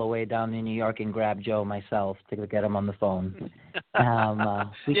fly all the way down to New York and grab Joe myself to get him on the phone. We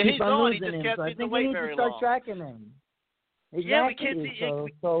keep he's on on. losing him, so I think we need to start tracking him. Exactly. Yeah, we can't see.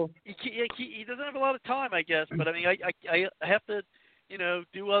 He doesn't have a lot of time, I guess. But I have to,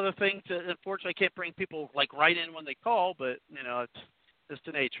 do other things. Unfortunately, I can't bring people right in when they call. But it's just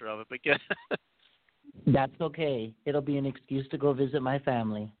the nature of it. But that's okay. It'll be an excuse to go visit my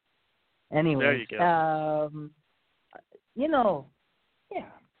family. Anyway, there you go.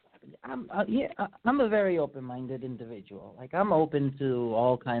 I'm a very open-minded individual. I'm open to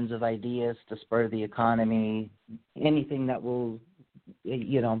all kinds of ideas to spur the economy, anything that will,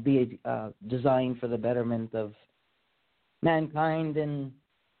 be designed for the betterment of mankind and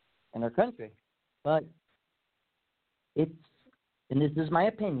our country. But and this is my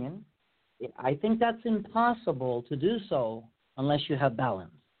opinion, I think that's impossible to do so unless you have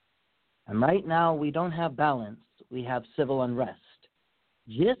balance. And right now we don't have balance. We have civil unrest.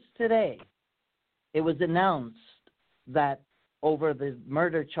 Just today, it was announced that over the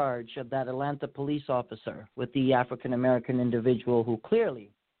murder charge of that Atlanta police officer with the African-American individual who clearly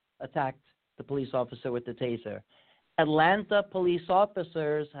attacked the police officer with the taser, Atlanta police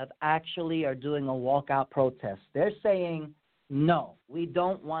officers are doing a walkout protest. They're saying, no, we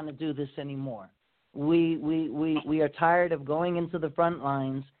don't want to do this anymore. We are tired of going into the front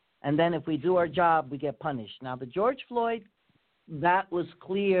lines, and then if we do our job, we get punished. Now, the George Floyd, that was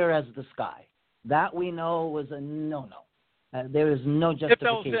clear as the sky. That we know was a no-no. There is no justification if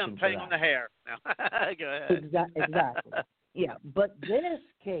that was him, for paying that. on the hair. No. Go ahead. Exactly. Yeah, but this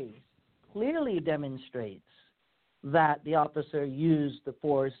case clearly demonstrates that the officer used the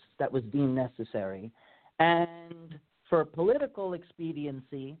force that was deemed necessary. And for political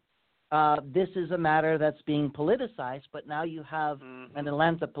expediency, this is a matter that's being politicized, but now you have an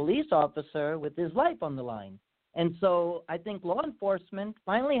Atlanta police officer with his life on the line. And so I think law enforcement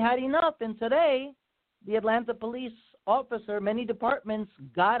finally had enough, and today the Atlanta police officer, many departments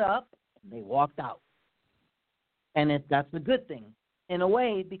got up and they walked out. And that's a good thing in a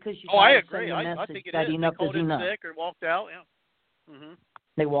way, because you I send agree. a I message think it that is. enough They is called in enough. sick or walked out. Yeah. Mm-hmm.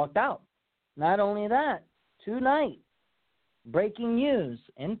 They walked out. Not only that, tonight, breaking news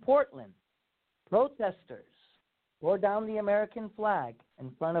in Portland, protesters tore down the American flag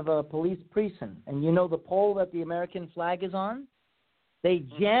in front of a police precinct. And you know the pole that the American flag is on? They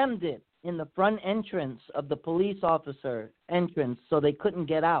jammed it in the front entrance of the police officer entrance so they couldn't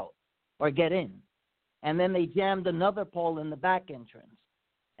get out or get in. And then they jammed another pole in the back entrance.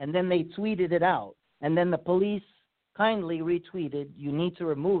 And then they tweeted it out. And then the police kindly retweeted, you need to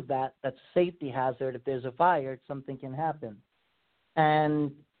remove that. That's a safety hazard. If there's a fire, something can happen.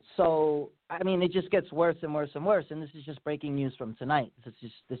 And so, it just gets worse and worse and worse. And this is just breaking news from tonight.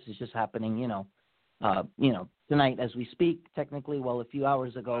 This is just happening, tonight as we speak, technically, a few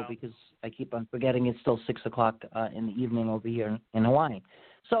hours ago, Wow. because I keep on forgetting it's still 6 o'clock in the evening over here in Hawaii.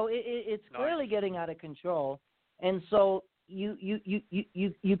 So it's clearly getting out of control. And so you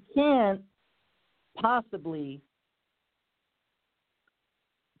can't possibly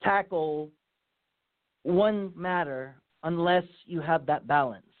tackle one matter unless you have that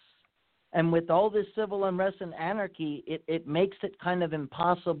balance. And with all this civil unrest and anarchy, it makes it kind of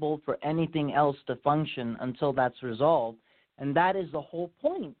impossible for anything else to function until that's resolved. And that is the whole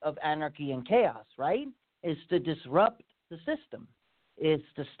point of anarchy and chaos, right? Is to disrupt the system. Is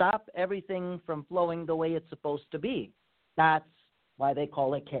to stop everything from flowing the way it's supposed to be. That's why they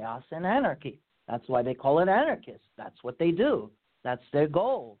call it chaos and anarchy. That's why they call it anarchists. That's what they do. That's their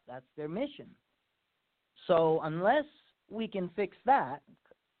goal. That's their mission. So unless we can fix that,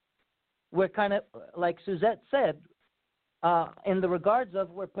 we're kind of, like Suzette said, in the regards of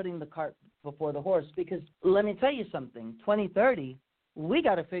we're putting the cart before the horse. Because let me tell you something, 2030, we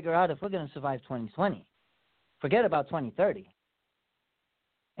got to figure out if we're going to survive 2020. Forget about 2030.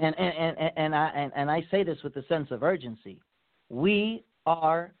 And I say this with a sense of urgency. We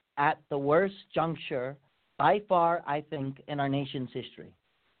are at the worst juncture by far, I think, in our nation's history.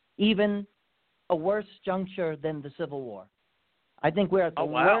 Even a worse juncture than the Civil War. I think we're at the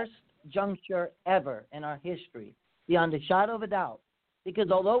worst juncture ever in our history, beyond a shadow of a doubt.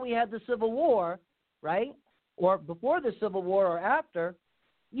 Because although we had the Civil War, right, or before the Civil War or after,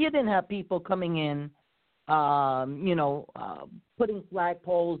 you didn't have people coming in, putting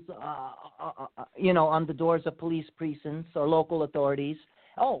flagpoles, on the doors of police precincts or local authorities.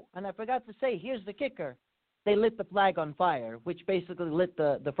 Oh, and I forgot to say, here's the kicker. They lit the flag on fire, which basically lit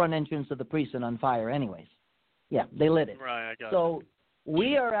the front entrance of the precinct on fire anyways. Yeah, they lit it. Right, I got So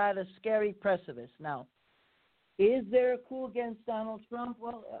we are at a scary precipice. Now, is there a coup against Donald Trump?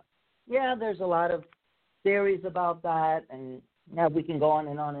 Well, yeah, there's a lot of theories about that, and yeah, we can go on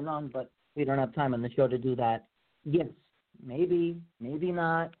and on and on, but we don't have time on the show to do that. Yes, maybe, maybe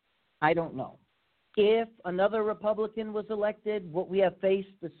not. I don't know. If another Republican was elected, would we have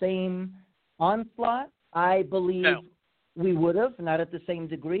faced the same onslaught? I believe we would have, not at the same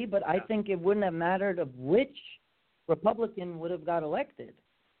degree, but I think it wouldn't have mattered of which Republican would have got elected.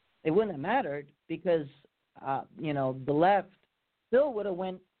 It wouldn't have mattered because, the left still would have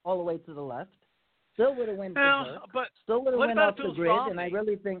went all the way to the left, still would have went but still would have went off the grid, Romney? and I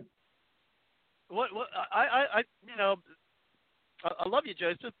really think... I love you,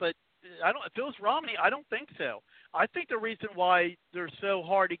 Joseph, but if it was Romney, I don't think so. I think the reason why they're so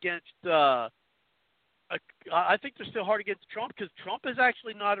hard against Trump because Trump is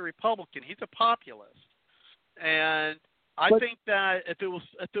actually not a Republican. He's a populist, and I think that if it was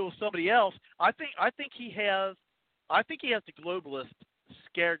somebody else, I think he has the globalists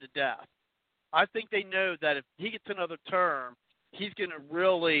scared to death. I think they know that if he gets another term, he's going to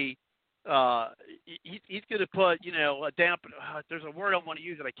really he's going to put a damp. There's a word I want to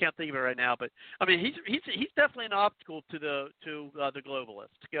use that I can't think of it right now, but I mean he's definitely an obstacle to the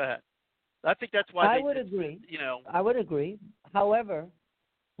globalists. Go ahead. I think that's why I would agree. I would agree. However,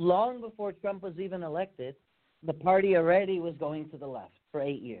 long before Trump was even elected, the party already was going to the left for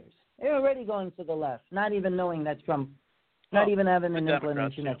 8 years. They were already going to the left, not even knowing that Trump, not even having an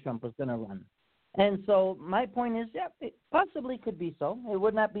inclination that Trump was going to run. And so my point is, yeah, it possibly could be so. It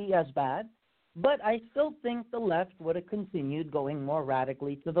would not be as bad. But I still think the left would have continued going more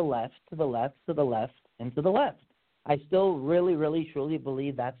radically to the left, to the left, to the left, and to the left. I still really, really, truly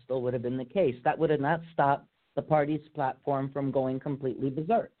believe that still would have been the case. That would have not stopped the party's platform from going completely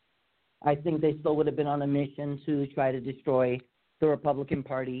berserk. I think they still would have been on a mission to try to destroy the Republican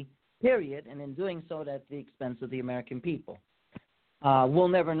Party, period, and in doing so at the expense of the American people. We'll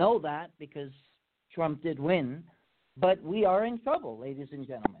never know that because Trump did win, but we are in trouble, ladies and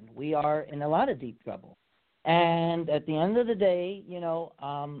gentlemen. We are in a lot of deep trouble. And at the end of the day,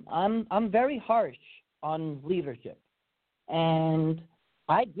 I'm very harsh on leadership. And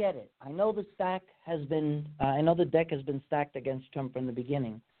I get it. I know the deck has been stacked against Trump from the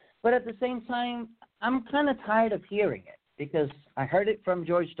beginning. But at the same time, I'm kind of tired of hearing it because I heard it from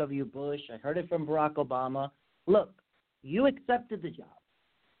George W. Bush. I heard it from Barack Obama. Look, you accepted the job.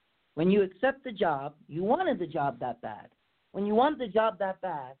 When you accept the job, you wanted the job that bad. When you want the job that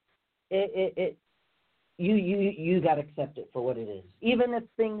bad, you got to accept it for what it is. Even if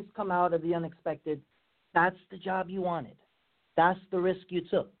things come out of the unexpected, that's the job you wanted. That's the risk you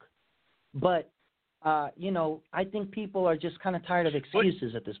took. But, I think people are just kind of tired of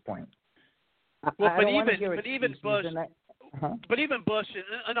excuses at this point. But even Bush,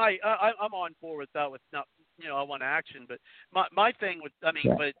 and I'm on board with that. With not, I want action. But my thing with,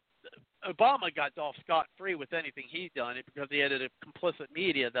 but Obama got off scot-free with anything he'd done because he had a complicit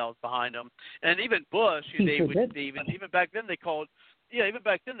media that was behind him, and even Bush, even back then they called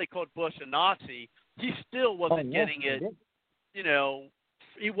Bush a Nazi. He still wasn't getting it.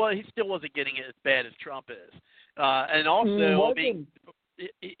 he still wasn't getting it as bad as Trump is, and also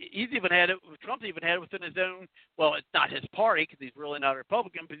he's even had it. Trump's even had it within his own. Well, it's not his party because he's really not a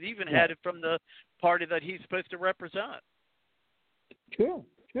Republican, but he even had it from the party that he's supposed to represent. True.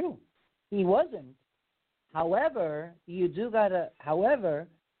 He wasn't. However,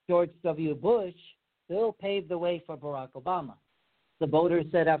 George W. Bush still paved the way for Barack Obama. The voters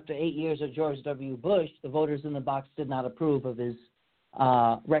said after 8 years of George W. Bush, the voters in the box did not approve of his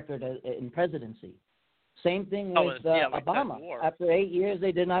record in presidency. Same thing with Obama. After 8 years,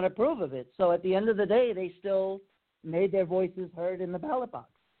 they did not approve of it. So at the end of the day, they still made their voices heard in the ballot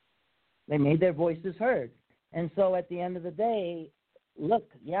box. They made their voices heard. And so at the end of the day, look,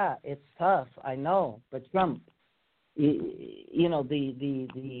 yeah, it's tough, I know, but Trump, I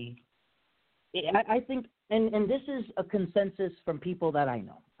think, and this is a consensus from people that I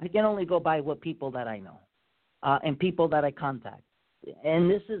know. I can only go by what people that I know and people that I contact. And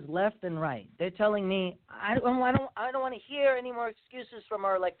this is left and right. They're telling me, I don't want to hear any more excuses from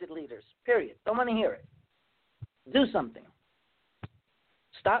our elected leaders, period. Don't want to hear it. Do something.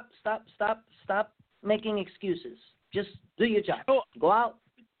 Stop making excuses. Just do your job. Go out,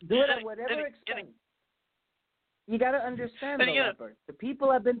 do it at whatever extent. You got to understand, Robert. The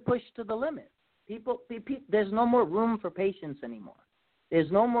people have been pushed to the limit. People, there's no more room for patience anymore. There's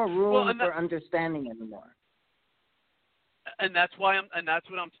no more room for understanding anymore. And that's what I'm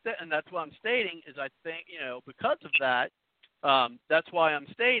stating is I think because of that, that's why I'm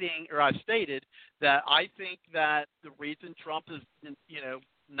stating, or I've stated that I think that the reason Trump is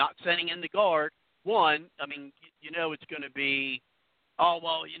not sending in the guard. One, I mean, it's going to be, and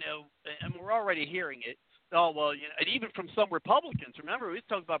we're already hearing it. And even from some Republicans. Remember, we was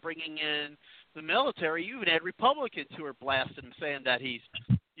talking about bringing in the military. You even had Republicans who were blasting him, saying that he's,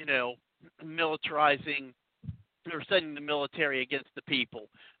 militarizing or sending the military against the people.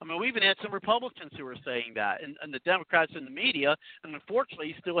 I mean, we even had some Republicans who were saying that, and the Democrats in the media. And unfortunately,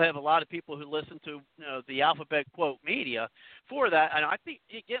 you still have a lot of people who listen to the alphabet quote media for that. And I think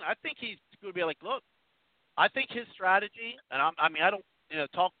he's going to be like, look, I think his strategy, and I don't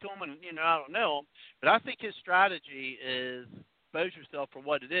talk to him, and I don't know him, but I think his strategy is expose yourself for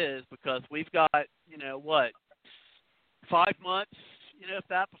what it is, because we've got 5 months. If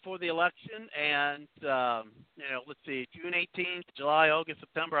that before the election, and let's see, June 18th, July, August,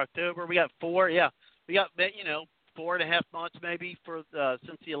 September, October. We got 4.5 months maybe for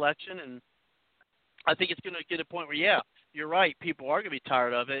since the election, and I think it's going to get a point where you're right. People are going to be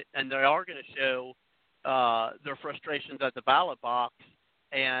tired of it, and they are going to show their frustrations at the ballot box,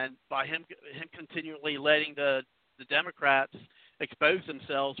 and by him continually letting the Democrats expose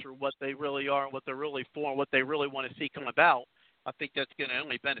themselves for what they really are and what they're really for and what they really want to see come about. I think that's going to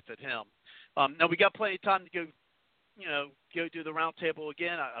only benefit him. Now, we got plenty of time to go do the round table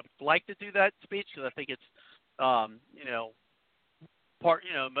again. I'd like to do that speech because I think it's,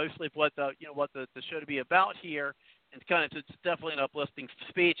 mostly what the show to be about here. And it's definitely an uplifting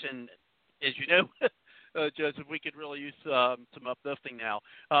speech. And as you know, Joseph, we could really use some uplifting now.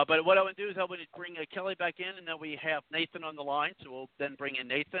 But what I want to do is I want to bring Kelly back in, and then we have Nathan on the line. So we'll then bring in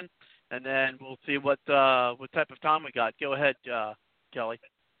Nathan, and then we'll see what type of time we got. Go ahead, Kelly.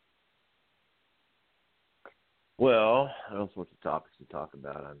 Well, I don't know what the topics to talk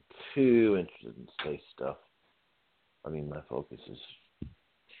about. I'm too interested in space stuff. I mean, my focus is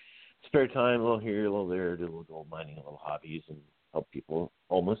spare time, a little here, a little there, do a little gold mining, a little hobbies, and help people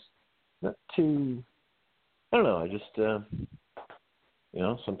homeless. Not too, I don't know, I just,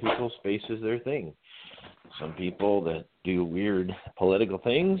 some people, space is their thing. Some people that do weird political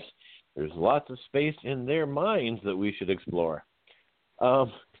things, there's lots of space in their minds that we should explore.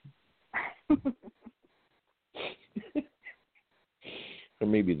 Or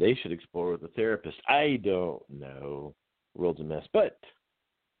maybe they should explore with a therapist. I don't know. The world's a mess. But,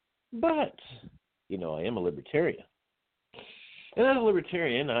 I am a libertarian. And as a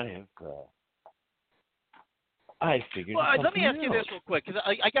libertarian, I figured let me ask you out. this real quick, because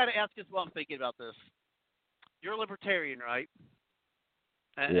I got to ask this while I'm thinking about this. You're a libertarian, right?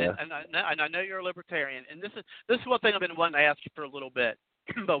 And, yeah. And I know you're a libertarian. And this is one thing I've been wanting to ask you for a little bit,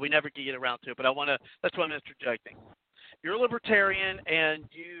 but we never did get around to it. But that's why I'm interjecting. You're a libertarian, and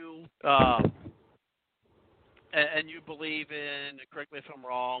you believe in, correct me if I'm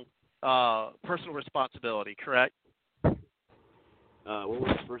wrong, personal responsibility, correct? What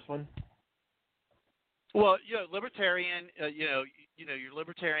was the first one? Well, libertarian. You're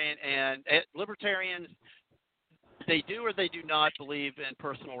libertarian, and libertarians, they do or they do not believe in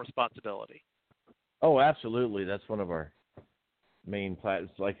personal responsibility. Oh, absolutely. That's one of our main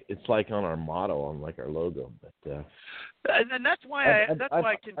platform. It's like on our motto, on like our logo. But and that's why that's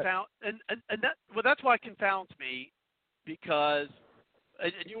why it confounds me, because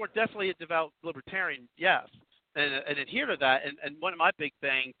and you are definitely a devout libertarian, yes, and adhere to that. And one of my big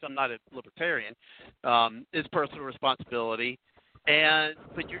things, I'm not a libertarian, is personal responsibility.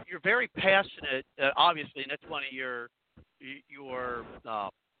 But you're very passionate, obviously, and that's one of your your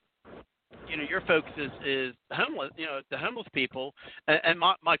focus is homeless, the homeless people. And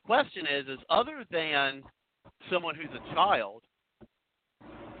my question is other than someone who's a child,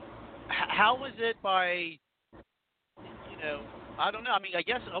 how is it by, I don't know. I mean, I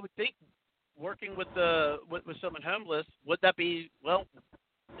guess I would think working with someone homeless, would that be, well,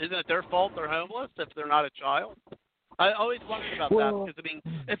 isn't it their fault they're homeless if they're not a child? I always wondered about that, because I mean,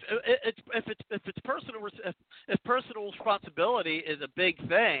 if personal responsibility is a big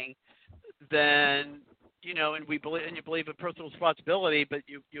thing, then and you believe in personal responsibility, but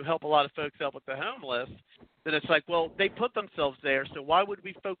you help a lot of folks out with the homeless, then it's like, well, they put themselves there, so why would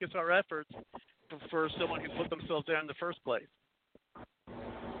we focus our efforts for someone who put themselves there in the first place?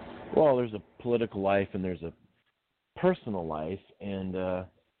 Well, there's a political life and there's a personal life, and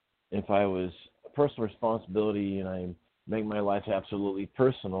if I was personal responsibility and I make my life absolutely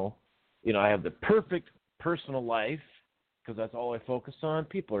personal, I have the perfect personal life because that's all I focus on,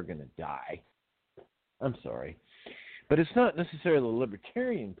 people are going to die. I'm sorry. But it's not necessarily the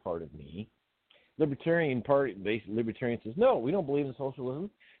libertarian part of me. Libertarian says, no, we don't believe in socialism.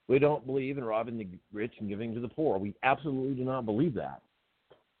 We don't believe in robbing the rich and giving to the poor. We absolutely do not believe that.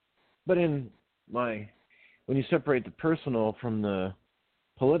 But when you separate the personal from the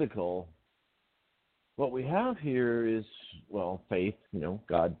political, what we have here is, well, faith.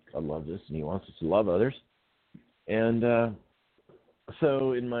 God loves us and he wants us to love others. And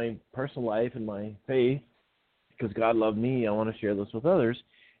so in my personal life and my faith, because God loved me, I want to share this with others,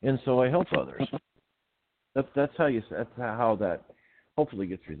 and so I help others. That's how that hopefully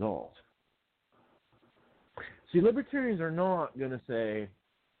gets resolved. See, libertarians are not going to say,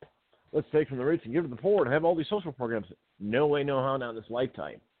 let's take from the rich and give to the poor and have all these social programs. No way, no how, not in this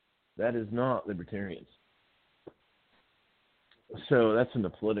lifetime. That is not libertarians. So that's in the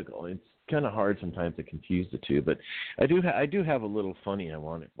political. It's kind of hard sometimes to confuse the two, but I do have a little funny I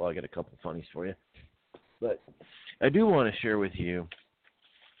got a couple funnies for you. But I do want to share with you.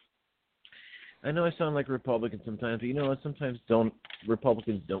 I know I sound like a Republican sometimes, but what? Sometimes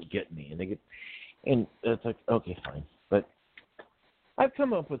Republicans don't get me, and it's like, okay, fine. But I've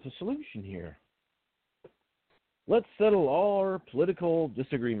come up with a solution here. Let's settle all our political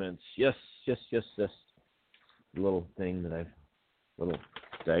disagreements. Yes. Little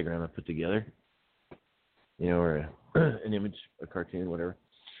diagram I put together, or an image, a cartoon, whatever.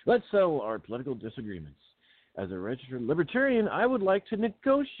 Let's settle our political disagreements. As a registered libertarian, I would like to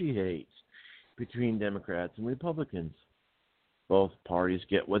negotiate between Democrats and Republicans. Both parties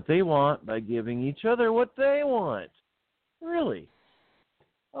get what they want by giving each other what they want. Really?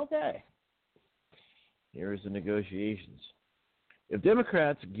 Okay. Here's the negotiations. If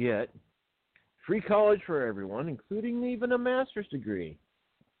Democrats get free college for everyone, including even a master's degree,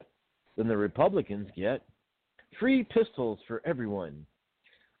 then the Republicans get free pistols for everyone,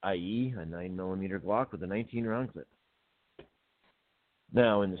 i.e. a 9mm Glock with a 19-round clip.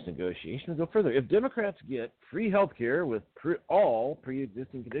 Now, in this negotiation, we'll go further. If Democrats get free health care with all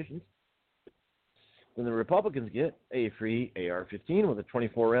pre-existing conditions, then the Republicans get a free AR-15 with a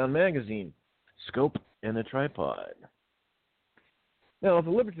 24-round magazine, scope, and a tripod. Now, if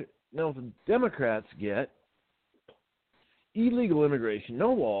the Democrats get illegal immigration,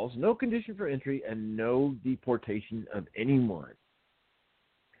 no walls, no condition for entry, and no deportation of anyone,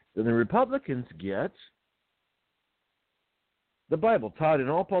 then the Republicans get the Bible taught in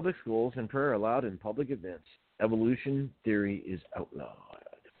all public schools and prayer allowed in public events. Evolution theory is outlawed.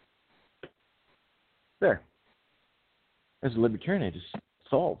 There. As a libertarian, I just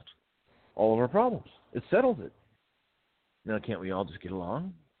solved all of our problems. It settles it. Now, can't we all just get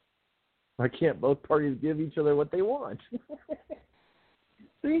along? Why can't both parties give each other what they want?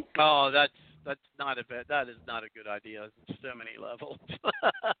 See? Oh, that is not a good idea on so many levels.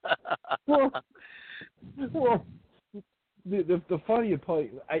 well, the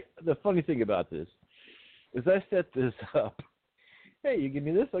funny thing about this is I set this up. Hey, you give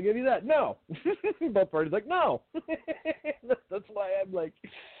me this, I'll give you that. No. Both parties like, no. That's why I'm like,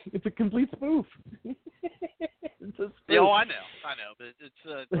 it's a complete spoof. It's a spoof. Yeah, I know, but it's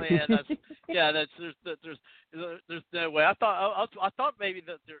there's no way. I thought maybe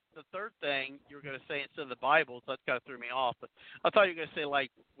the third thing you were going to say instead of the Bible, so that kind of threw me off. But I thought you were going to say like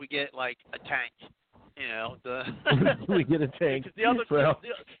we get like a tank, You know, the we get a tank. The other well,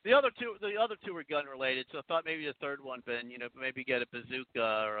 the other two were gun related, so I thought maybe the third one, Ben, you know, maybe get a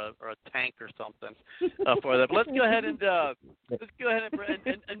bazooka or a tank or something for that. But let's go ahead and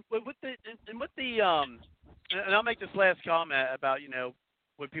and I'll make this last comment about, you know,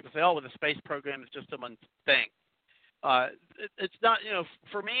 when people say, oh, well, the space program is just someone's thing. It's not, you know,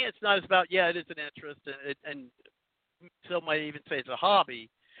 for me, it's not as about, yeah, it is an interest, and some might even say it's a hobby,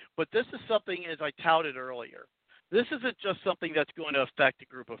 but this is something, as I touted earlier, this isn't just something that's going to affect a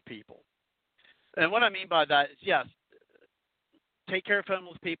group of people. And what I mean by that is, yes, take care of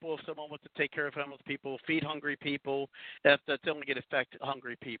homeless people if someone wants to take care of homeless people, feed hungry people, that's only going to affect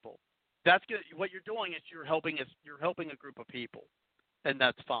hungry people. That's good. What you're doing is you're helping a group of people, and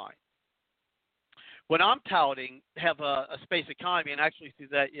that's fine. When I'm touting, have a space economy, and actually through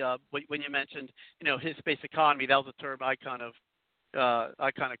that, when you mentioned, you know, his space economy, that was a term I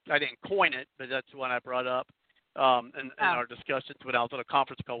didn't coin it, but that's the one I brought up in our discussions when I was on a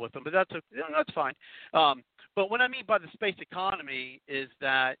conference call with him. But that's fine. But what I mean by the space economy is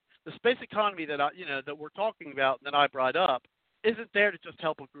that the space economy that we're talking about and that I brought up isn't there to just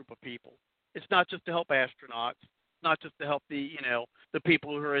help a group of people. It's not just to help astronauts. It's not just to help the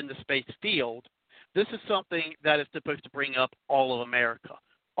people who are in the space field. This is something that is supposed to bring up all of America,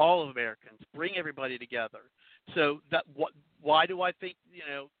 all of Americans, bring everybody together. So why do I think, you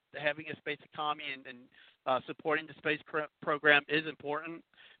know, having a space economy and supporting the space program is important?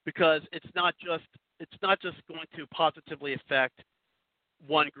 Because it's not just going to positively affect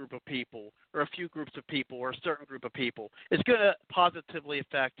one group of people or a few groups of people or a certain group of people. It's going to positively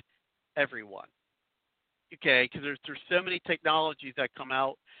affect everyone. Okay, because there's so many technologies that come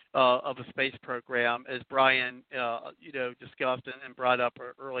out of a space program, as Brian discussed and brought up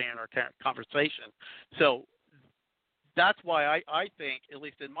earlier in our conversation. So that's why I think, at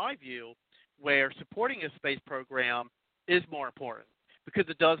least in my view, where supporting a space program is more important, because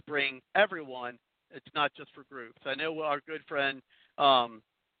it does bring everyone. It's not just for groups. I know our good friend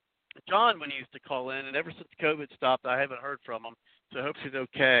John, when he used to call in, and ever since COVID stopped, I haven't heard from him. So I hope he's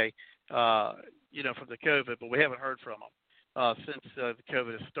okay, from the COVID, but we haven't heard from him since the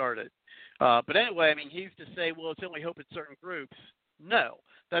COVID has started. But anyway, I mean, he used to say, well, it's only hope in certain groups. No,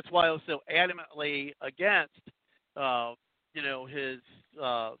 that's why I was so adamantly against,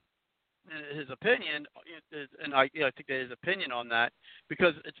 his opinion, and I think that his opinion on that,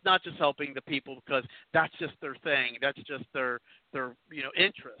 because it's not just helping the people because that's just their thing, that's just their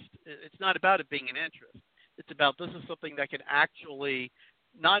interest. It's not about it being an interest. It's about, this is something that can actually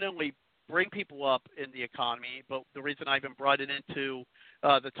not only bring people up in the economy, but the reason I even brought it into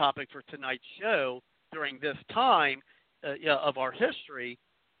the topic for tonight's show during this time of our history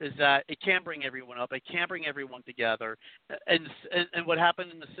is that it can bring everyone up. It can bring everyone together. And what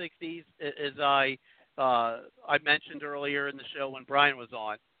happened in the 60s, as I mentioned earlier in the show when Brian was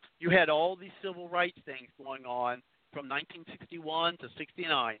on, you had all these civil rights things going on from 1961 to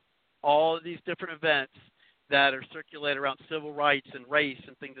 69, all of these different events that are circulated around civil rights and race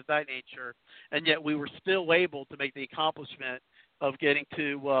and things of that nature, and yet we were still able to make the accomplishment of getting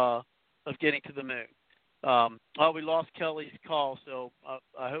to the moon. We lost Kelly's call, so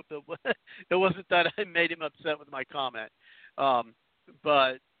I hope that it wasn't that I made him upset with my comment.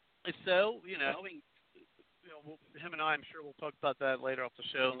 But so, him and I, I'm sure we'll talk about that later off the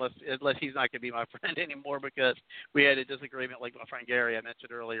show, unless he's not going to be my friend anymore, because we had a disagreement like my friend Gary I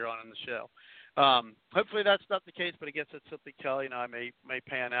mentioned earlier on in the show. Hopefully that's not the case, but I guess it's something Kelly and I may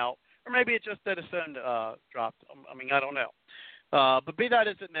pan out, or maybe it's just that his phone dropped. I mean, I don't know. But be that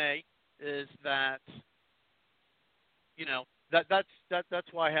as it may, is that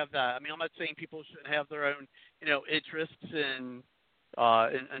that's why I have that. I mean, I'm not saying people shouldn't have their own interests and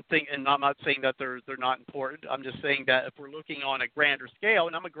I'm not saying that they're not important. I'm just saying that if we're looking on a grander scale,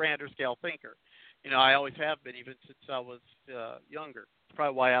 and I'm a grander scale thinker, I always have been, even since I was younger. It's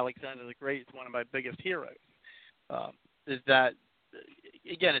probably why Alexander the Great is one of my biggest heroes. Is that,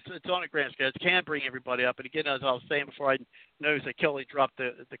 again, it's on a grand scale. It can bring everybody up. And again, as I was saying before I noticed that Kelly dropped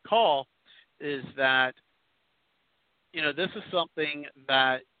the call, is that this is something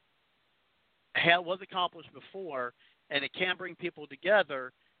that was accomplished before, and it can bring people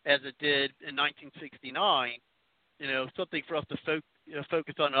together as it did in 1969. Something for us to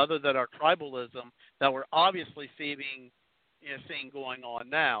focus on other than our tribalism that we're obviously seeing going on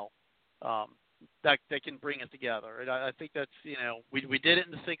now. That can bring us together. And I think that's, we did it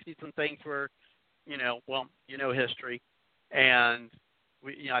in the 60s when things were, history. And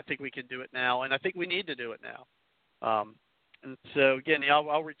I think we can do it now, and I think we need to do it now. And so again,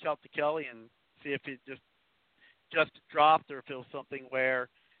 I'll reach out to Kelly and see if it just dropped, or if it was something where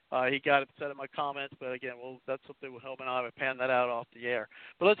He got upset at my comments, but again, that's something we'll help, and I would pan that out off the air.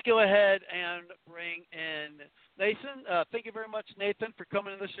 But let's go ahead and bring in Nathan. Thank you very much, Nathan, for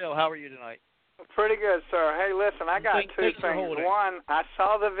coming to the show. How are you tonight? Pretty good, sir. Hey, listen, I got two things. One, I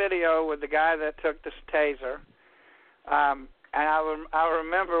saw the video with the guy that took this taser, and I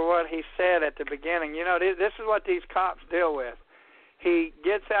remember what he said at the beginning. You know, this is what these cops deal with. He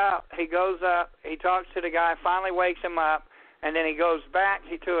gets out, he goes up, he talks to the guy, finally wakes him up, and then he goes back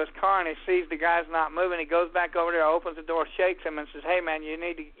to his car, and he sees the guy's not moving. He goes back over there, opens the door, shakes him, and says, hey, man, you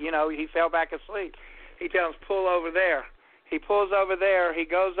need to, he fell back asleep. He tells him, pull over there. He pulls over there. He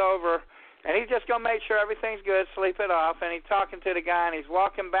goes over, and he's just going to make sure everything's good, sleep it off, and he's talking to the guy, and he's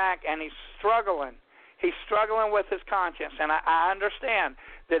walking back, and he's struggling. He's struggling with his conscience, and I understand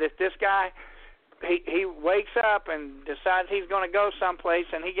that if this guy he wakes up and decides he's going to go someplace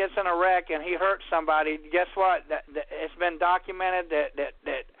and he gets in a wreck and he hurts somebody, guess what? It's been documented that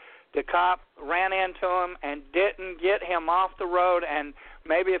the cop ran into him and didn't get him off the road, and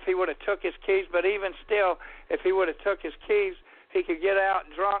maybe if he would have took his keys, but even still, if he would have took his keys, he could get out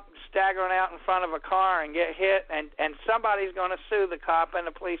drunk, staggering out in front of a car and get hit, and somebody's going to sue the cop and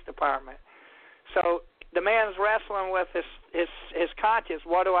the police department. So the man's wrestling with his conscience.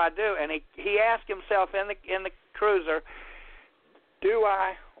 What do I do? And he asked himself in the cruiser, do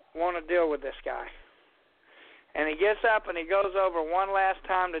I want to deal with this guy? And he gets up and he goes over one last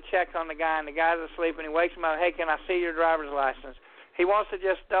time to check on the guy, and the guy's asleep, and he wakes him up, hey, can I see your driver's license? He wants to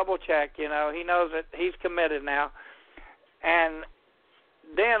just double check, he knows that he's committed now. And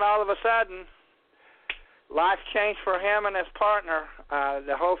then all of a sudden, life changed for him and his partner.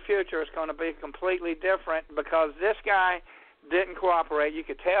 The whole future is going to be completely different because this guy didn't cooperate. You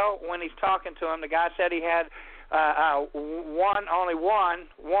could tell when he's talking to him. The guy said he had only one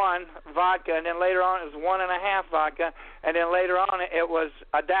vodka, and then later on it was 1.5 vodka, and then later on it was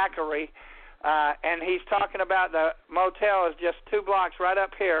a daiquiri. And he's talking about the motel is just 2 blocks right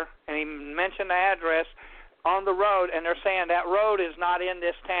up here, and he mentioned the address on the road, and they're saying that road is not in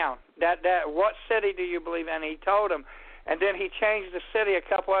this town. That what city do you believe in? He told him, and then he changed the city a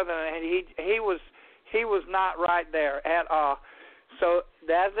couple other, and he was not right there at all. So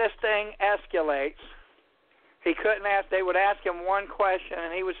as this thing escalates, he couldn't ask. They would ask him one question,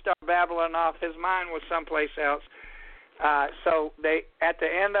 and he would start babbling off. His mind was someplace else. So they at the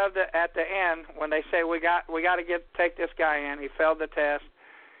end when they say we got to take this guy in, he failed the test.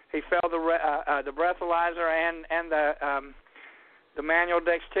 He failed the breathalyzer and the manual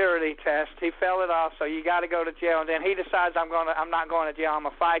dexterity test. He failed it all, so you got to go to jail. And then he decides I'm not going to jail. I'm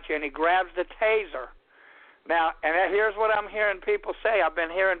gonna fight you. And he grabs the taser. Now, and here's what I'm hearing people say. I've been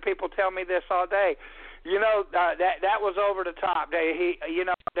hearing people tell me this all day. That was over the top. They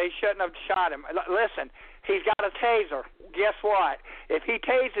shouldn't have shot him. Listen, he's got a taser. Guess what? If he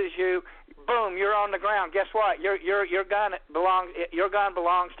tases you, boom, you're on the ground. Guess what? Your gun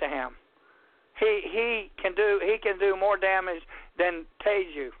belongs to him. He can do more damage than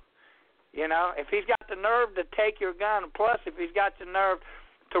tase you. If he's got the nerve to take your gun, plus if he's got the nerve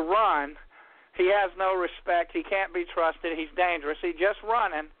to run, he has no respect. He can't be trusted. He's dangerous. He's just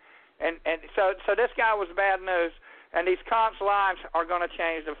running. And so this guy was bad news. And these cops' lives are going to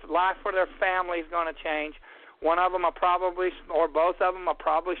change. The life for their family is going to change. One of them will probably, or both of them will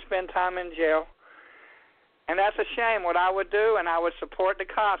probably spend time in jail. And that's a shame. What I would do, and I would support the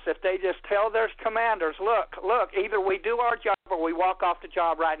cops, if they just tell their commanders, look, either we do our job or we walk off the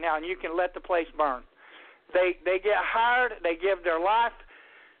job right now, and you can let the place burn. They get hired, they give their life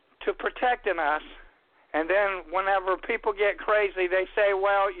to protecting us, and then whenever people get crazy, they say,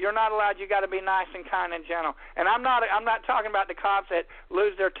 well, you're not allowed, you got to be nice and kind and gentle. And I'm not talking about the cops that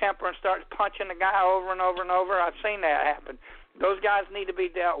lose their temper and start punching the guy over and over and over. I've seen that happen. Those guys need to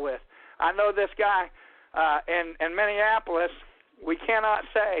be dealt with. I know this guy in Minneapolis, we cannot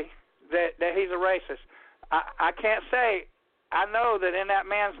say that he's a racist. I can't say, I know that in that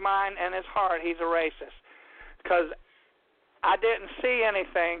man's mind and his heart he's a racist because I didn't see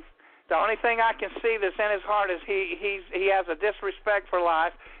anything. The only thing I can see that's in his heart is he has a disrespect for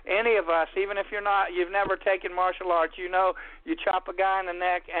life. Any of us, even if you've never taken martial arts, you chop a guy in the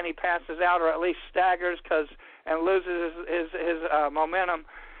neck and he passes out or at least staggers and loses his momentum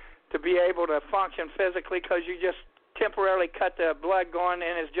to be able to function physically because you just temporarily cut the blood going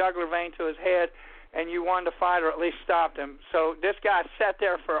in his jugular vein to his head and you won the fight or at least stopped him. So this guy sat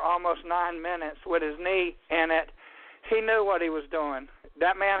there for almost 9 minutes with his knee in it. He knew what he was doing.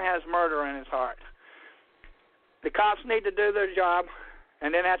 That man has murder in his heart. The cops need to do their job,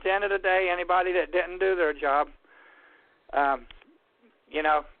 and then at the end of the day, anybody that didn't do their job,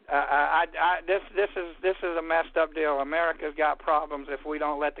 This is a messed up deal. America's got problems if we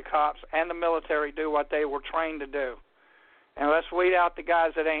don't let the cops and the military do what they were trained to do. And let's weed out the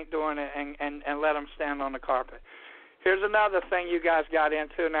guys that ain't doing it and let them stand on the carpet. Here's another thing you guys got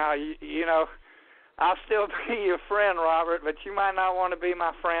into now. You know, I'll still be your friend, Robert, but you might not want to be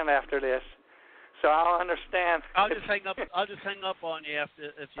my friend after this. So I'll understand. I'll just hang up on you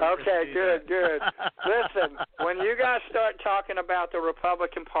if you. Okay, good. Listen, when you guys start talking about the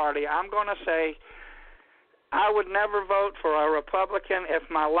Republican Party, I'm going to say I would never vote for a Republican if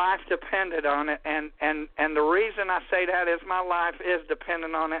my life depended on it, and the reason I say that is my life is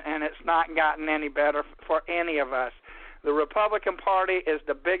dependent on it, and it's not gotten any better for any of us. The Republican Party is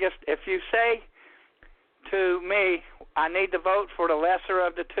the biggest. If you say to me, I need to vote for the lesser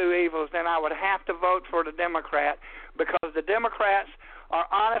of the two evils, then I would have to vote for the Democrat, because the Democrats are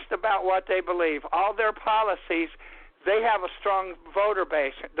honest about what they believe. All their policies, they have a strong voter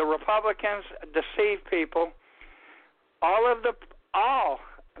base. The Republicans deceive people.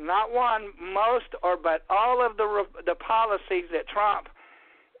 Not one, most, but all of the policies that Trump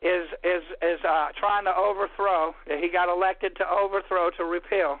is trying to overthrow, that he got elected to overthrow, to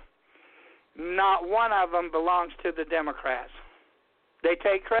repeal, not one of them belongs to the Democrats. They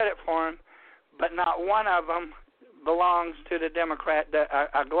take credit for them, but not one of them belongs to the Democrat.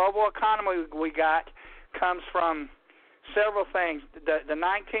 A global economy we got comes from several things.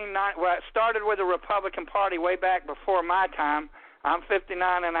 It started with the Republican Party way back before my time. I'm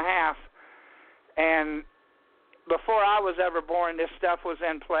 59 and a half, and before I was ever born, this stuff was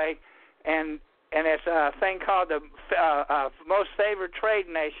in play, and it's a thing called the most favored trade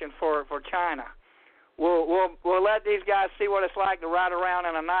nation for China. We'll let these guys see what it's like to ride around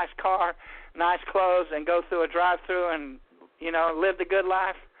in a nice car, nice clothes, and go through a drive-through and, you know, live the good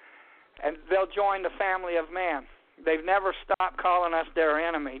life, and they'll join the family of man. They've never stopped calling us their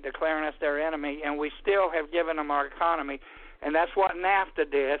enemy, declaring us their enemy, and we still have given them our economy, and that's what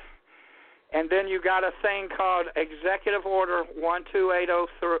NAFTA did. And then you got a thing called Executive Order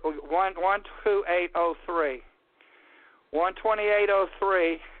 12803. 12803.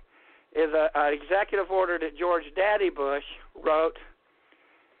 12803 is an executive order that George Daddy Bush wrote,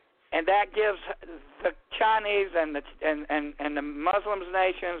 and that gives the Chinese and the Muslims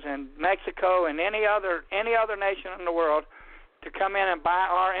nations and Mexico and any other nation in the world to come in and buy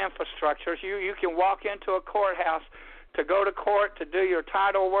our infrastructures. You can walk into a courthouse to go to court to do your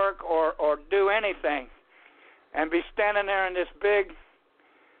title work or do anything, and be standing there in this big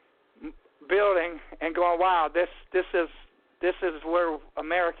building and going, wow, this is where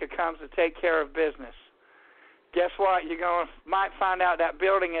America comes to take care of business. Guess what? Might find out that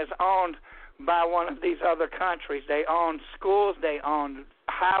building is owned by one of these other countries. They own schools, they own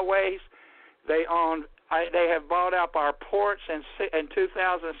highways, they have bought up our ports in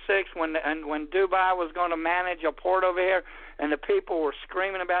 2006 when Dubai was going to manage a port over here, and the people were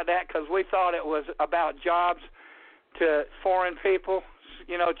screaming about that because we thought it was about jobs to foreign people,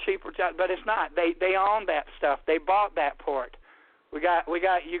 you know, cheaper jobs, but it's not. They own that stuff. They bought that port. You got to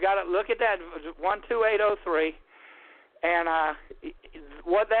look at that 12803, and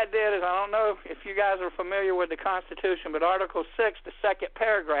what that did is, I don't know if you guys are familiar with the Constitution, but Article 6, the second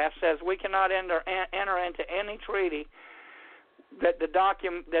paragraph, says we cannot enter into any treaty that the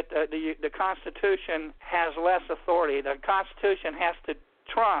Constitution has less authority. The Constitution has to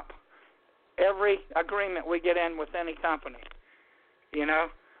trump every agreement we get in with any company, you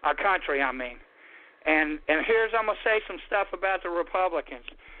know, our country, I mean. And here's, I'm going to say some stuff about the Republicans.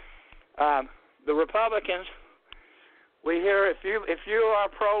 The Republicans, we hear if you are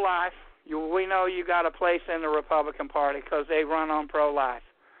pro-life, we know you got a place in the Republican Party because they run on pro-life.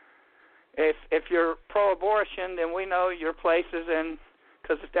 If you're pro-abortion, then we know your place is in,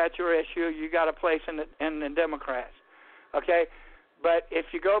 because if that's your issue, you got a place in the Democrats. Okay? But if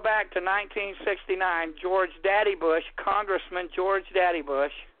you go back to 1969, Congressman George Daddy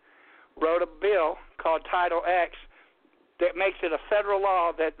Bush, wrote a bill called Title X that makes it a federal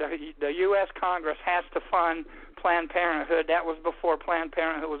law that the U.S. Congress has to fund Planned Parenthood. That was before Planned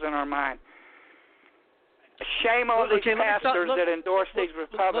Parenthood was in our mind. Shame on these pastors that endorse these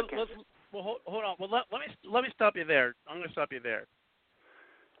Republicans. Hold on. Well, let me stop you there. I'm going to stop you there.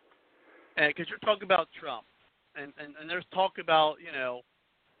 Because you're talking about Trump, and there's talk about, you know,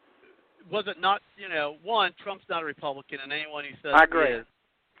 was it not, you know, one, Trump's not a Republican, and anyone who says I agree. He is.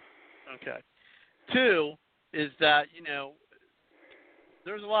 Okay. Two is that, you know,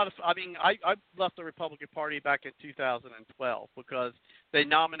 there's a lot of, I mean, I left the Republican Party back in 2012 because they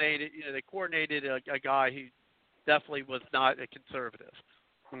nominated, you know, they coordinated a guy who definitely was not a conservative.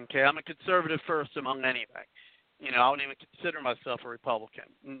 Okay, I'm a conservative first among anything. I don't even consider myself a Republican.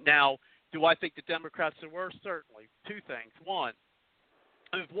 Now, do I think the Democrats are worse? Certainly. Two things. One,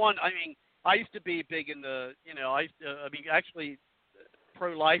 I used to be big in the, actually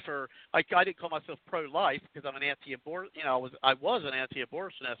pro-lifer. I didn't call myself pro-life because I'm an anti-abortion. I was an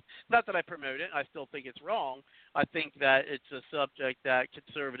anti-abortionist. Not that I promote it. I still think it's wrong. I think that it's a subject that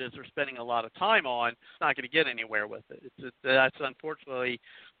conservatives are spending a lot of time on. It's not going to get anywhere with it. That's unfortunately,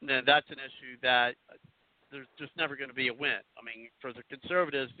 that's an issue that there's just never going to be a win. I mean, for the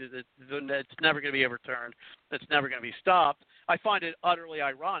conservatives, it's never going to be overturned. It's never going to be stopped. I find it utterly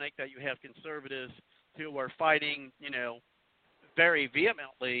ironic that you have conservatives who are fighting, very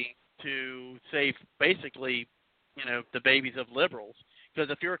vehemently to save basically, the babies of liberals. Because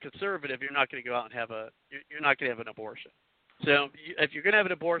if you're a conservative, you're not going to go out and you're not going to have an abortion. So if you're going to have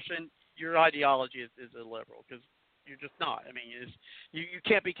an abortion, your ideology is a liberal because you're just not. I mean, you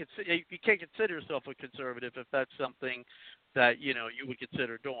can't consider yourself a conservative if that's something that you would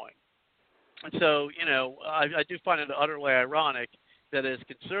consider doing. And so I do find it utterly ironic that as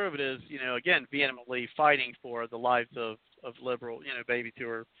conservatives, again, vehemently fighting for the lives of liberal, babies who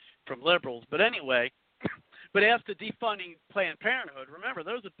are from liberals. But anyway, but as to defunding Planned Parenthood, remember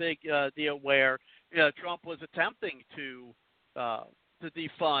there was a big deal where Trump was attempting to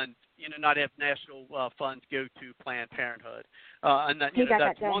defund, not have national funds go to Planned Parenthood, and that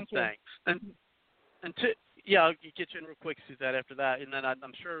that's one thing. And two, I'll get you in real quick, Suzette, after that, and then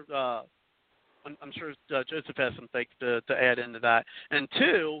I'm sure. I'm sure Joseph has some things to add into that. And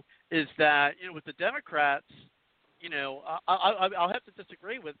two is that with the Democrats, I'll have to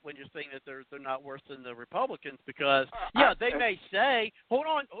disagree with when you're saying that they're not worse than the Republicans because they may say, hold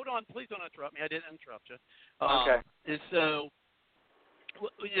on, please don't interrupt me. I didn't interrupt you. Okay. And so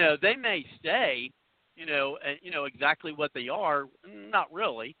they may say exactly what they are, not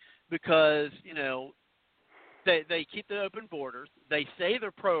really, because They keep the open borders. They say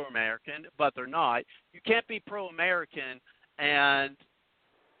they're pro-American, but they're not. You can't be pro-American and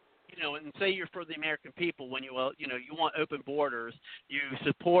and say you're for the American people when you want open borders. You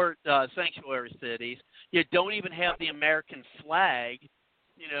support sanctuary cities. You don't even have the American flag,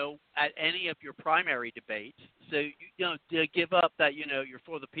 at any of your primary debates. So to give up that you're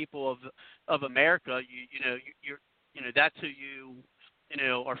for the people of America. You're that's who you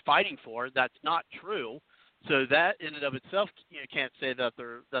are fighting for. That's not true. So that in and of itself, can't say that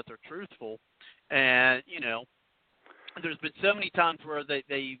they're truthful, and there's been so many times where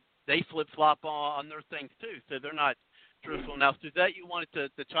they flip flop on their things too, so they're not truthful. Now, Suzette, you wanted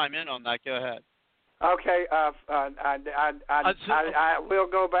to chime in on that? Go ahead. Okay, I will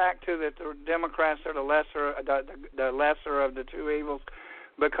go back to the Democrats are the lesser of the two evils.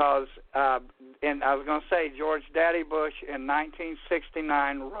 Because, and I was going to say, George Daddy Bush in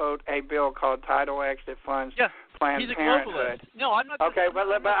 1969 wrote a bill called Title X that funds Planned Parenthood. No, I'm not. Okay, but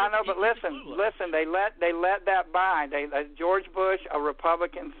I know. But listen. They let that by. George Bush, a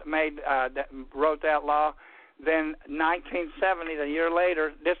Republican, wrote that law. Then 1970, a year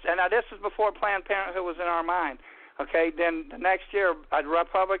later, this is before Planned Parenthood was in our mind. Okay, then the next year, a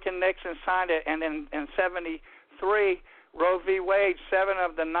Republican Nixon signed it, and then in 73. Roe v. Wade, 7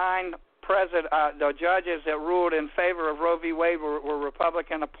 of the 9 the judges that ruled in favor of Roe v. Wade were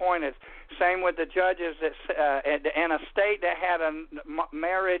Republican appointed. Same with the judges that in a state that had a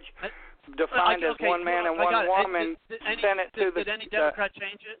marriage defined as one man and one woman. Did any Democrat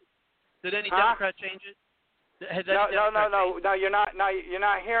change it? Did any Democrat change it? No. You're not. No, you're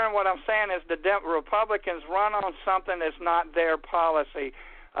not hearing what I'm saying. Is the Republicans run on something that's not their policy.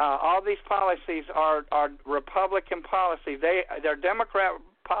 All these policies are Republican policies. They're Democrat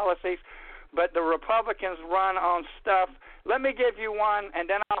policies, but the Republicans run on stuff. Let me give you one, and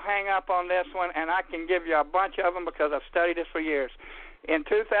then I'll hang up on this one, and I can give you a bunch of them because I've studied this for years. In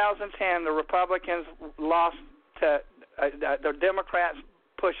 2010, the Republicans lost to the Democrats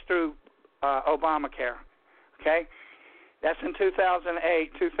pushed through Obamacare. Okay. That's in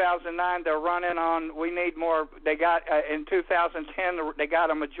 2008. 2009, they're running on. We need more. They got in 2010. They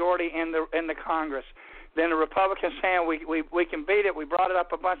got a majority in the Congress. Then the Republicans saying we can beat it. We brought it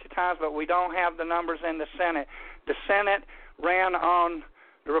up a bunch of times, but we don't have the numbers in the Senate. The Senate ran on.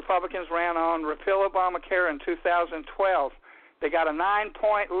 The Republicans ran on repeal Obamacare in 2012. They got a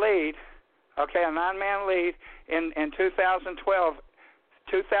 9-point lead. Okay, a 9-man lead in 2012.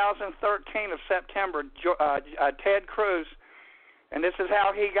 2013 of September, Ted Cruz, and this is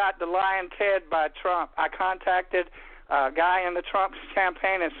how he got the Lion Ted by Trump. I contacted a guy in the Trump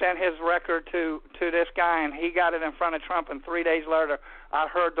campaign and sent his record to this guy, and he got it in front of Trump, and 3 days later I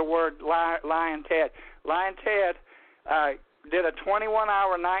heard the word Lion Ted. Lion Ted did a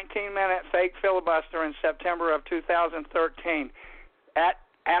 21-hour, 19-minute fake filibuster in September of 2013.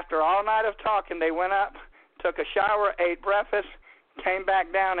 After all night of talking, they went up, took a shower, ate breakfast, came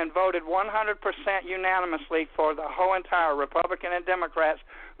back down, and voted 100% unanimously for the whole entire Republican and Democrats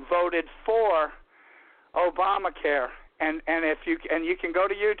voted for Obamacare. And if you can go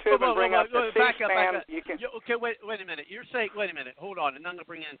to YouTube and bring up the C-SPAN, you can. Okay, wait a minute. You're saying, wait a minute, hold on, and I'm going to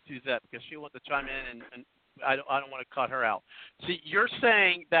bring in Suzette because she wants to chime in, and I don't want to cut her out. See, you're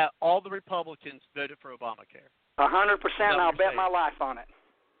saying that all the Republicans voted for Obamacare. 100%. I'll bet my life on it.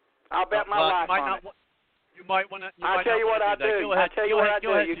 I'll bet my life on it. You might want to. I'll tell you what I do. I'll tell you what I do.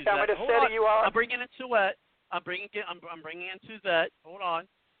 You tell me to steady you are. I'm bringing in Suzette. I'm bringing in Suzette. Hold on.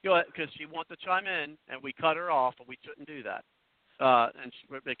 Go ahead, because she wants to chime in, and we cut her off, and we shouldn't do that.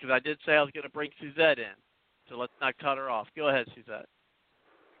 Because I did say I was going to bring Suzette in, so let's not cut her off. Go ahead, Suzette.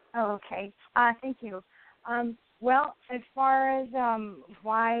 Oh, okay. Thank you. Well, as far as the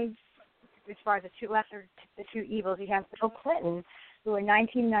two evils, you have Bill Clinton, who in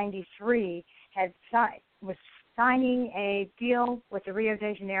 1993 was signing a deal with the Rio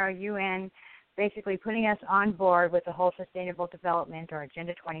de Janeiro UN, basically putting us on board with the whole Sustainable Development or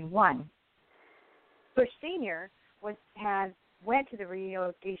Agenda 21. Bush Sr. went to the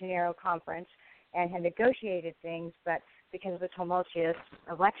Rio de Janeiro conference and had negotiated things, but because of the tumultuous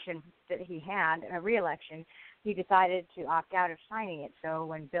election that he had, a re-election, he decided to opt out of signing it. So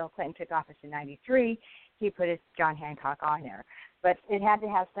when Bill Clinton took office in 93, he put his John Hancock on there. But it had to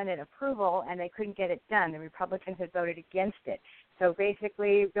have Senate approval, and they couldn't get it done. The Republicans had voted against it. So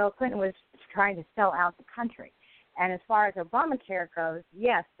basically, Bill Clinton was trying to sell out the country. And as far as Obamacare goes,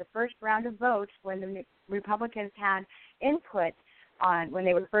 yes, the first round of votes when the Republicans had input on when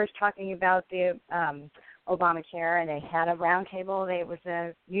they were first talking about the Obamacare, and they had a round table. It was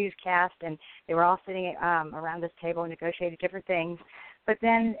a newscast, and they were all sitting around this table and negotiated different things. But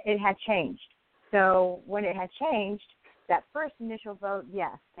then it had changed. So when it had changed, that first initial vote,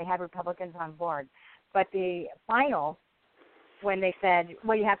 yes, they had Republicans on board. But the final, when they said,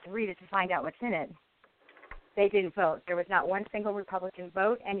 well, you have to read it to find out what's in it, they didn't vote. There was not one single Republican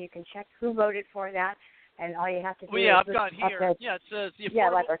vote, and you can check who voted for that, and all you have to do is I've got here. It says the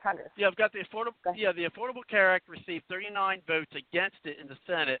affordable. Like our Congress. Yeah, I've got the affordable. Yeah, the Affordable Care Act received 39 votes against it in the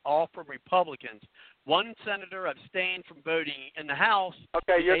Senate, all from Republicans. One senator abstained from voting in the House.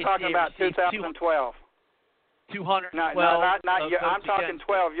 Okay, you're talking about 2012. 212. No, not you. I'm talking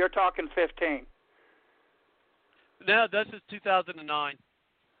 12. You're talking 15. No, this is 2009.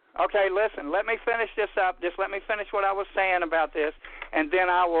 Okay, listen. Let me finish this up. Just let me finish what I was saying about this, and then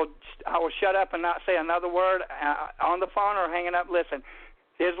I will shut up and not say another word on the phone or hanging up. Listen,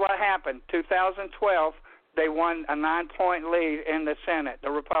 here's what happened. 2012, they won a 9-point lead in the Senate, the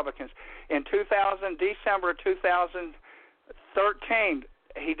Republicans. In December 2013,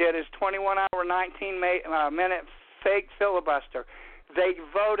 he did his 21-hour, 19-minute fake filibuster. They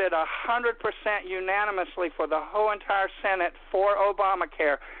voted 100% unanimously for the whole entire Senate for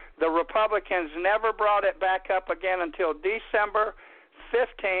Obamacare. The Republicans never brought it back up again until December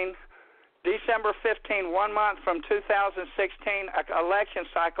 15, 1 month from 2016 election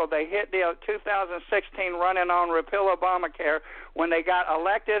cycle. They hit the 2016 running on repeal Obamacare. When they got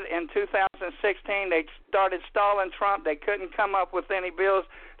elected in 2016, they started stalling Trump. They couldn't come up with any bills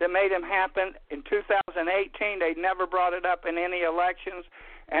that made him happen. In 2018, they never brought it up in any elections.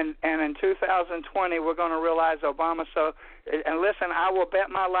 And in 2020, we're going to realize Obama. So, and listen, I will bet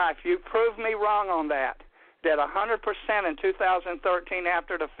my life. You prove me wrong on that 100% in 2013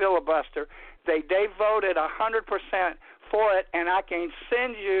 after the filibuster, they voted 100% for it, and I can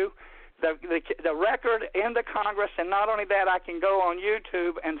send you the record in the Congress, and not only that, I can go on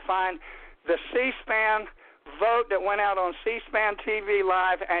YouTube and find the C-SPAN vote that went out on C-SPAN TV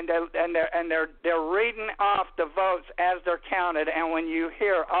Live, and they're reading off the votes as they're counted. And when you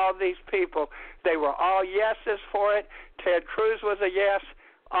hear all these people, they were all yeses for it. Ted Cruz was a yes.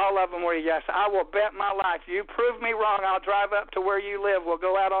 All of them were yes. I will bet my life. You prove me wrong, I'll drive up to where you live. We'll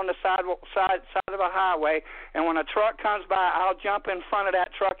go out on the side of a highway, and when a truck comes by, I'll jump in front of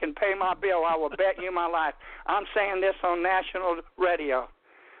that truck and pay my bill. I will bet you my life. I'm saying this on national radio.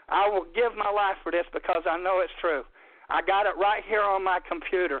 I will give my life for this because I know it's true. I got it right here on my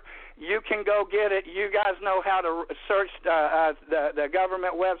computer. You can go get it. You guys know how to search the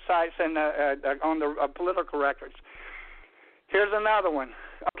government websites and on the political records. Here's another one.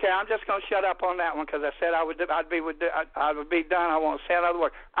 Okay, I'm just going to shut up on that one because I said I would be done. I won't say another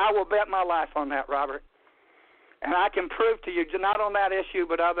word. I will bet my life on that, Robert. And I can prove to you, not on that issue,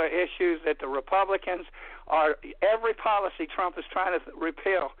 but other issues, that the Republicans are, every policy Trump is trying to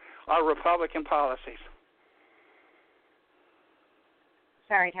repeal are Republican policies.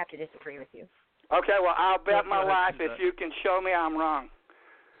 sorry, I'd have to disagree with you. Okay, well, I'll bet my life if you can show me I'm wrong.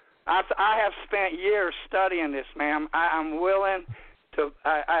 I have spent years studying this, ma'am. I'm willing to.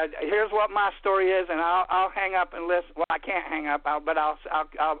 Here's what my story is, and I'll hang up and listen. Well, I can't hang up, but I'll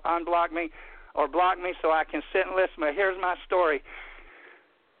unblock me or block me so I can sit and listen. But here's my story.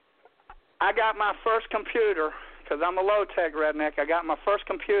 I got my first computer because I'm a low-tech redneck. I got my first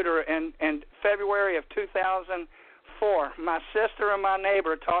computer in February of 2004. My sister and my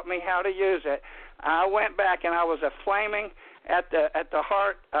neighbor taught me how to use it. I went back and I was a flaming at the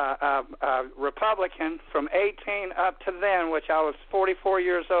heart Republican from 18 up to then, which I was 44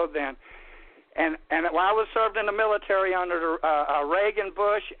 years old then. And while I was served in the military under Reagan,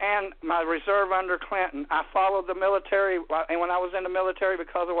 Bush, and my reserve under Clinton, I followed the military. And when I was in the military,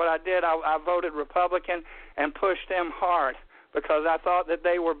 because of what I did, I voted Republican and pushed them hard because I thought that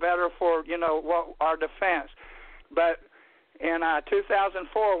they were better for, our defense. But in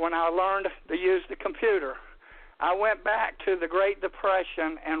 2004, when I learned to use the computer, I went back to the Great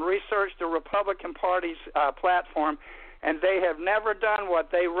Depression and researched the Republican Party's platform, and they have never done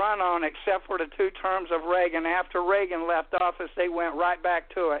what they run on except for the 2 terms of Reagan. After Reagan left office, they went right back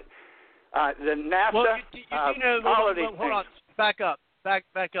to it. The NAFTA, all of these things. Hold on, back up.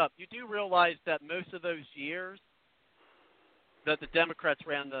 You do realize that most of those years that the Democrats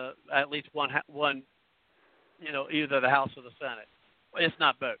ran at least one, either the House or the Senate. It's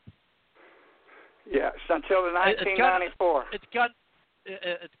not both. Yes, until the 1994. It's kind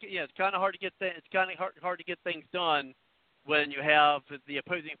of hard to get hard to get things done when you have the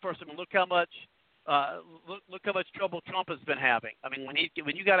opposing force. I mean, look how much trouble Trump has been having. I mean,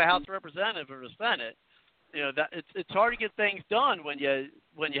 when you got a House Representative or a Senate, that it's hard to get things done when you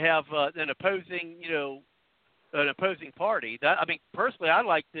have an opposing party. That, I mean, personally, I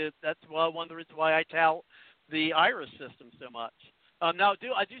like it. That's one of the reasons why I tout the Irish system so much. Now,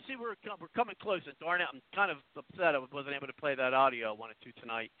 I do see we're coming close, and darn it, I'm kind of upset I wasn't able to play that audio I wanted to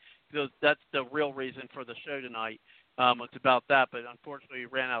tonight, because that's the real reason for the show tonight. It's about that, but unfortunately we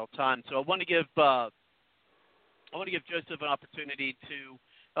ran out of time. So I want to give Joseph an opportunity to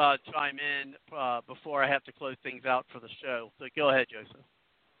chime in before I have to close things out for the show. So go ahead, Joseph.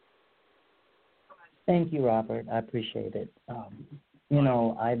 Thank you, Robert. I appreciate it.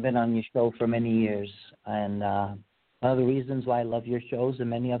 I've been on your show for many years, and one of the reasons why I love your shows and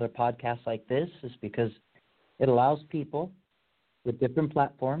many other podcasts like this is because it allows people with different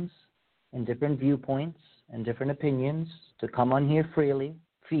platforms and different viewpoints and different opinions to come on here freely,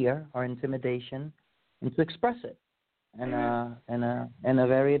 fear or intimidation, and to express it in a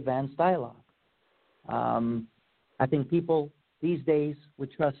very advanced dialogue. I think people these days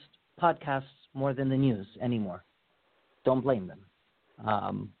would trust podcasts more than the news anymore. Don't blame them.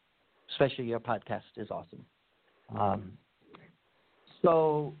 Especially your podcast is awesome.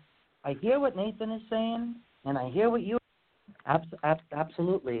 So I hear what Nathan is saying, and I hear what you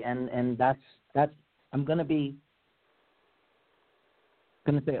absolutely, and that's I'm gonna say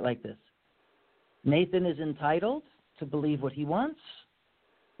it like this. Nathan is entitled to believe what he wants.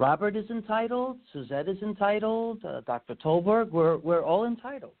 Robert is entitled. Suzette is entitled. Dr. Tolberg, we're all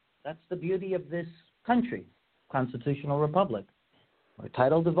entitled. That's the beauty of this country, constitutional republic. We're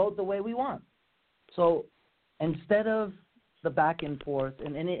entitled to vote the way we want. So instead of the back and forth,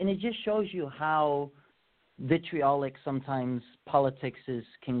 and it just shows you how vitriolic sometimes politics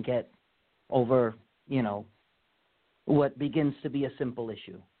can get over, what begins to be a simple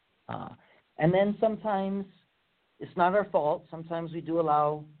issue. And then sometimes it's not our fault. Sometimes we do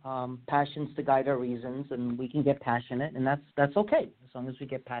allow passions to guide our reasons, and we can get passionate, and that's okay as long as we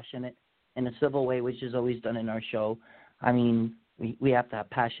get passionate in a civil way, which is always done in our show. I mean, we have to have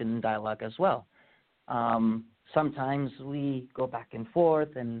passion and dialogue as well. Sometimes we go back and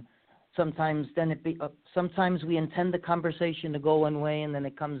forth, and sometimes sometimes we intend the conversation to go one way, and then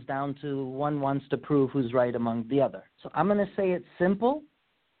it comes down to one wants to prove who's right among the other. So I'm going to say it simple,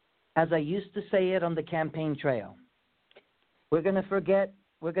 as I used to say it on the campaign trail. We're going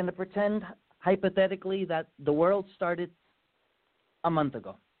to pretend hypothetically that the world started a month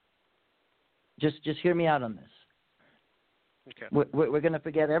ago. Just hear me out on this. Okay. We're going to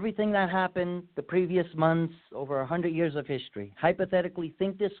forget everything that happened the previous months, over 100 years of history. Hypothetically,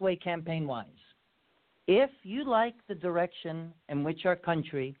 think this way campaign-wise. If you like the direction in which our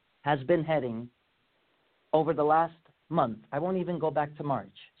country has been heading over the last month, I won't even go back to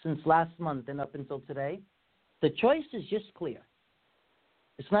March, since last month and up until today, the choice is just clear.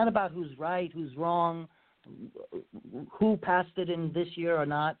 It's not about who's right, who's wrong, who passed it in this year or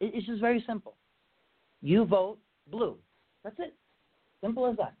not. It's just very simple. You vote blue. That's it. Simple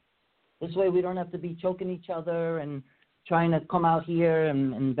as that. This way we don't have to be choking each other and trying to come out here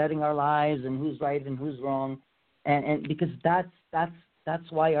and betting our lives and who's right and who's wrong, and because that's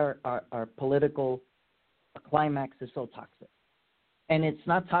why our political climax is so toxic, and it's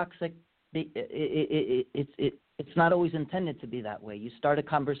not toxic. It's not always intended to be that way. You start a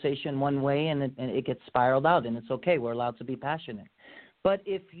conversation one way and it gets spiraled out, and it's okay. We're allowed to be passionate. But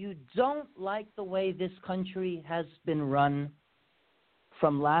if you don't like the way this country has been run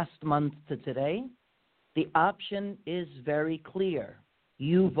from last month to today, the option is very clear.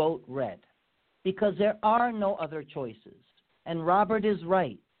 You vote red, because there are no other choices. And Robert is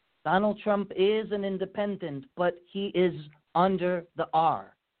right. Donald Trump is an independent, but he is under the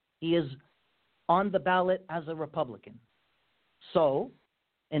R. He is on the ballot as a Republican. So,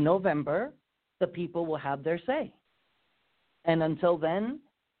 in November, the people will have their say. And until then,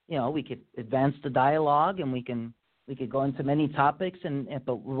 we could advance the dialogue, and we could go into many topics.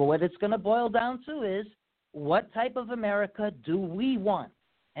 But what it's going to boil down to is, what type of America do we want?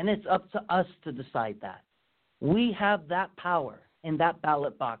 And it's up to us to decide that. We have that power in that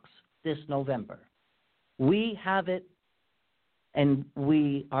ballot box this November. We have it, and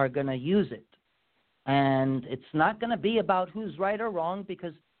we are going to use it. And it's not going to be about who's right or wrong,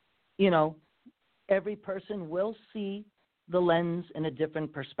 because, every person will see the lens in a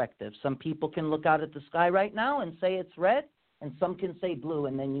different perspective. Some people can look out at the sky right now and say it's red, and some can say blue,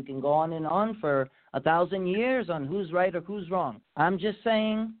 and then you can go on and on for 1,000 years on who's right or who's wrong. I'm just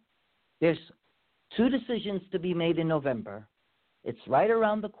saying there's two decisions to be made in November. It's right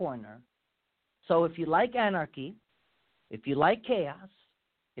around the corner. So if you like anarchy, if you like chaos,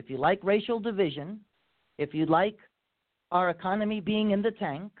 if you like racial division, if you like our economy being in the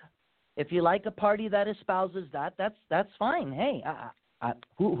tank, if you like a party that espouses that, that's fine. Hey,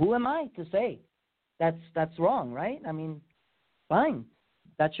 who am I to say that's wrong, right? I mean, fine.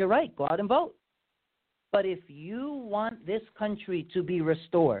 That's your right. Go out and vote. But if you want this country to be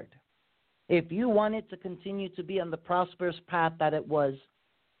restored, if you want it to continue to be on the prosperous path that it was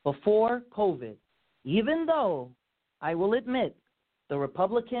before COVID, even though I will admit the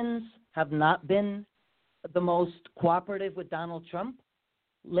Republicans have not been the most cooperative with Donald Trump,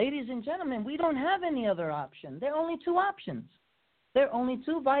 ladies and gentlemen, we don't have any other option. There are only two options. There are only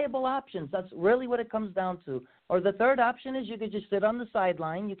two viable options. That's really what it comes down to. Or the third option is you could just sit on the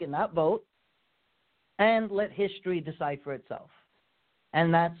sideline, you cannot vote, and let history decide for itself.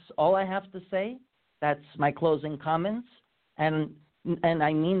 And that's all I have to say. That's my closing comments. And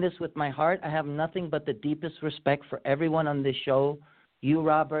I mean this with my heart. I have nothing but the deepest respect for everyone on this show. You,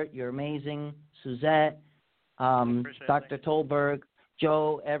 Robert, you're amazing. Suzette, Dr. Tolberg,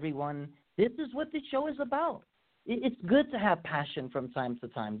 Joe, everyone. This is what this show is about. It's good to have passion from time to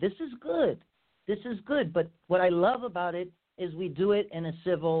time. This is good. This is good. But what I love about it is we do it in a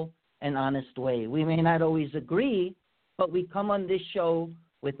civil and honest way. We may not always agree, but we come on this show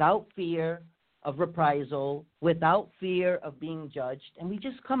without fear of reprisal, without fear of being judged, and we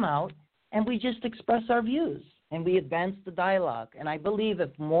just come out and we just express our views and we advance the dialogue. And I believe if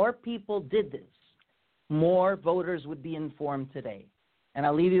more people did this, more voters would be informed today. And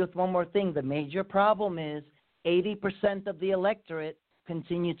I'll leave you with one more thing. The major problem is 80% of the electorate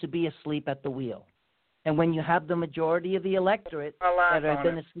continue to be asleep at the wheel. And when you have the majority of the electorate that have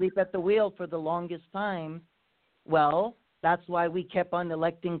been asleep at the wheel for the longest time, well, that's why we kept on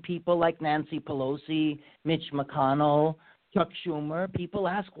electing people like Nancy Pelosi, Mitch McConnell, Chuck Schumer. People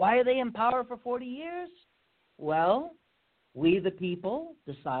ask, why are they in power for 40 years? Well, we the people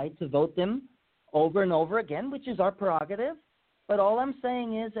decide to vote them over and over again, which is our prerogative. But all I'm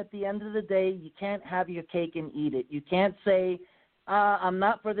saying is at the end of the day, you can't have your cake and eat it. You can't say, I'm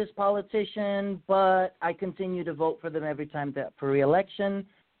not for this politician, but I continue to vote for them every time for re-election.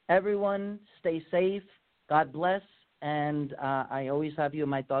 Everyone, stay safe. God bless. And I always have you in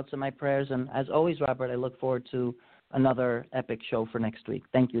my thoughts and my prayers. And as always, Robert, I look forward to another epic show for next week.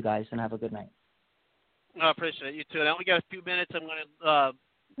 Thank you, guys, and have a good night. I appreciate it. You too. And I only got a few minutes. I'm going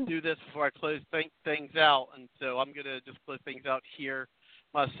to do this before I close things out. And so I'm going to just close things out here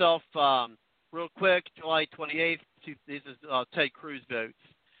myself. Real quick, July 28th, this is Ted Cruz votes.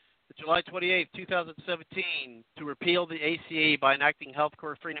 July 28th, 2017, to repeal the ACA by enacting Health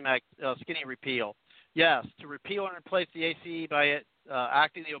Care Freedom Act, skinny repeal. Yes. To repeal and replace the ACA by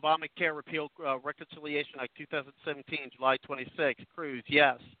acting the Obamacare Repeal Reconciliation Act 2017, July 26th. Cruz,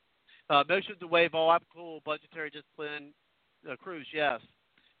 yes. Motion to waive all applicable budgetary discipline. Cruz, yes.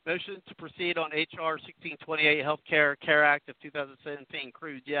 Motion to proceed on H.R. 1628, Health Care Act of 2017.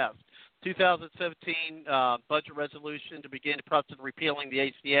 Cruz, yes. 2017 budget resolution to begin the process of repealing the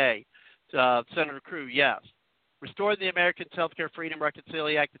ACA. Senator Cruz, yes. Restore the Americans Health Care Freedom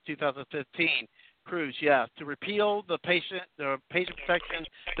Reconciliation Act of 2015. Cruz, yes, to repeal the Patient Protection,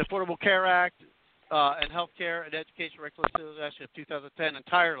 the Affordable Care Act, and Healthcare and Education Reconciliation of 2010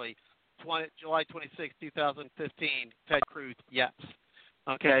 entirely. July 26, 2015. Ted Cruz, yes.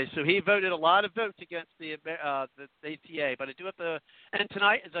 Okay, so he voted a lot of votes against the ACA, but I do have to end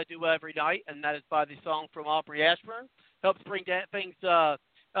tonight, as I do every night, and that is by the song from Aubrey Ashburn. Helps bring things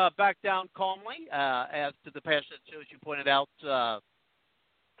back down calmly, as to the passionate shows you pointed out,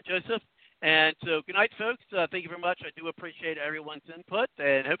 Joseph. And so good night, folks. Thank you very much. I do appreciate everyone's input,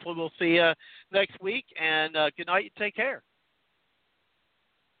 and hopefully we'll see you next week. And good night and take care.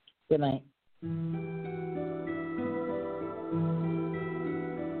 Good night.